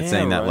logo on it,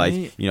 saying that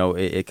like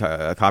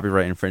a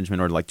copyright infringement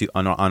or like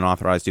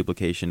unauthorized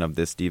duplication of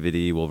this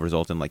DVD will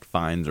result in like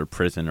fines or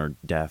prison or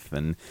death,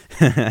 and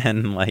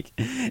and like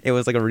it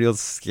was like a real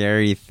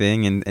scary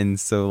thing, and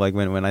so like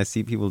when I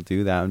see people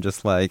do that, I'm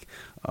just like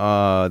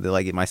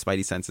like my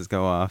spidey senses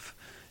go off.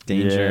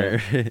 Danger,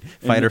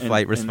 fight or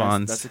flight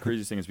response. That's the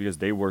craziest thing, is because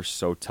they were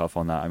so tough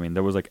on that. I mean,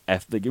 there was like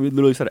it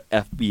literally said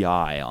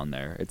FBI on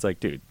there. It's like,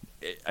 dude,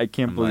 I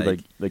can't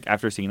believe like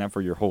after seeing that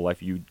for your whole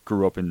life, you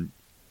grew up and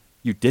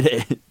you did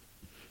it.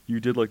 You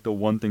did like the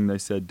one thing they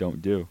said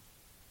don't do.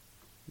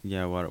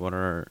 Yeah, what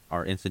are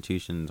our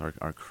institutions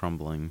are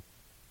crumbling.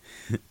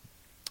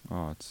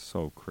 Oh, it's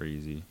so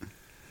crazy.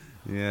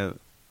 Yeah.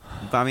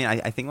 But I mean,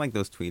 I think like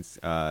those tweets,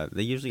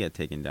 they usually get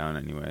taken down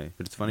anyway.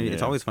 But it's funny. Yeah.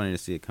 It's always funny to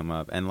see it come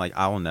up. And like,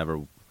 I will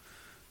never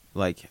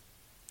like,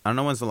 I don't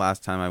know when's the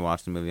last time I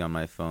watched a movie on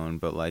my phone,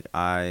 but like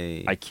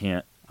I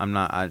can't. I'm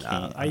not.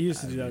 I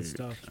used to do that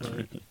stuff.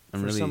 But for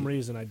really, some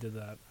reason, I did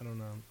that. I don't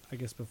know. I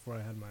guess before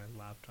I had my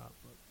laptop.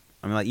 But.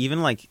 I mean, like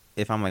even like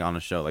if I'm like on a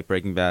show, like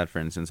Breaking Bad, for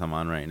instance, I'm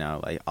on right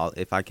now. Like,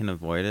 if I can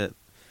avoid it,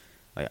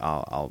 like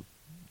I'll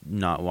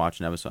not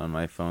watch an episode on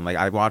my phone. Like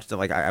I watched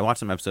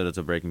some episodes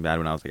of Breaking Bad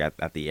when I was like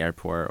at the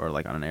airport or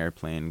like on an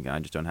airplane. I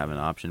just don't have an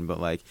option. But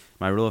like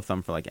my rule of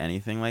thumb for like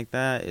anything like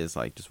that is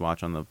like just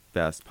watch on the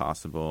best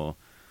possible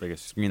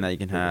screen that you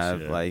can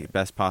have, like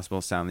best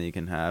possible sound that you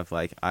can have.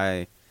 Like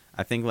I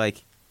think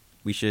like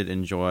we should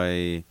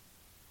enjoy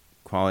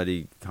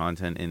quality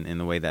content in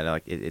the way that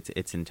like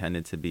it's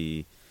intended to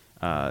be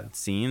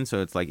seen.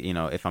 So it's like, you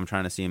know, if I'm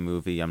trying to see a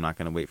movie, I'm not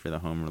going to wait for the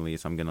home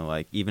release. I'm going to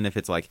like, even if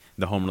it's like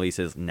the home release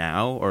is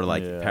now or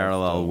like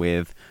parallel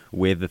with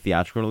the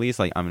theatrical release,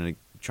 like I'm going to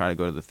try to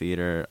go to the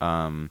theater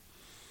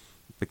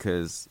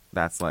because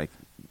that's like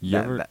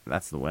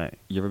that's the way.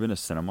 You ever been to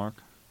Cinemark?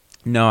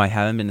 No, I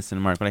haven't been to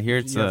Cinemark, but I hear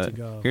it's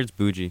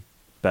bougie.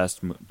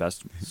 Best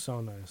so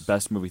nice.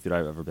 Best movie theater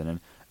I've ever been in.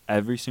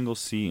 Every single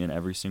seat in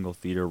every single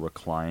theater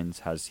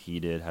reclines, has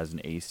heated, has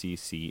an AC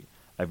seat.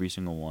 Every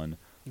single one.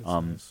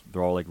 Nice.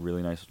 They're all like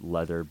really nice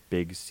leather,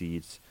 big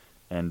seats,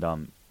 and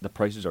the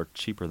prices are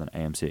cheaper than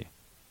AMC.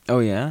 Oh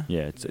yeah.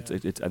 Yeah, it's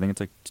I think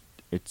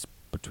it's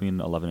between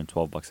 $11 and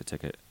 $12 a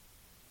ticket.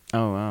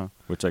 Oh wow.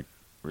 Which like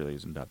really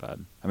isn't that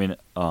bad. I mean,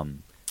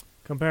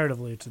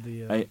 comparatively to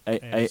the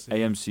AMC.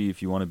 AMC,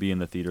 if you want to be in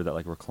the theater that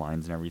like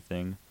reclines and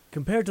everything,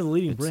 compared to the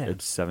leading brand,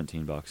 it's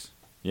 $17.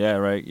 Yeah,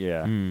 right.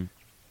 Yeah.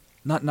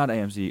 Not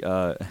AMC.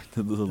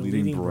 The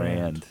leading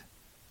brand.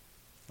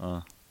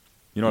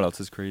 You know what else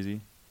is crazy?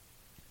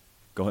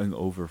 Going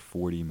over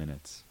 40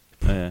 minutes.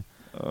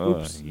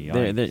 Oops.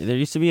 There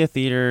used to be a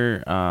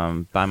theater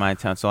by my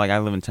town. So like I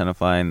live in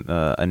Tenafly, and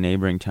a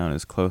neighboring town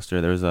is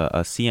Closter. There's a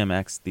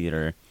CMX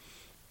theater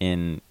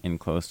in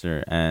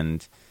Closter,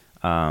 and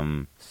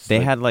they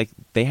had like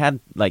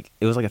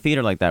it was like a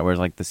theater like that where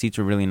like the seats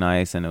were really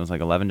nice and it was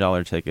like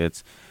 $11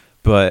 tickets,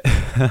 but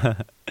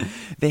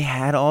they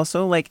had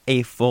also like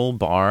a full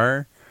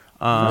bar,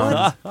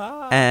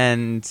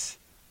 and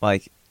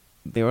like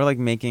they were like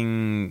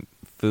making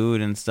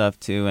food and stuff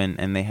too,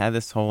 and they had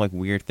this whole like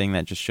weird thing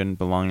that just shouldn't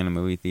belong in a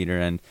movie theater,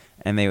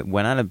 and they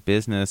went out of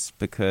business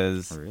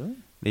because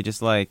they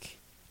just like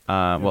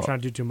they're trying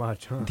to do too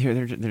much. Huh?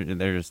 They're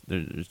just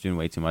doing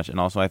way too much,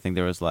 and also I think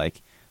there was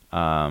like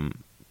there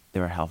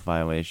were health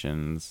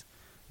violations,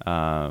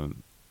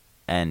 and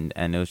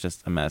it was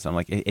just a mess. I'm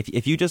like,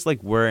 if you just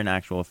like were an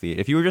actual theater,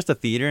 if you were just a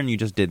theater and you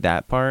just did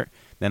that part,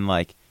 then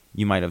like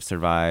you might have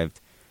survived,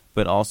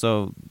 but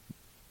also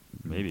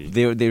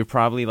maybe they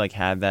probably like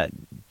had that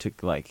to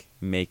like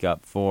make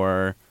up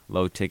for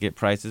low ticket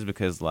prices,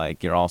 because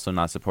like you're also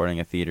not supporting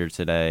a theater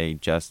today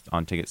just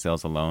on ticket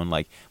sales alone.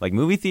 Like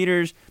movie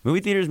theaters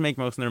make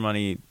most of their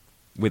money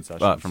with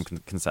from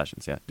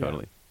concessions. Yeah,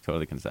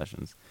 totally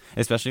concessions.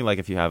 Especially like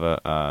if you have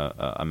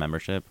a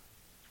membership.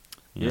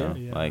 You know,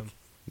 like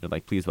they're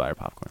like, please buy our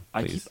popcorn.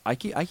 Please. I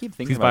keep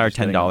thinking. Please buy our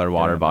 $10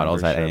 water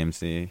bottles at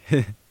AMC.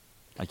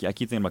 I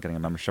keep thinking about getting a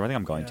membership. I think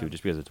I'm going to,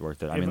 just because it's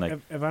worth it. I mean, like,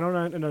 if I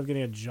don't end up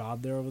getting a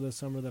job there over the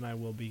summer, then I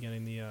will be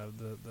getting the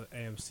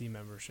AMC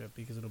membership,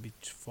 because it'll be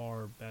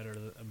far better,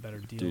 a better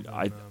deal. Dude,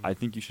 than, I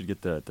think you should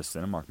get the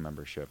Cinemark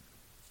membership.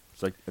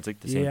 It's like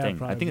the same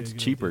thing. I think it's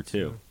cheaper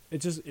too.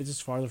 It's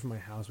just farther from my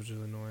house, which is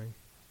annoying.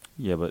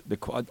 Yeah, but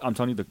I'm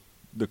telling you,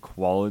 the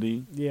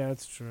quality. Yeah,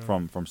 that's true.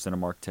 From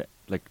Cinemark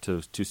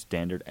to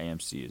standard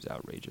AMC is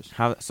outrageous.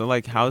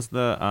 How's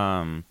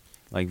the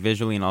like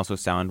visually and also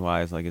sound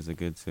wise, like, is it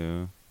good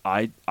too?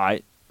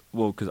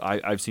 Because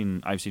I've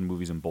seen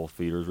movies in both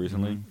theaters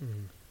recently.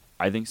 Mm-hmm.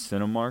 I think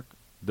Cinemark,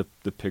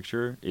 the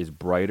picture is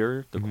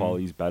brighter, the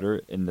quality's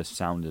better, and the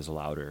sound is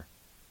louder.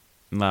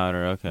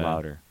 Okay.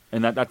 Louder,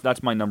 and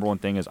that's my number one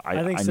thing is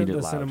I need it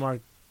loud.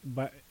 Cinemark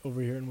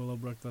over here in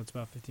Willowbrook, that's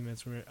about 15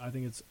 minutes from here. I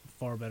think it's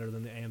far better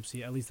than the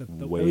AMC. At least the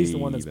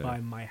one that's by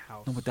my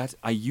house. No, but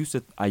I used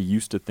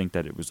to think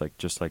that it was like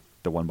just like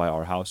the one by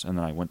our house, and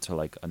then I went to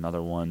like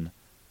another one.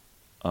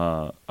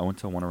 I went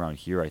to one around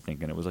here, I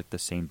think, and it was like the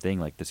same thing.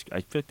 Like this, I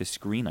feel like the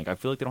screen, like I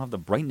feel like they don't have the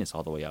brightness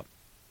all the way up.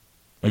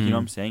 Like you know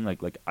what I'm saying? Like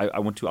I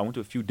went to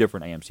a few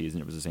different AMCs, and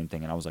it was the same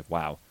thing, and I was like,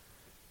 wow,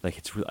 like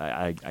it's really.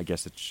 I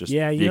guess it's just you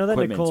know that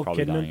Nicole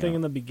Kidman thing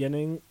in the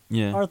beginning.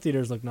 Yeah, our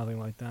theaters look nothing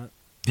like that.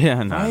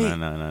 Yeah,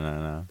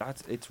 no.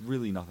 It's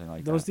really nothing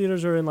like that. Those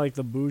theaters are in like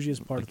the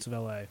bougiest parts of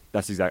LA.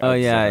 That's exactly. Oh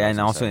yeah, and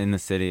also in the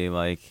city.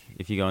 Like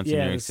if you go into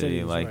New York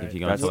City, like right. if you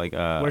go into like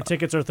where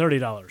tickets are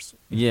 $30.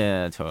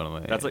 Yeah,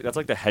 totally. That's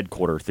like the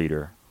headquarter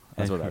theater.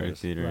 That's what that is.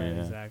 Theater, right,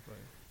 yeah. Exactly.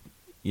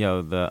 Yo,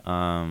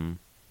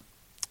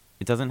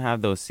 it doesn't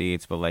have those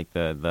seats, but like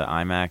the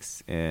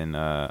IMAX in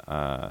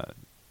at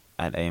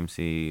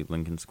AMC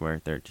Lincoln Square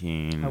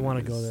 13. I want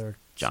to go there.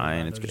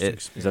 Giant.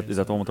 Is that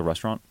the one with the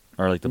restaurant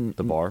or like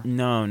the bar?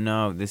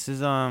 No. This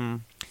is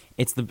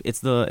It's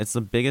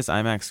the biggest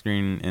IMAX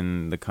screen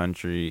in the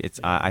country.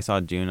 I saw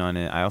Dune on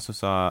it. I also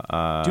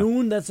saw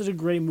Dune. That's such a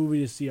great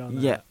movie to see on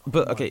that. Yeah,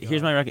 but okay,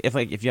 here's my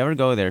if you ever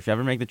go there, if you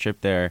ever make the trip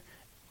there,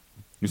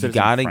 you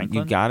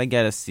gotta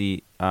get a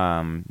seat.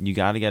 You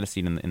gotta get a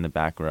seat in the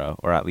back row,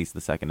 or at least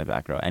the second to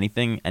back row.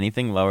 Anything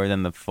lower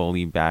than the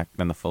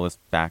fullest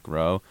back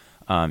row,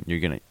 you're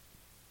gonna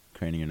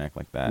craning your neck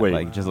like that. Wait,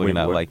 like just looking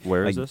at like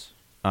where like, is this?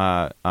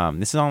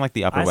 This is on like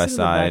the Upper West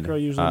Side,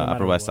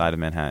 Side of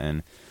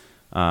Manhattan.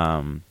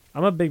 I'm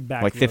a big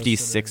back like row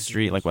 56th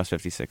Street, like West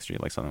 56th Street,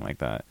 like something like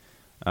that.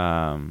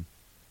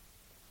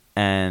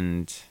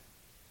 And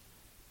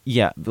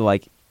yeah,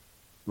 like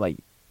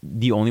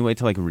the only way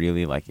to like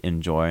really like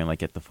enjoy and like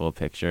get the full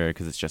picture,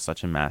 because it's just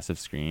such a massive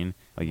screen,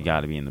 like you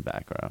got to be in the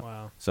back row.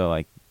 Wow. So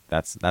like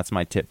that's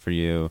my tip for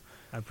you.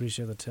 I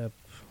appreciate the tip.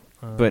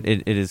 But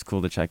it is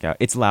cool to check out.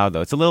 It's loud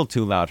though. It's a little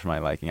too loud for my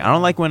liking. I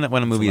don't like when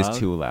a movie is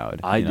too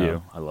loud. I you know?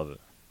 do. I love it.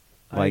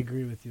 I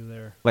agree with you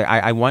there. Like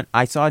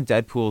I saw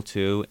Deadpool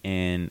 2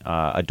 in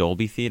a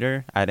Dolby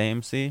theater at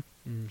AMC,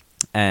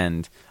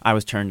 and I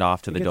was turned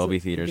off to the Dolby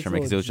theaters for me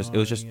because it was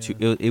just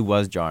too. It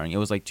was jarring. It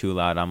was like too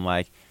loud. I'm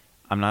like,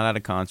 I'm not at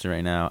a concert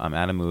right now. I'm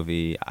at a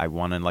movie. I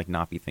want to like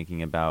not be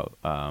thinking about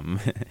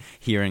potential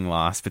hearing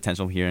loss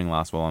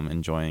while I'm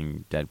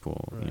enjoying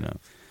Deadpool. Right. You know.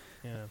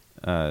 Yeah.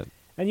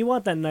 And you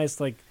want that nice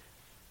like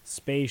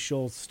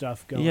spatial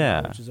stuff going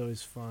on, which is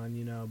always fun,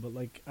 you know. But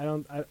like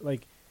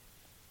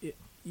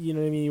you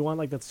know what I mean? You want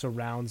like that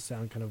surround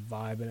sound kind of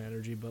vibe and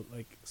energy, but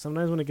like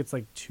sometimes when it gets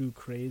like too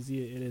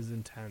crazy, it is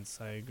intense.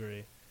 I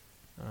agree.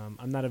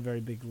 I'm not a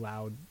very big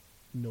loud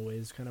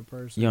noise kind of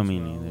person. Yeah, me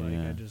neither. Like,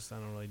 yeah. I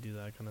don't really do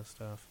that kind of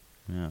stuff.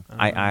 Yeah,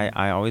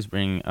 I always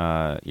bring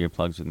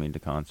earplugs with me to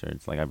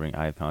concerts. Like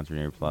I have concert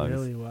earplugs.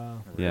 Really? Wow.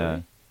 Yeah,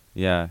 really?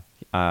 Yeah.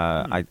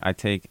 I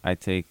take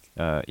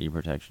ear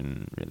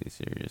protection really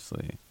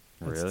seriously.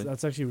 Really?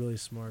 That's actually really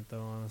smart,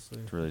 though. Honestly,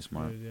 it's really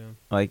smart. Good, yeah.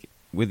 Like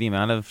with the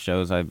amount of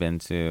shows I've been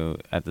to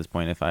at this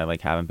point, if I like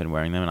haven't been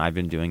wearing them, and I've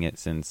been doing it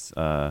since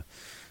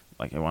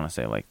like I want to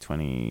say like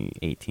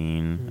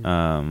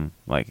 2018.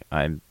 Like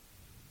I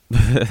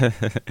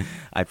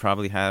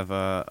probably have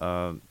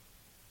a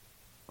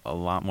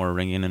lot more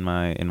ringing in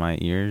my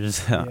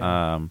ears.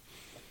 Yeah.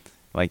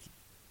 Like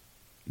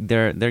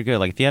they're good.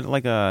 Like if you had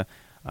like a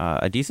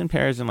decent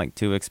pair isn't like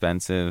too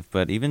expensive,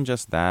 but even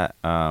just that,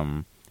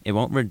 it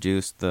won't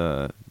reduce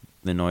the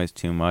noise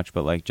too much,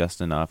 but like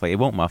just enough. Like it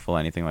won't muffle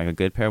anything. Like a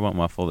good pair won't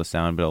muffle the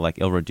sound, but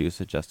it'll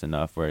reduce it just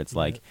enough where it's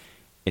like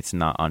it's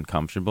not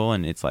uncomfortable,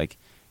 and it's like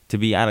to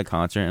be at a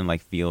concert and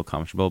like feel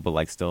comfortable, but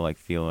like still like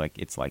feel like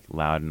it's like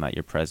loud and that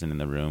you're present in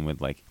the room with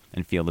like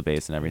and feel the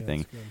bass and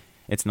everything. Yeah,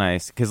 it's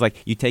nice because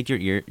like you take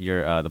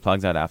your the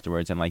plugs out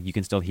afterwards, and like you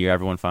can still hear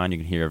everyone fine. You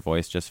can hear your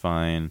voice just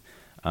fine.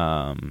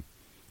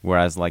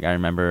 Whereas like I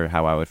remember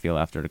how I would feel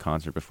after the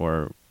concert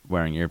before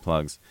wearing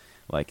earplugs.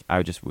 Like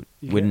I just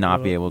would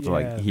not be able to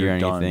like hear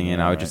anything,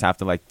 and I would just have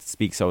to like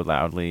speak so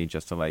loudly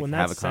just to like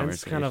have a conversation. When that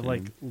sense kind of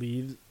like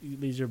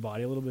leaves your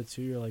body a little bit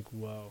too, you're like,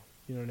 whoa,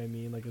 you know what I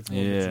mean? Like it's a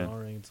little bit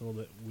jarring. It's a little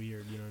bit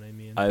weird. You know what I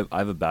mean? I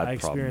have a bad problem. I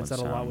experience with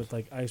that sound. a lot with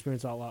like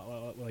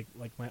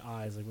like my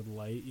eyes, like with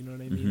light. You know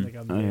what I mean? Like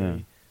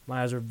I'm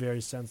my eyes are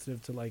very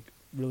sensitive to like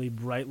really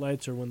bright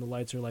lights, or when the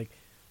lights are like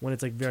when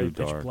it's like very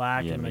pitch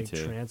black and like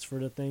transfer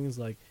to things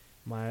like.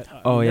 Like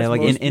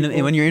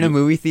when you're in a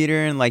movie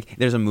theater and like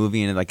there's a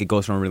movie and like it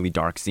goes from a really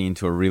dark scene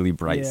to a really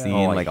bright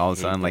scene, like all of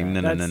a sudden like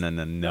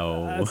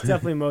no. That's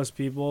definitely most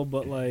people,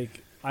 but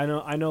like I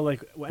know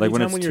like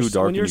when it's too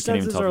dark when your and you can't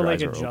even senses tell are your like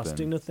eyes are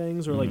adjusting open. to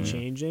things or like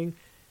changing.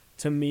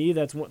 To me,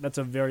 that's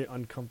a very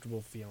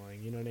uncomfortable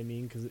feeling. You know what I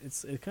mean?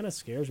 Because it kind of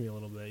scares me a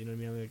little bit. You know what I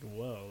mean? I'm like,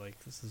 whoa, like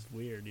this is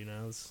weird. You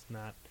know, it's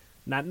not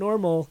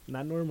normal.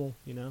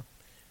 You know.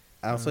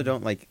 I also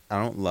don't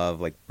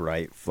love like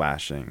bright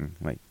flashing,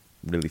 like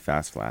really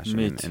fast flashing.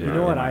 Me too. You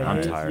know what I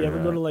hate? tired You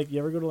ever go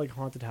to like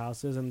haunted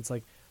houses and it's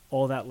like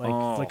all that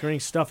like flickering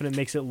stuff and it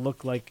makes it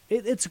look like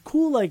it's a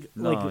cool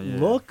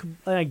look.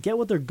 And I get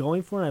what they're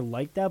going for and I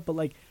like that, but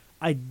like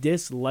I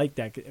dislike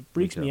that. It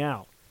freaks me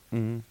out.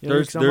 Mm-hmm. You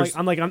know,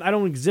 I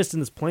don't exist in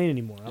this plane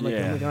anymore. I'm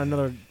like on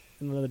another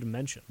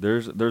dimension.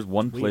 There's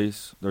one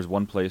place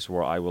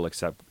where I will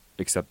accept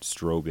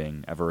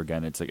strobing ever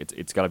again. It's like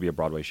it's got to be a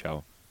Broadway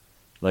show.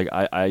 Like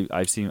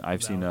I've seen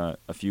a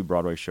few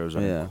Broadway shows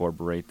that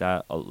incorporate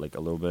that like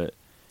a little bit,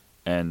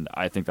 and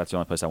I think that's the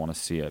only place I want to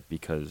see it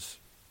because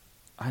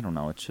I don't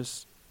know. It's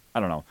just I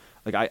don't know.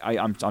 Like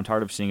I'm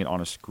tired of seeing it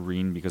on a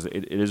screen because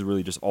it is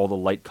really just all the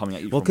light coming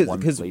at you from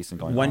one place and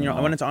going.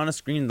 When it's on a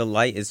screen, the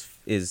light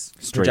is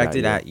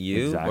projected at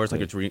you, exactly. Or it's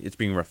like it's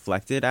being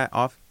reflected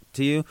off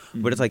to you.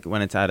 Mm-hmm. But it's like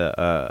when it's at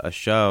a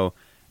show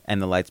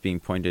and the light's being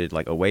pointed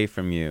like away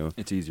from you,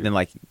 it's easier. Then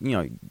like you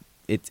know.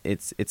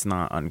 It's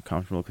not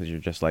uncomfortable because you're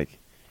just like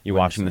you're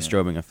watching the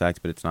strobing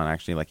effect, but it's not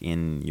actually like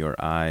in your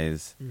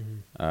eyes.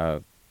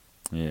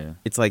 Yeah,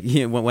 it's like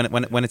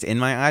when it's in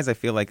my eyes, I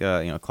feel like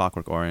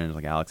Clockwork Orange,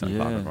 like Alex and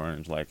Clockwork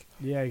Orange, like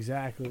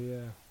exactly,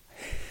 yeah.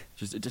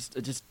 It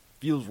just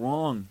feels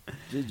wrong.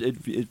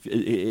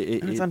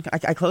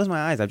 I close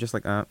my eyes. I'm just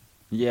like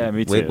Yeah,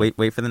 me too.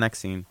 Wait for the next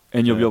scene.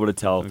 And you'll be able to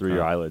tell through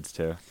your eyelids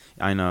too.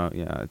 I know.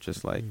 Yeah,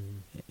 just like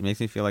it makes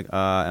me feel like,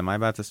 am I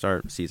about to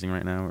start seizing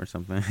right now or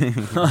something?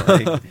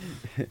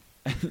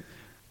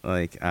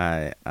 like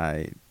I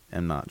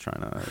am not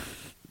trying to.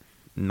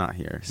 Not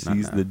here.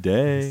 Seize the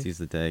day. Seize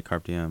the day.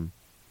 Carpe diem.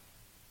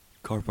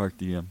 Car park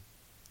DM.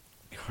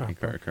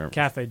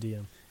 Cafe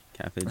DM.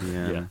 Cafe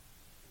DM. Yeah.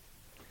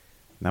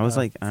 That was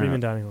like Freeman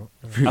Dining Hall.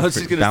 I was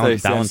just gonna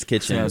say Balanced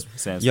Kitchen.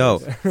 Sam's Yo,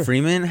 place.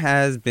 Freeman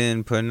has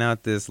been putting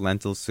out this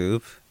lentil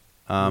soup.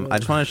 I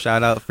just want to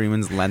shout out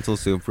Freeman's lentil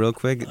soup real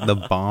quick. The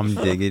bomb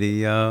diggity,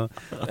 yo.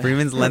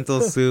 Freeman's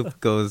lentil soup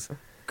goes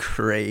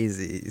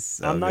crazy.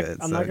 So I'm not good,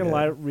 gonna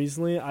lie.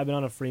 Recently, I've been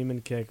on a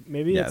Freeman kick.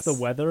 Maybe it's the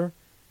weather,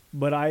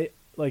 but I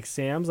like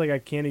Sam's. Like I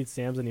can't eat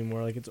Sam's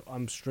anymore. Like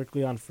I'm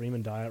strictly on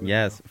Freeman diet. Right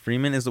now.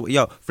 Freeman is the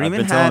yo.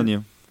 Freeman I've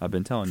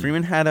been telling you.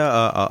 Freeman had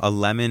a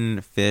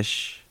lemon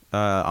fish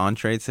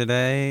entree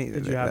today.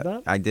 Did you have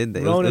that? I did.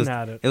 Ronan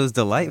had it. It was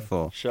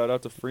delightful. Shout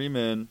out to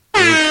Freeman.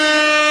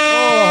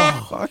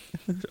 Oh, fuck.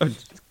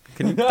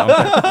 Can you dump it?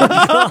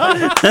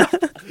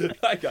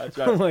 I got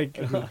you. Oh my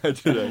god.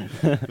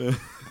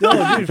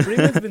 No, dude,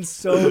 Freeman's been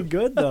so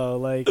good though.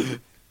 Like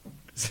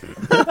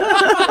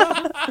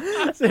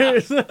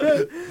seriously,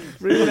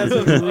 Freeman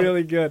has been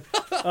really good.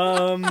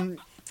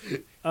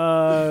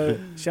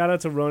 Shout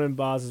out to Ronan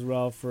Boz as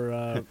well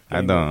for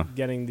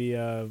getting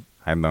the.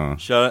 I know.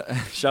 Shout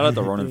out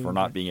to Ronan for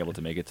not being able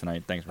to make it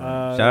tonight. Thanks,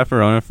 Ronan. Shout out for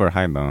Ronan for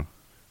hi though.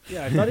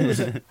 Yeah, I thought he was.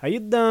 How you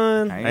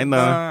done? I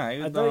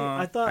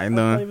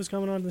thought he was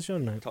coming on the show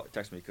tonight.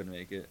 Text me, he couldn't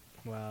make it.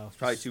 Wow, he's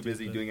probably too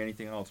busy doing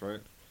anything else, right?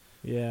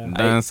 Yeah,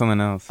 doing something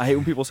else. I hate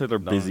when people say they're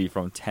busy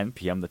from 10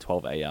 p.m. to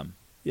 12 a.m.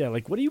 Yeah,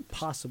 like what are you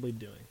possibly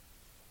doing?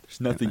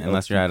 There's nothing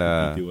unless else you're at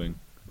a doing.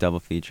 Double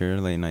feature,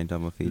 late night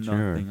double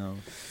feature. Nothing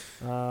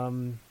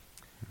else.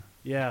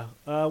 Yeah.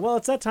 Well,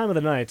 it's that time of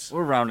the night.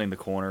 We're rounding the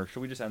corner.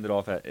 Should we just end it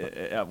off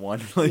at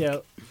 1?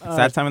 Yeah. It's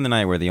that time of the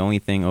night where the only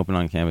thing open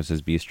on campus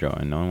is bistro,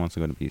 and no one wants to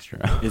go to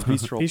bistro. Is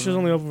bistro? Bistro's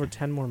only open for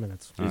 10 more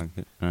minutes.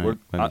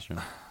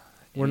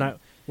 We're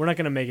not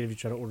gonna make it if you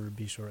try to order a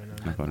bistro right now.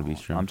 I'm going to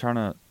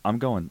bistro. I'm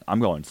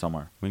going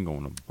somewhere.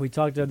 We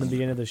talked at the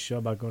beginning of the show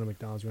about going to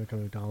McDonald's. You want to come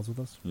to McDonald's with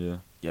us? Yeah.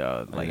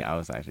 Yeah. Like I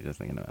was actually just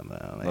thinking about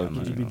that. Like,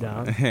 would you be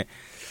down?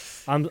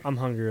 I'm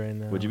hungry right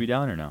now. Would you be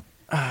down or no?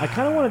 I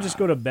kind of want to just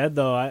go to bed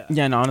though.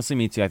 Yeah, no, honestly,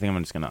 me too. I think I'm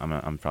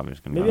probably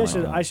just gonna. Maybe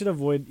I should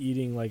avoid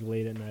eating like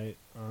late at night.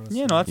 Honestly.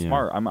 Yeah, no, that's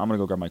smart. I'm gonna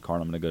go grab my car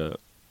and I'm gonna go to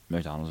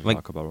McDonald's and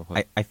talk about it real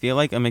quick. I feel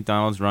like a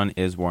McDonald's run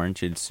is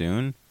warranted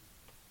soon,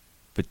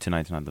 but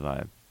tonight's not the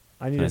vibe.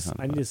 I need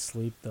to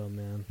sleep though,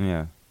 man.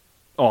 Yeah.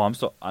 Oh, I'm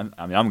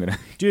gonna.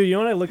 Dude, you know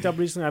what I looked up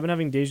recently? I've been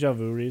having deja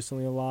vu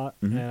recently a lot,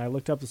 and I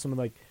looked up to some of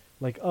like,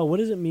 oh, what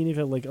does it mean if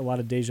you have like a lot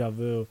of deja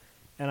vu?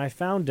 And I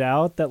found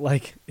out that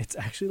like it's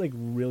actually like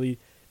really.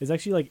 It's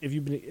actually like if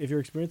you're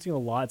experiencing a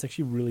lot, it's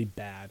actually really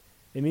bad.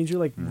 It means you're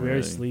like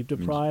very sleep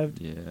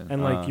deprived,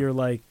 and like you're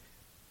like,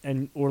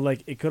 or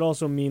like it could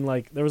also mean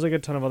like there was like a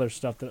ton of other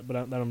stuff that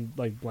I'm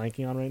like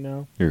blanking on right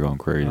now. You're going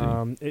crazy.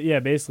 Yeah,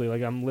 basically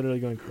like I'm literally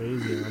going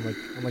crazy. And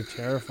I'm like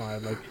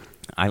terrified. Like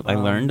I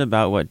learned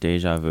about what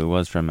deja vu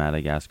was from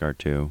Madagascar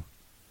 2.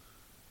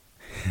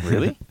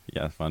 Really?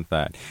 Yeah, fun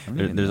fact.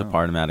 There's a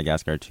part of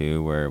Madagascar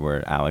 2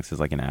 where Alex is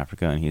like in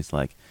Africa and he's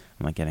like,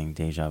 I'm like getting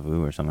deja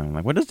vu or something. I'm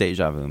like, what does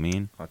deja vu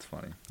mean? That's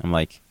funny. I'm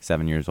like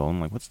 7 years old.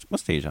 I'm like,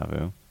 what's deja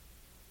vu?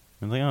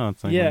 I'm like, oh,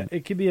 it's like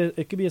it could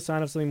be a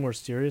sign of something more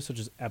serious, such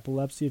as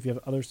epilepsy. If you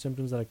have other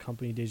symptoms that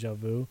accompany deja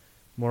vu,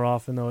 more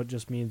often though, it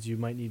just means you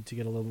might need to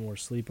get a little more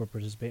sleep or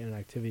participate in an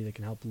activity that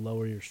can help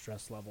lower your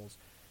stress levels.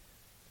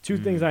 Two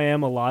things I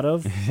am a lot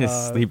of: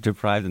 sleep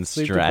deprived and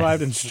stressed. Sleep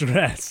deprived and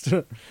stressed.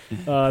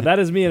 That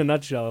is me in a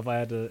nutshell. If I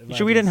had to,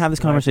 we didn't have this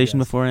conversation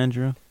before,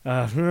 Andrew?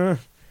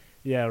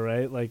 Yeah,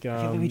 right. Like,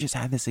 I feel like we just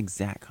had this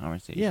exact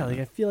conversation. Yeah, like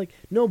I feel like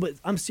no, but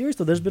I'm serious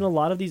though. There's been a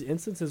lot of these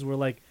instances where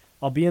like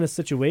I'll be in a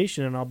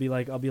situation and I'll be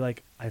like,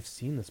 I've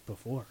seen this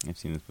before. I've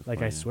seen this before.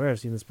 Like I swear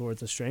I've seen this before.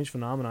 It's a strange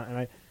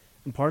phenomenon,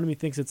 and part of me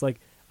thinks it's like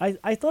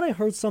I thought I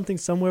heard something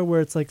somewhere where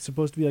it's like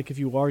supposed to be like if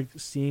you are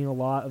seeing a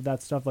lot of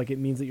that stuff, like it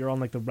means that you're on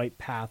like the right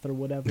path or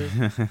whatever.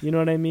 You know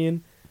what I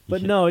mean?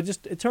 But no,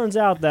 it turns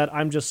out that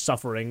I'm just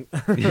suffering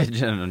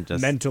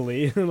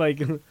mentally,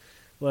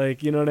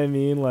 like you know what I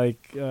mean?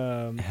 Like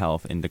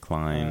health in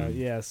decline.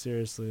 Yeah,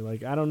 seriously.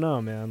 Like I don't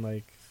know, man.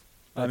 Like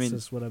that's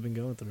just what I've been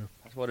going through.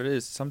 That's what it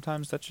is.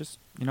 Sometimes that's just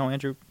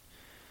Andrew.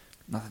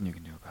 Nothing you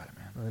can do about it,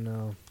 man. I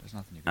know. There's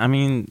nothing you can. I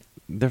mean,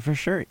 there for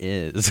sure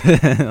is.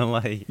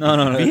 Like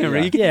no.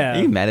 You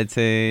can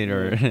meditate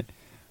or.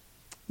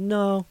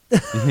 No.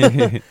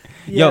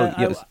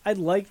 Yo, I'd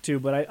like to,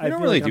 but I don't feel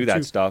really like do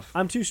that stuff.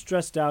 I'm too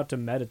stressed out to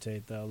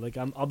meditate though. Like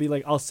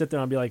I'll sit there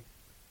and I'll be like,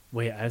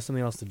 wait, I have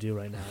something else to do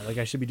right now. Like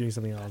I should be doing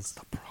something else. That's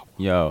the problem.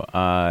 Yo,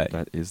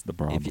 that is the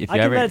problem. I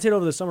can meditate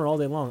over the summer all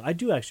day long. I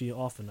do actually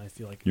often. I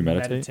feel like you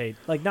meditate.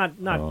 Like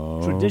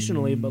not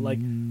traditionally, but like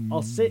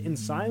I'll sit in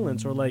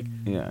silence or like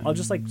I'll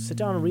just like sit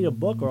down and read a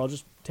book, or I'll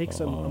just take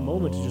a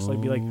moment to just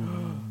like be like,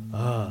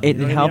 It You know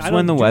what I mean? helps I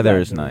when the don't do weather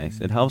that is during- nice.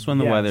 It helps when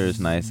the Yes. weather is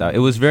nice out. It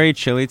was very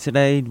chilly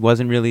today.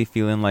 Wasn't really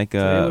feeling like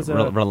Today was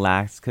a-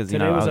 relaxed because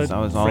today I was was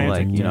a all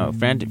like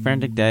frantic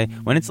frantic day.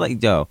 When it's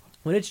like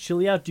When it's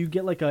chilly out, do you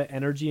get like a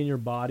energy in your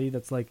body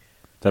that's like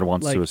That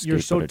wants like to escape, you're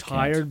so but it can't.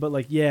 tired, but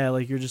like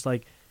like you're just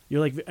like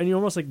and you're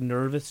almost like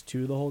nervous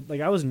too the whole. Like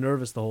I was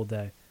nervous the whole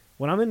day.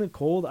 When I'm in the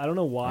cold, I don't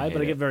know why, hate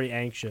but I it. get very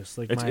anxious.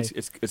 Like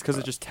It's because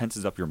it just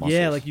tenses up your muscles.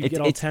 yeah, like you get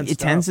all tensed it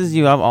tenses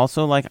you up.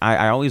 Also, like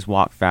I always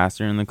walk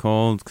faster in the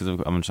cold because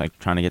I'm just like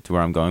trying to get to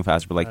where I'm going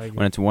faster. But like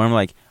when it's warm,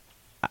 like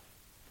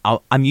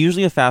I'm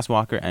usually a fast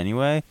walker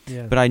anyway.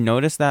 Yeah. But I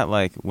noticed that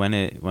like when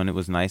it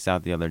was nice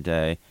out the other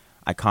day,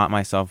 I caught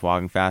myself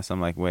walking fast.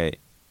 I'm like, wait,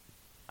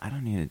 I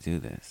don't need to do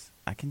this.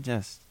 I can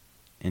just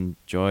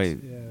enjoy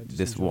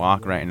this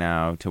walk right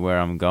now to where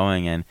I'm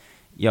going. And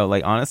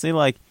like honestly,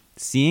 like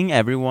seeing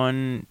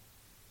everyone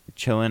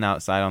chilling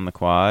outside on the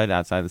quad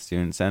outside the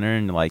student center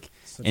and like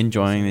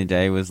enjoying the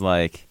day was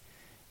like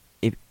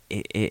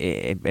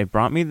it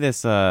brought me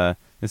this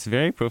this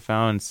very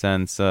profound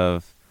sense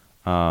of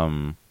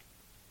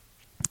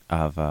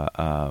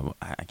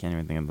I can't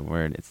even think of the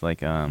word. It's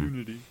like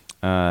unity.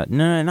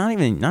 No, not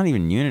even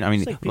unity. I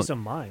mean, it's like peace of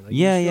mind. Like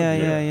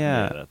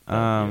yeah.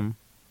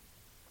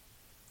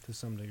 To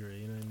some degree,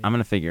 you know what I mean? I'm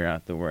gonna figure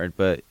out the word,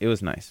 but it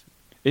was nice.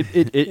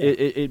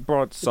 It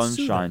brought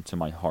sunshine soothing. to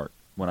my heart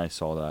when I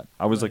saw that.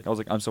 I was like,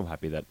 I'm so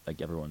happy that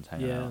like everyone's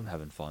hanging Yeah. out,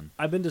 having fun.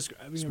 I've been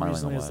describing it Smiling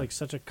recently as away. like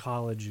such a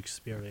college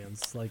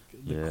experience, like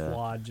the Yeah.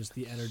 quad, just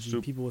the energy,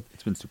 people with.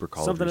 It's been super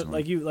college Something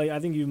recently. like I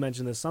think you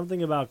mentioned this.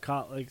 Something about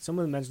like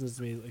someone mentioned this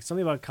to me, like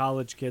something about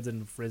college kids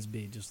and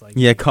frisbee, just like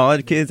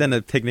College kids and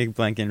a picnic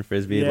blanket and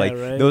frisbee. Yeah, like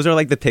right? those are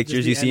like the pictures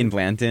Just the you see in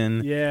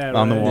Blanton. Yeah,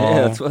 on the right. wall.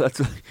 Yeah, that's what It's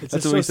that's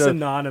just what we so said.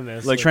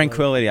 synonymous. Like with,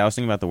 tranquility. I was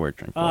thinking about the word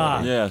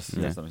tranquility. Yes,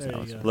 Yeah. yes, that makes There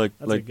you sense. go. Like,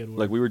 That's a like, good word.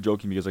 like we were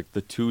joking because like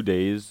the 2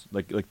 days,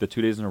 like the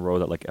 2 days in a row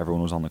that like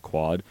everyone was on the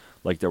quad,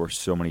 like there were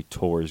so many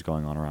tours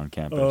going on around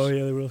campus. Oh,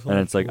 yeah, there were so and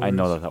many it's like I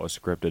know tours. that was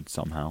scripted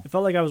somehow. It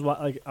felt like I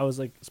was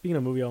like speaking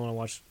of a movie I want to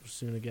watch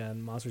soon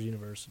again, Monsters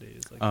University.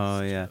 Is like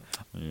Oh yeah.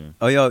 Yeah.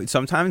 Oh yo.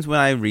 Sometimes when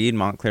I read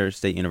Montclair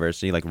State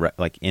University,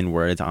 like in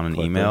words on an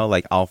Clip email, it.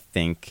 like I'll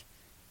think,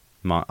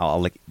 I'll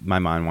like my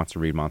mind wants to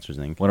read Monsters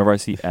Inc. Whenever I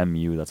see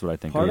MU, that's what I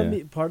think. Part of. of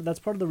me, that's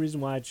part of the reason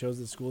why I chose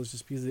the school is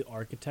just because of the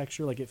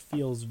architecture. Like it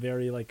feels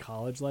very like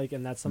college like,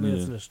 and that's something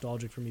that's Yeah.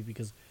 nostalgic for me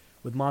because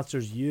with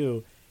Monsters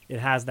U, it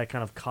has that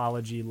kind of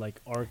collegey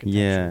like architecture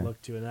Yeah. look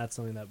to it, and that's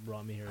something that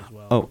brought me here as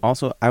well. Oh,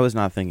 also, I was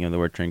not thinking of the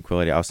word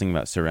tranquility. I was thinking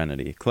about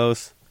serenity.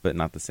 Close, but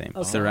not the same.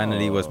 Oh.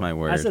 Serenity was my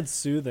word. I said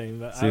soothing,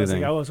 but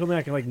Soothing. I was hoping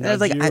I could like. I was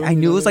like, nudge you, I you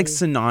knew know it was what I like mean?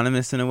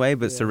 synonymous in a way,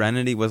 but Yeah.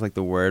 serenity was like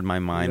the word my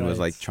mind was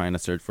Right. like trying to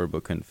search for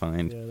but couldn't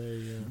find. Yeah, there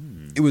you go.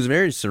 It was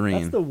very serene.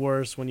 That's the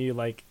worst when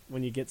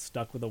you get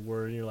stuck with a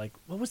word and you're like,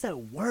 what was that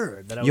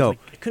word that I Yo, was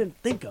like I couldn't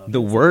think of?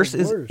 The It's worst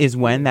like the is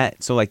when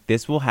that so like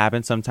this will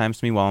happen sometimes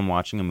to me while I'm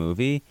watching a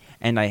movie,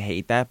 and I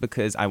hate that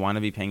because I want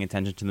to be paying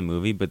attention to the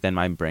movie, but then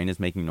my brain is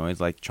making noise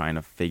like trying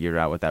to figure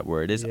out what that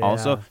word is. Yeah.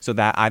 Also, so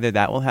that either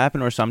that will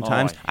happen or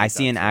sometimes I I hate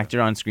see that an too.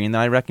 actor on screen that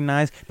I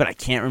recognize, but I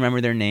can't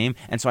remember their name,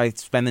 and so I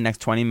spend the next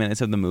 20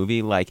 minutes of the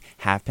movie like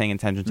half paying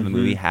attention to the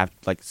movie, half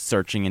like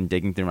searching and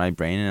digging through my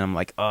brain, and I'm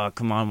like, oh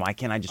come on, why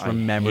can't I just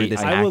remember this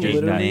I will actor's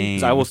literally-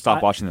 name? I will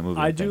stop watching the movie.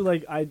 I I do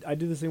think, like I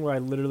do this thing where I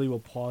literally will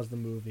pause the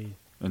movie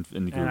and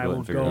and I Google it will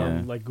and figure go it out.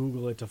 and like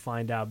Google it to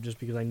find out just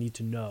because I need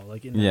to know.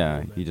 Like in that Yeah,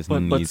 moment. you just But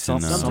need to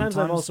some- know. Sometimes I've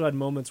Sometimes- also had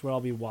moments where I'll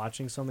be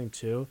watching something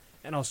too,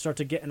 and I'll start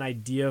to get an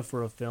idea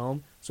for a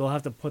film, so I'll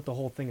have to put the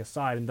whole thing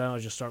aside, and then I'll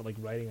just start like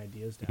writing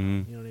ideas down.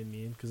 Mhm. You know what I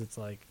mean? Because it's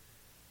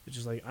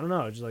just like I don't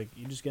know. It's just like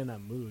you just get in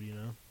that mood, you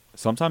know.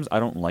 Sometimes I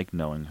don't like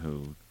knowing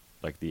who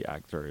like the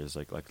actor is.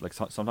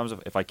 Sometimes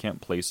if I can't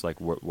place like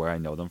where I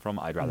know them from,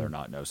 I'd rather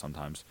not know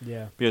sometimes.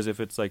 Yeah. Because if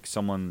it's like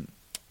someone,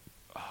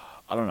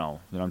 I don't know.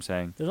 You know what I'm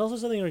saying? There's also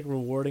something like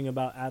rewarding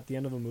about at the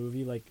end of a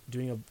movie, like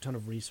doing a ton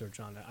of research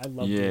on it. I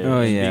love Yeah. doing Oh,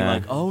 that. Being yeah.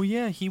 like, oh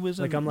yeah, he was.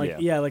 Like in, I'm like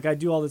yeah. like I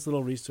do all this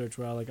little research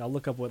where I'll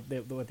look up what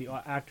the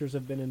actors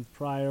have been in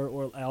prior,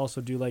 or I also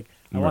do like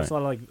I watch Right.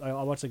 a lot of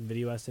I watch like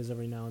video essays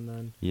every now and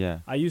then. Yeah.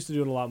 I used to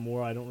do it a lot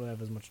more. I don't really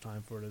have as much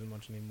time for it as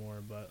much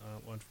anymore, but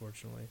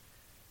unfortunately.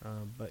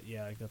 But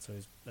yeah, like, that's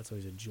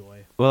always a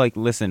joy. Well, like,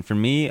 listen, for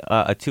me,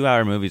 a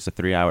 2-hour movie is a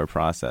 3-hour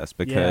process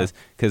because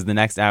the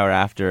next hour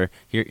after,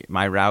 here,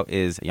 my route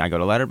is I go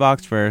to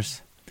Letterboxd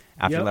first.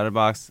 After Yep.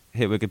 Letterboxd,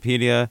 hit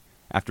Wikipedia.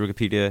 After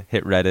Wikipedia,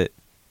 hit Reddit.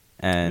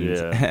 And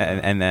Yeah.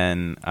 and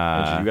then you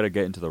got to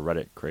get into the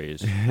Reddit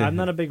craze. I'm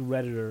not a big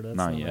Redditor. That's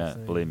not not my yet.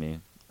 thing. Believe me.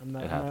 I'm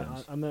not. it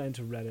happens. I'm not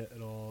into Reddit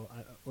at all.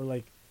 Or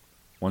like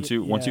Once Y-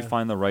 you yeah.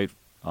 find the right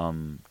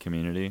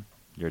community,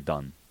 you're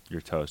done.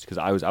 You're toast. Because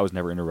I was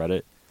never into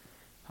Reddit.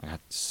 I got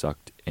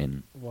sucked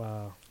in.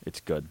 wow. It's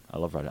good. I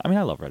love Reddit. I mean,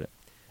 I love Reddit.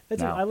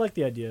 Now. I like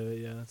the idea of it.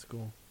 Yeah, that's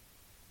cool.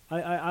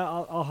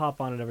 I'll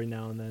hop on it every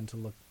now and then to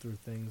look through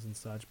things and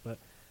such, but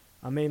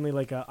I'm mainly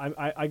like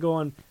I go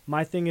on.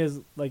 My thing is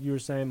like you were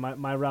saying.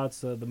 My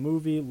route's the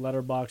movie,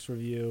 Letterboxd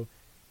review,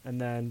 and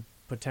then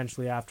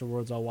potentially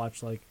afterwards I'll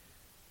watch like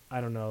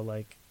I don't know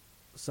like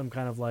some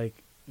kind of like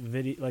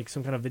video, like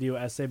some kind of video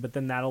essay, but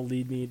then that'll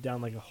lead me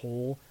down like a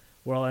hole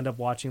where I'll end up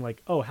watching like,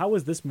 oh, how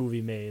was this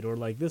movie made, or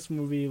like this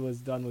movie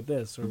was done with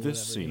this, or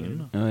this whatever, you know scene.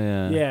 what I mean? Oh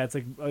yeah. Yeah, it's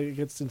like it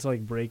gets into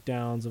like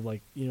breakdowns of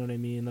like, you know what I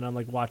mean. And then I'm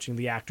like watching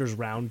the actors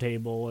round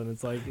table, and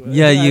it's like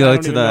Yeah, I you go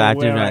don't to even the know actor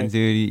where round,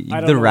 dude.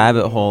 I don't The know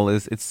rabbit where- hole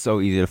it's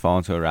so easy to fall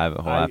into a rabbit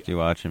hole I- after you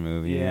watch a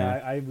movie.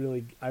 Yeah, I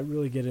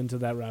really get into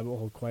that rabbit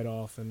hole quite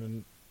often,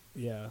 and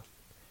yeah.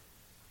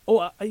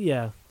 Oh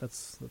yeah,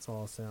 that's all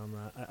I'll say on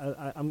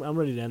that. I'm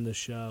ready to end the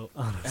show.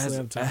 Honestly,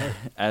 I'm tired.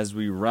 As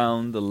we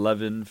round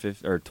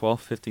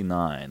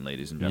 12:59,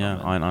 ladies and gentlemen.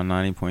 Yeah, on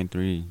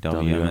 90.3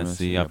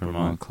 WMSC Upper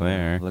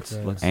Montclair. Let's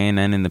A&N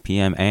in the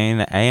PM,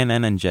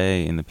 A&N and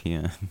J in the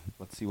PM.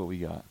 Let's see what we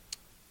got.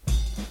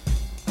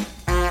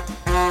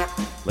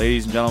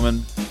 Ladies and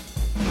gentlemen,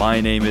 my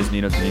name is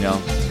Nino Tonino.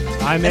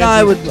 I'm and Andrew.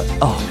 I would.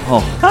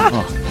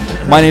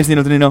 My name's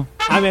Nino Tonino.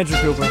 I'm Andrew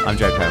Cooper. I'm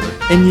Jared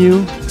Tauber. And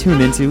you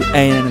tuned into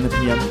A&N in the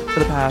PM for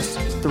the past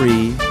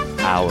 3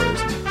 hours.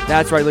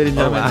 That's right, ladies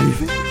and gentlemen.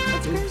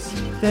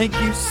 Thank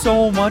you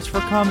so much for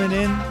coming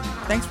in.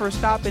 Thanks for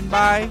stopping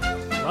by.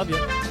 Love you.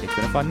 It's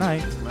been a fun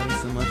night. Love you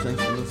so much.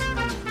 Thanks for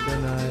listening.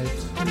 Good night.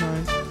 Good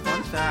night.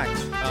 Fun fact: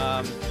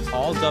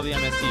 all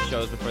WMSC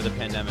shows before the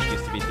pandemic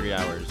used to be 3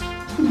 hours.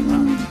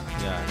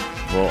 Yeah.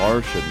 Well,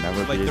 ours should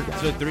never Like be the, again.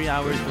 so 3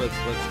 hours was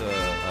the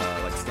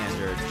like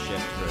standard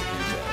shift for a